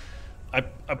 3. I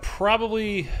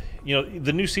probably, you know,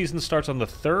 the new season starts on the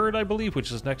 3rd, I believe,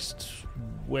 which is next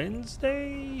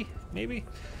Wednesday, maybe.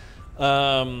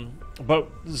 But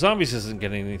Zombies isn't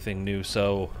getting anything new,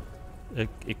 so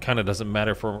it kind of doesn't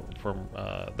matter from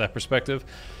that perspective.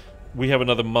 We have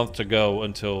another month to go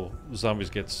until Zombies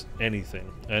gets anything,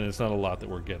 and it's not a lot that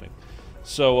we're getting.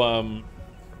 So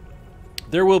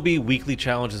there will be weekly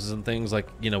challenges and things, like,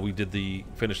 you know, we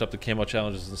finished up the camo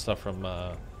challenges and stuff from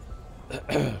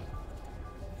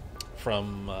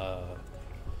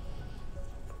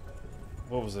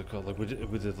what was it called? Like we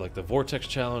did like the Vortex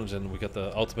challenge, and we got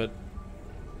the ultimate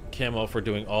camo for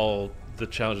doing all the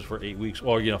challenges for 8 weeks,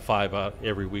 or, you know, 5 out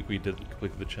every week we did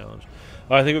complete the challenge.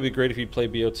 I think it would be great if you play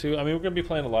BO2. I mean, we're going to be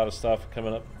playing a lot of stuff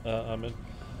coming up, Amin.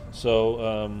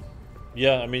 So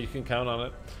yeah, I mean, you can count on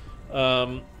it.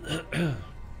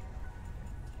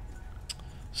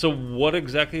 So what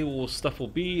exactly stuff will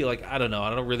be, like, I don't know.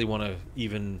 I don't really want to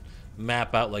even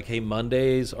map out, like, hey,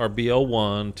 Mondays are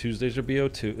BO1, Tuesdays are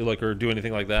BO2, like, or do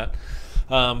anything like that.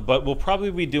 But we'll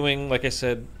probably be doing, like I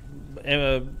said,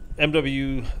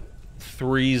 MWIII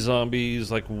zombies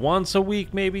like once a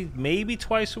week, maybe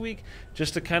twice a week,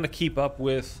 just to kind of keep up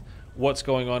with what's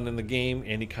going on in the game,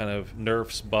 any kind of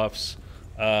nerfs, buffs.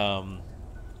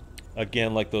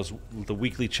 Again, like the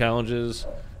weekly challenges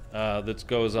that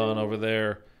goes on over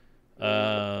there.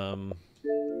 And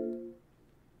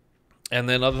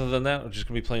then other than that, we're just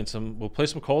going to be playing we'll play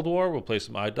some Cold War, we'll play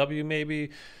some IW maybe,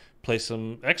 play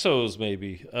some Exos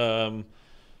maybe. BO2,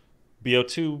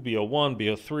 BO1,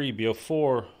 BO3,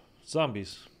 BO4,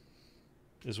 Zombies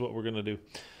is what we're going to do.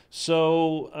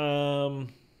 So,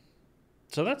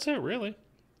 so that's it, really.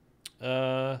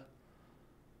 Kind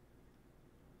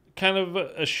of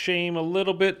a shame a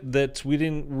little bit that we're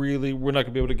not going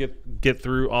to be able to get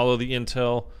through all of the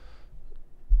intel.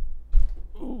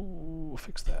 Ooh,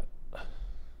 fix that. The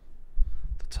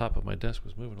top of my desk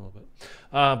was moving a little bit.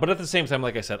 But at the same time,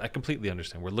 like I said, I completely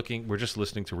understand. We're just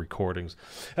listening to recordings.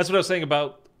 That's what I was saying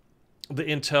about the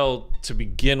intel to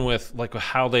begin with, like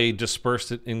how they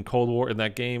dispersed it in Cold War in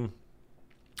that game,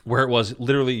 where it was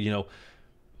literally, you know,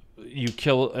 you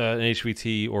kill an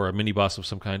HVT or a mini boss of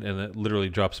some kind, and it literally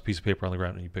drops a piece of paper on the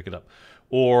ground and you pick it up.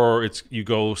 Or you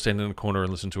go stand in a corner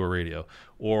and listen to a radio.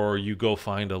 Or you go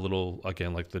find a little,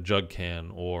 again, like the jug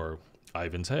can or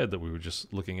Ivan's head that we were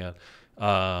just looking at,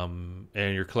 and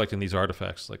you're collecting these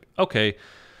artifacts. Like, okay,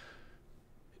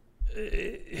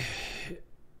 it's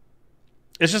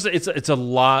just it's a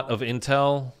lot of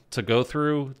intel to go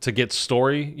through to get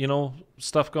story, you know,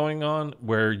 stuff going on,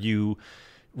 where you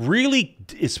really,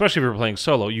 especially if you're playing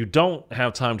solo, you don't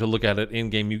have time to look at it in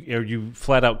game. You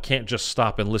flat out can't just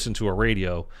stop and listen to a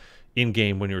radio in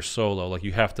game when you're solo. Like,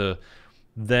 you have to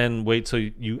then wait till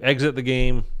you exit the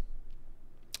game,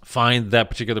 find that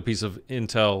particular piece of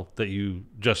intel that you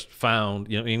just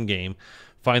found, you know, in game,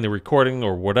 find the recording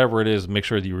or whatever it is, make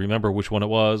sure that you remember which one it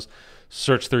was,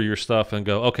 search through your stuff and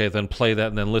go, okay, then play that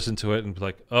and then listen to it and be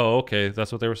like, oh, okay,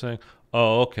 that's what they were saying.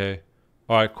 Oh, okay.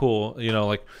 All right, cool. You know,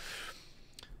 like,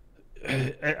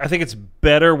 I think it's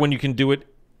better when you can do it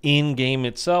in game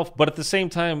itself, but at the same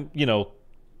time, you know,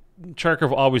 Charker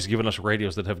have always given us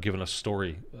radios that have given us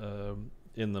story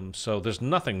in them, so there's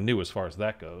nothing new as far as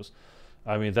that goes.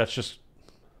 I mean, that's just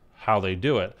how they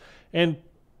do it. And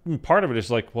part of it is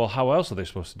like, well, how else are they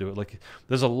supposed to do it? Like,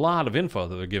 there's a lot of info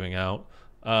that they're giving out.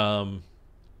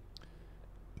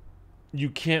 You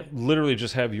can't literally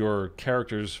just have your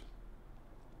characters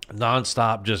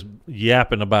nonstop just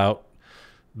yapping about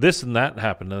this and that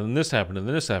happened, and this happened, and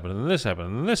this happened, and this happened,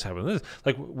 and this happened. And this.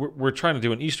 Like, we're trying to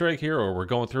do an Easter egg here, or we're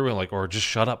going through and like, or just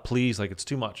shut up, please. Like, it's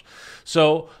too much.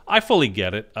 So I fully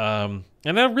get it. And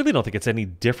I really don't think it's any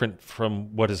different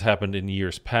from what has happened in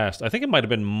years past. I think it might have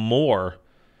been more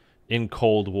in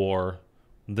Cold War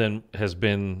than has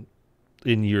been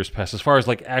in years past, as far as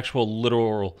like actual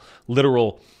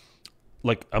literal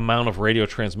like amount of radio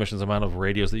transmissions, amount of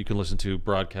radios that you can listen to,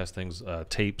 broadcast things,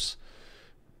 tapes,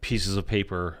 pieces of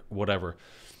paper, whatever.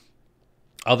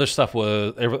 Other stuff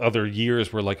was other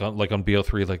years were like on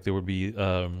BO3, like there would be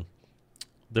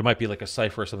there might be like a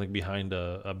cipher or something behind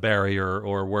a barrier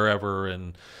or wherever,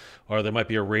 or there might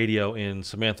be a radio in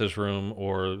Samantha's room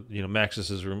or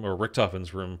Maxis's room or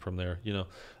Richtofen's room from there.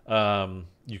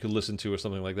 You could listen to or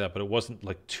something like that, but it wasn't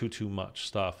like too much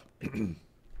stuff.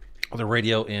 The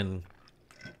radio in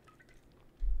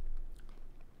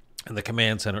the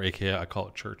command center, aka I call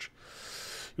it church.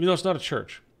 Even though it's not a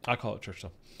church, I call it church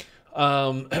though.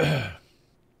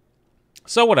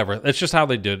 So whatever, it's just how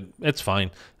they did. It's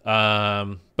fine.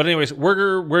 But anyways,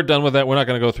 we're done with that. We're not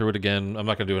going to go through it again. I'm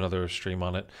not going to do another stream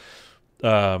on it.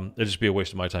 It'd just be a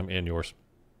waste of my time and yours.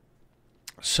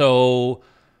 So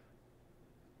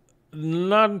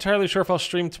not entirely sure if I'll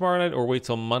stream tomorrow night or wait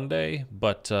till Monday.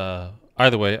 But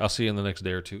either way, I'll see you in the next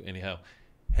day or two anyhow.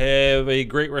 Have a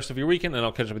great rest of your weekend, and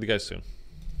I'll catch up with you guys soon.